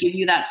going to give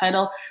you that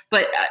title.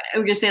 But I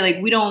would just say, like,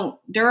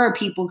 there are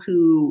people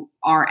who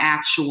are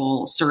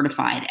actual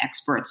certified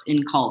experts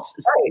in cults.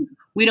 Right.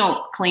 We don't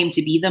claim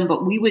to be them,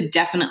 but we would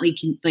definitely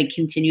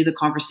continue the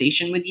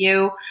conversation with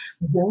you.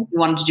 Mm-hmm. If you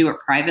wanted to do it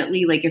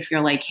privately. Like if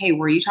you're like, hey,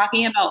 were you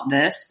talking about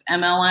this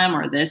MLM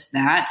or this,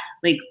 that?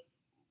 Like,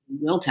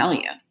 we'll tell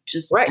you.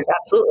 Just right.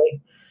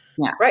 Absolutely.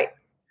 Yeah. Right.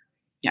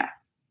 Yeah.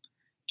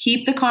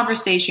 Keep the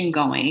conversation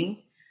going.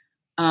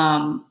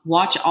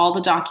 Watch all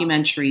the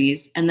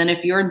documentaries. And then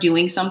if you're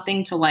doing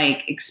something to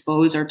like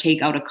expose or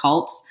take out a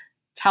cult,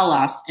 tell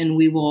us and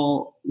we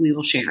will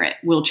share it.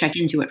 We'll check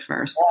into it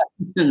first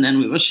and then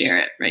we will share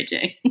it. Right,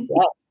 Jay?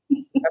 Yeah,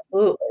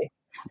 absolutely.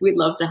 We'd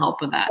love to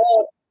help with that.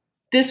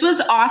 This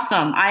was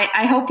awesome.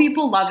 I hope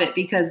people love it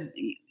because,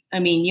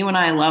 you and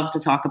I love to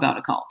talk about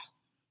a cult.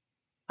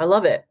 I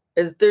love it.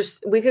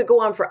 We could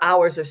go on for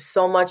hours. There's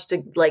so much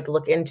to like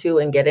look into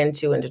and get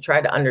into and to try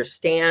to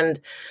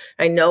understand.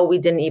 I know we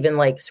didn't even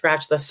like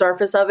scratch the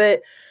surface of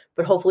it,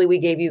 but hopefully we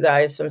gave you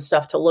guys some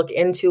stuff to look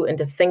into and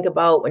to think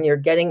about when you're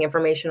getting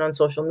information on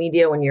social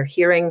media, when you're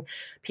hearing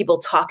people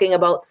talking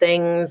about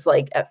things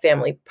like at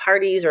family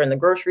parties or in the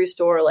grocery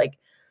store, like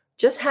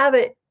just have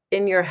it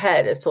in your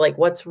head as to like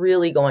what's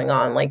really going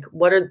on. Like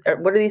what are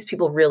these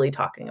people really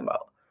talking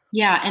about?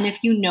 Yeah. And if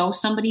you know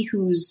somebody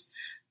who's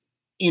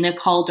in a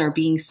cult or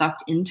being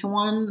sucked into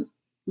one,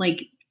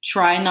 like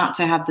try not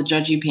to have the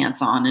judgy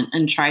pants on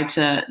and try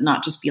to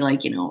not just be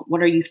like,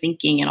 what are you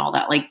thinking and all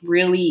that. Like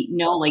really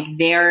know, like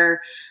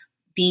they're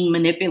being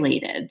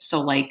manipulated.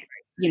 So like,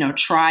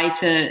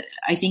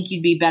 I think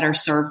you'd be better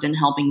served in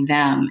helping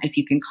them if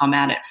you can come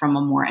at it from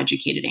a more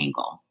educated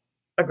angle.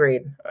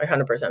 Agreed. I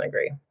 100%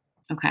 agree.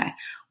 Okay.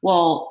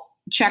 Well,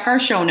 check our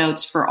show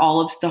notes for all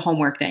of the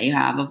homework that you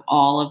have of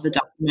all of the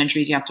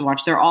documentaries you have to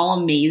watch. They're all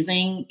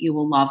amazing. You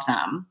will love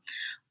them.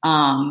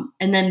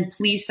 And then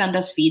please send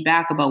us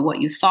feedback about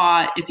what you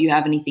thought. If you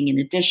have anything in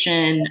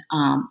addition,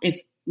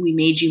 if we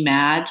made you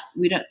mad,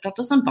 that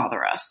doesn't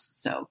bother us.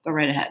 So go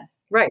right ahead.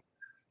 Right.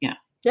 Yeah.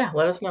 Yeah.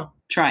 Let us know.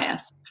 Try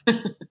us.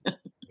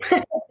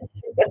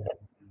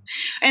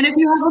 And if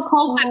you have a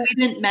cult that we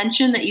didn't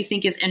mention that you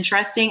think is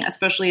interesting,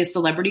 especially a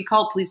celebrity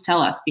cult, please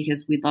tell us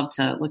because we'd love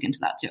to look into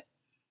that too.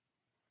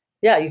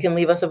 Yeah, you can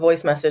leave us a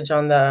voice message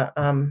on the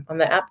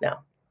app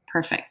now.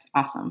 Perfect.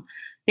 Awesome.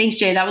 Thanks,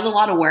 Jay. That was a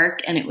lot of work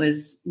and it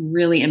was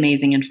really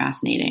amazing and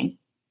fascinating.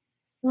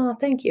 Oh,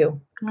 thank you.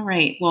 All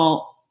right.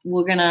 Well,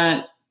 we're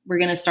gonna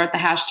start the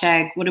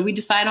hashtag. What did we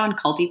decide on?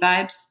 Culty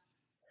vibes?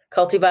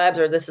 Culty vibes,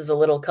 or this is a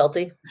little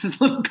culty? This is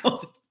a little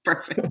culty.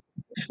 Perfect.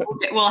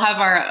 Okay, we'll have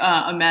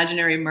our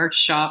imaginary merch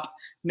shop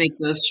make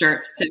those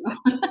shirts too.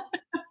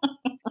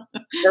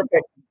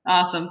 Perfect.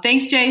 Awesome.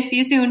 Thanks, Jay. See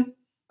you soon.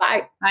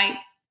 Bye. Bye.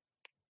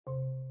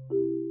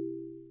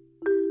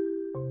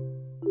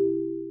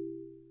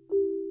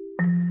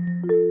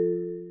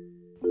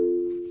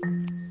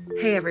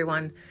 Hey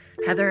everyone,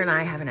 Heather and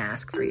I have an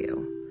ask for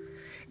you.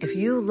 If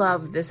you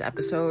love this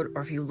episode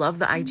or if you love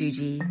the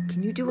IGG,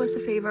 can you do us a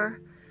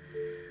favor?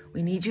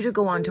 We need you to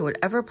go onto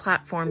whatever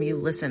platform you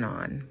listen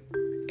on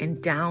and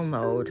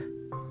download,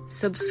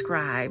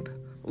 subscribe,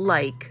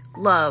 like,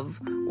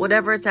 love,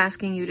 whatever it's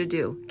asking you to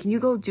do. Can you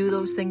go do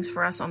those things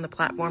for us on the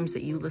platforms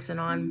that you listen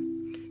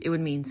on? It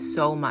would mean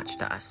so much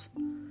to us.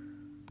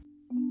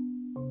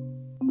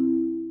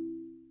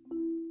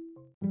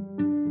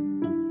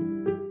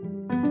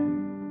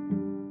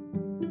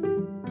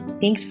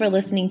 Thanks for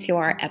listening to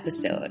our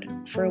episode.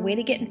 For a way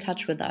to get in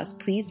touch with us,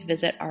 please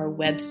visit our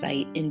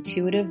website,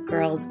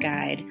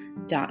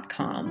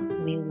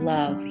 intuitivegirlsguide.com. We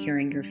love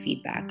hearing your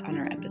feedback on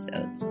our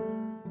episodes.